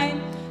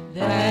mine,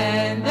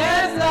 then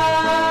there's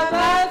love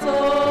at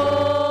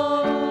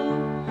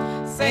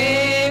home.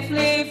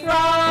 Safely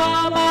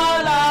from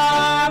all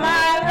harm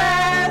I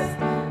rest,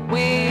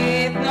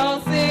 with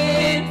no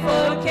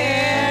sinful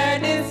care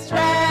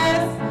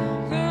distress.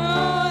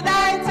 Through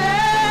thy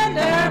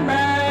tender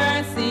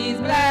mercies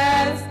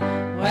blessed,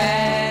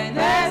 when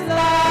there's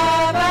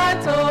love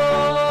at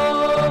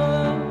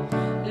home.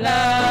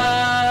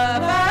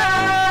 Love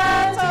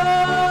at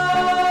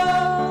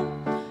home.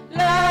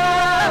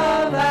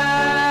 Love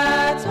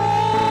at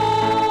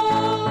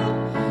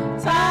home.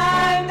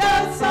 Time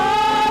does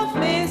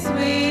softly,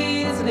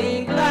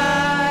 sweetly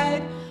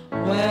glide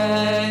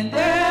when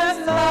there's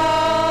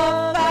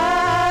love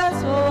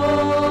at home.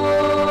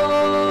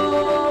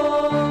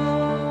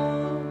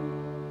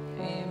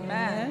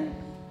 Amen.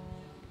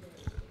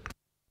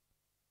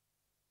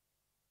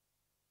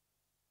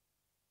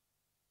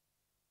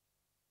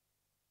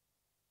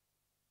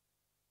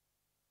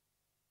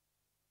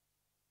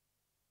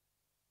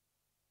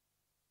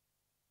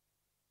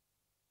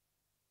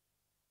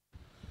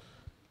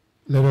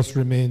 Let us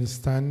remain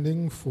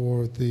standing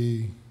for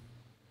the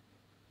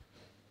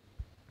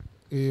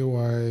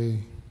AY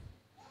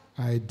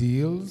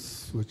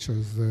ideals, which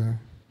is the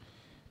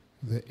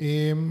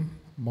aim,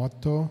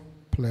 motto,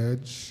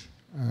 pledge,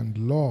 and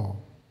law.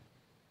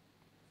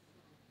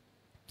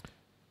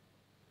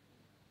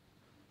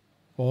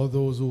 All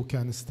those who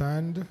can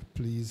stand,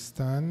 please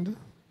stand,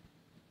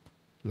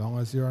 long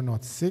as you are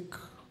not sick.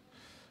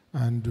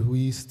 And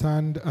we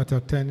stand at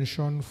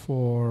attention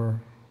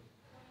for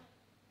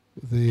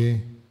the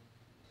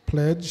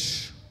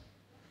pledge.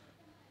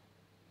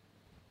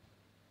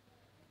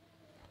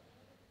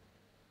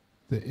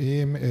 The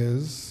aim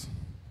is,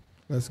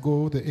 let's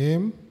go, the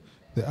aim,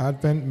 the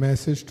Advent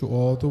message to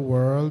all the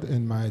world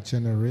in my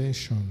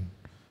generation.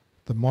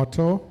 The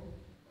motto,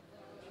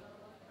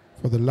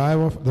 for the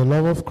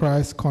love of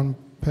Christ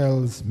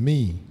compels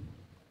me.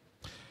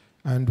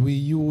 And we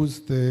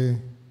use the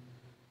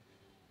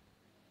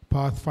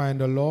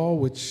Pathfinder law,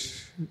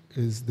 which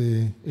is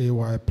the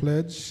AY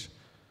pledge.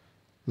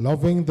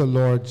 Loving the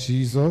Lord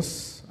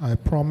Jesus, I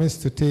promise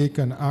to take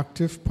an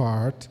active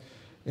part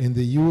in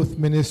the youth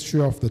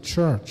ministry of the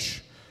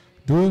church,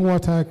 doing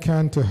what I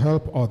can to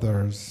help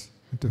others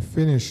and to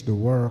finish the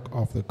work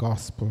of the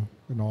gospel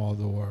in all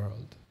the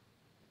world.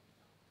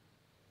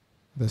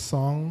 The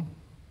song,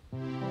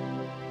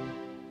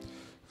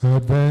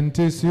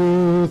 Adventist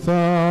youth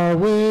are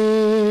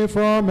we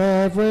from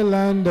every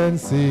land and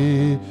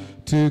sea,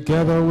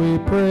 Together we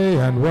pray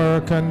and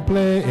work and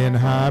play in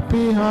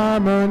happy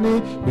harmony.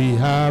 We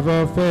have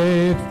a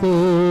faith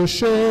to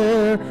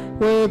share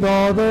with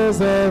others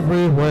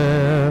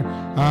everywhere.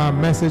 A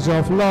message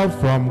of love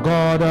from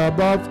God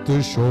above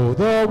to show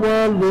the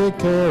world we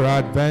care.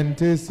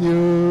 Adventist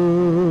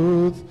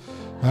youth,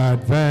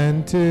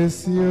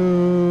 Adventist youth.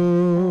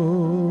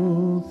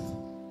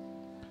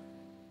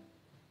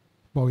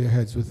 Bow your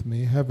heads with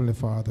me. Heavenly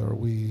Father,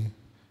 we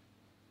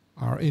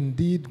are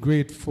indeed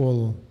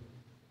grateful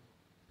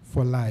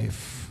for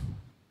life.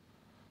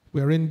 We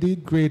are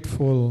indeed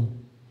grateful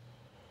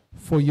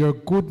for your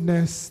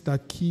goodness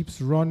that keeps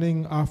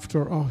running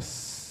after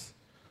us,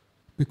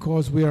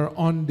 because we are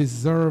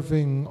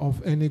undeserving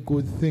of any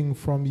good thing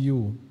from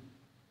you.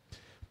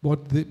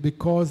 But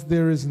because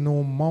there is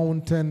no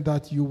mountain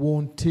that you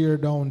won't tear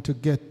down to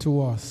get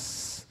to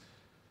us,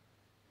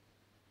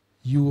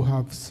 you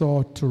have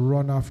sought to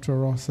run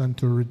after us and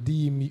to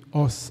redeem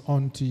us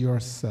unto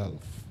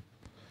yourself.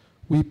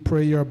 We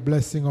pray your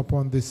blessing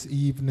upon this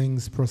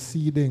evening's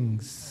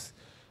proceedings,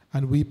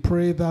 and we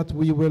pray that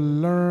we will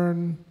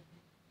learn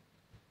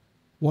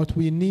what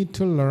we need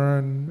to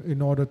learn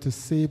in order to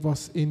save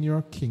us in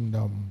your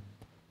kingdom.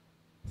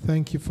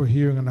 Thank you for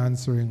hearing and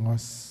answering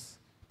us.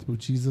 Through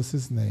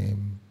Jesus'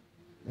 name,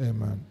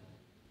 amen.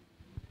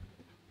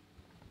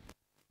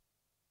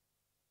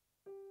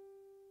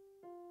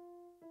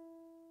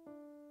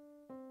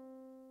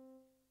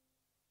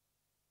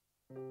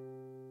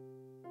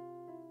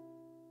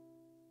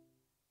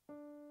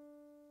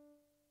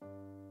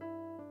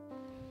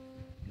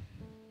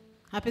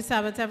 Happy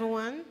Sabbath,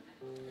 everyone.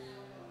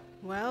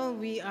 Well,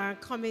 we are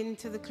coming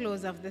to the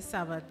close of the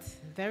Sabbath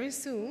very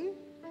soon.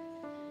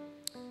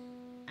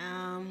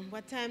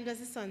 What time does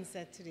the sun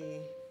set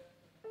today?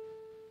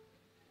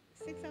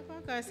 6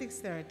 o'clock or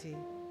 6:30?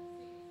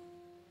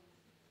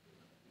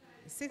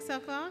 6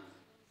 o'clock?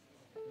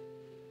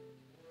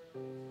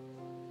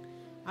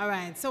 All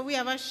right, so we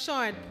have a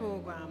short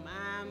program.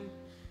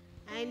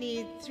 I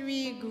need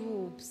 3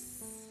 groups.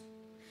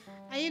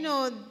 And you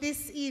know,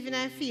 this evening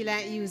I feel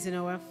like using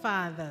our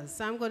fathers.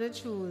 So I'm going to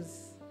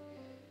choose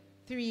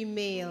 3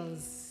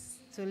 males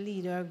to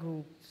lead our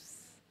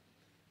groups.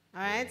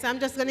 All right, so I'm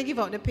just going to give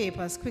out the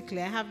papers quickly.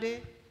 I have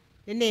the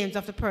names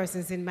of the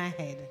persons in my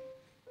head.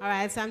 All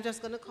right, so I'm just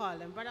going to call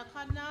them. Brother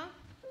Codner,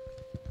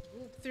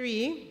 group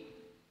 3.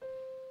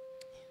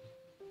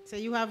 So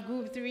you have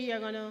group 3, you're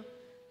going to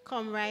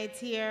come right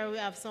here. We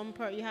have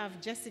you have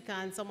Jessica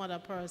and some other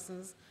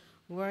persons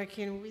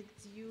working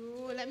with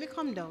you. Let me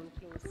come down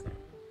closer.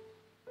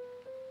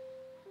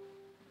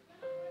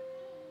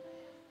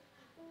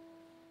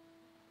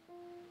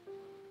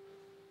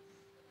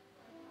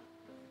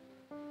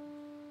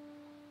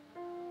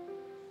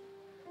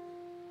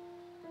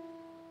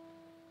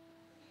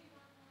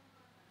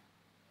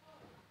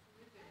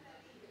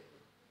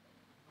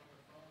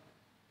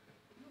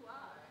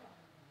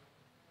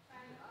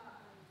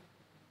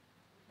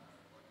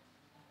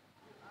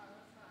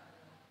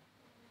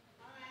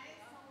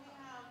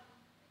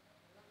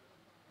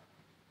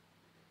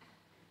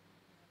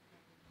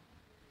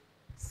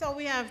 So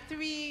we have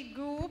 3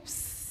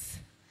 groups,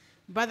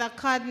 Brother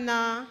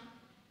Codner,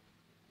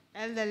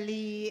 Elder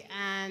Lee,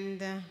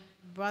 and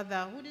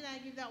Brother, who did I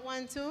give that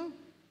one to?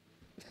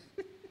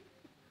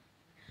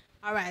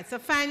 All right, so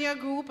find your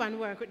group and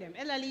work with them.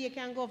 Elder Lee, you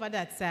can go over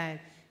that side.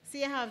 See,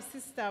 you have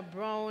Sister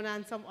Brown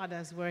and some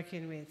others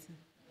working with.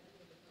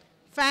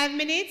 5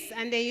 minutes,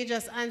 and then you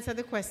just answer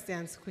the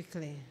questions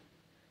quickly.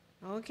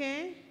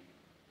 Okay?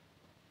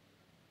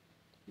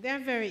 They're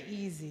very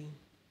easy.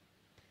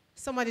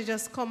 Somebody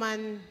just come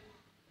and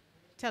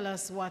tell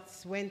us what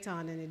went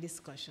on in the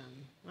discussion.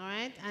 All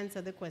right?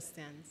 Answer the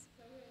questions.